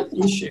of the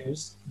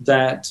issues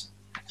that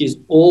is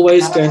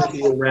always going to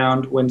be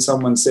around when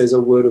someone says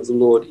a word of the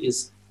Lord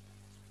is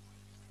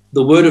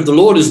the word of the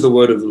Lord is the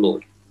word of the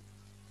Lord.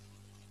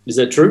 Is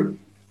that true?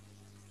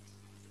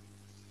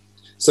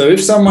 So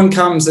if someone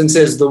comes and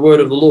says the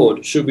word of the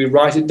Lord, should we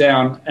write it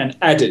down and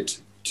add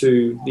it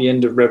to the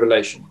end of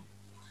Revelation?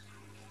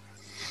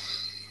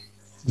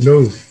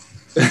 No.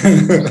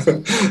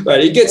 But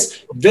it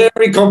gets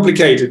very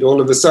complicated all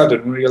of a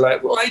sudden when you're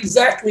like, well,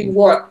 exactly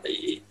what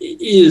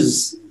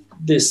is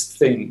this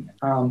thing?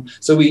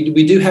 So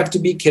we do have to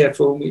be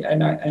careful,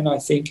 and I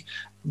think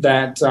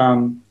that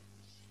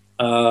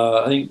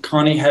I think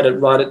Connie had it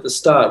right at the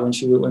start when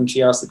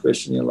she asked the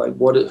question. You're like,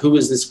 who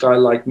is this guy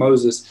like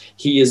Moses?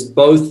 He is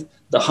both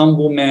the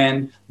humble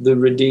man, the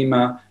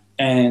redeemer,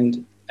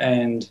 and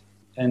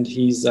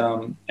he's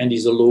a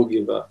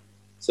lawgiver.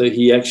 So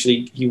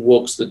he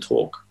walks the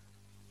talk,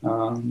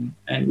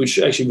 and which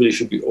actually really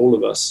should be all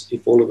of us,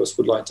 if all of us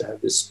would like to have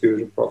this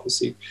spirit of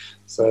prophecy.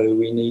 So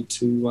we need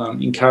to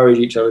encourage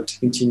each other to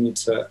continue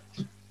to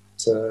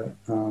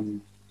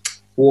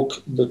walk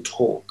the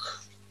talk.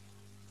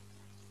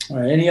 All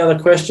right, any other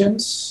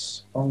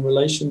questions in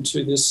relation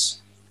to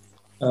this,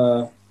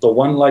 the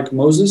one like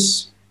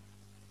Moses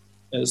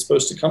is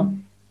supposed to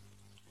come?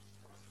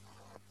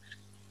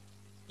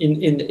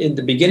 In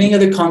the beginning of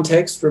the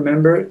context,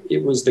 remember,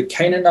 it was the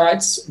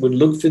Canaanites would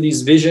look for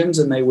these visions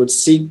and they would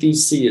seek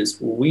these seers.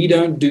 We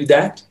don't do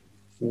that.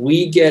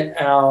 We get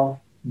our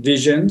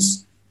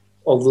visions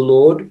of the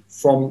Lord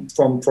from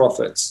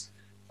prophets.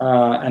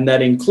 And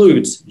that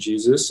includes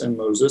Jesus and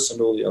Moses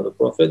and all the other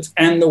prophets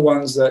and the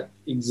ones that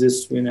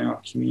exist in our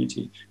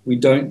community. We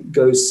don't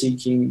go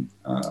seeking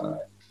a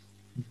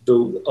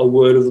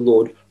word of the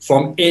Lord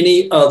from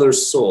any other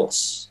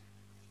source.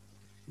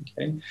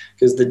 Okay?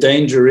 Because the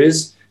danger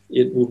is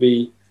it will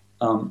be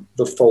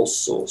the false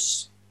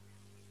source.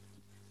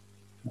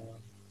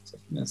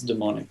 That's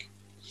demonic.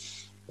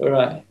 All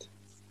right.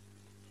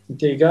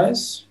 Okay,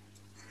 guys.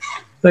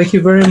 Thank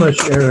you very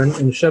much, Aaron,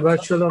 and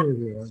Shabbat Shalom,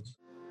 everyone.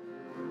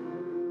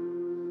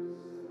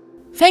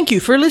 Thank you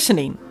for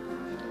listening.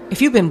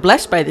 If you've been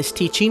blessed by this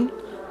teaching,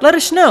 Let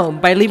us know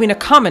by leaving a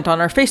comment on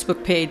our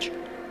Facebook page,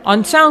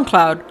 on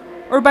SoundCloud,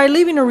 or by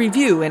leaving a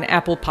review in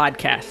Apple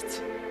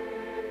Podcasts.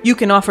 You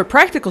can offer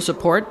practical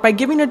support by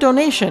giving a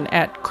donation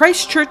at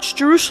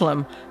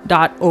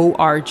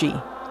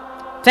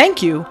christchurchjerusalem.org.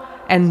 Thank you,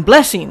 and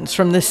blessings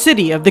from the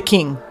City of the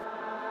King.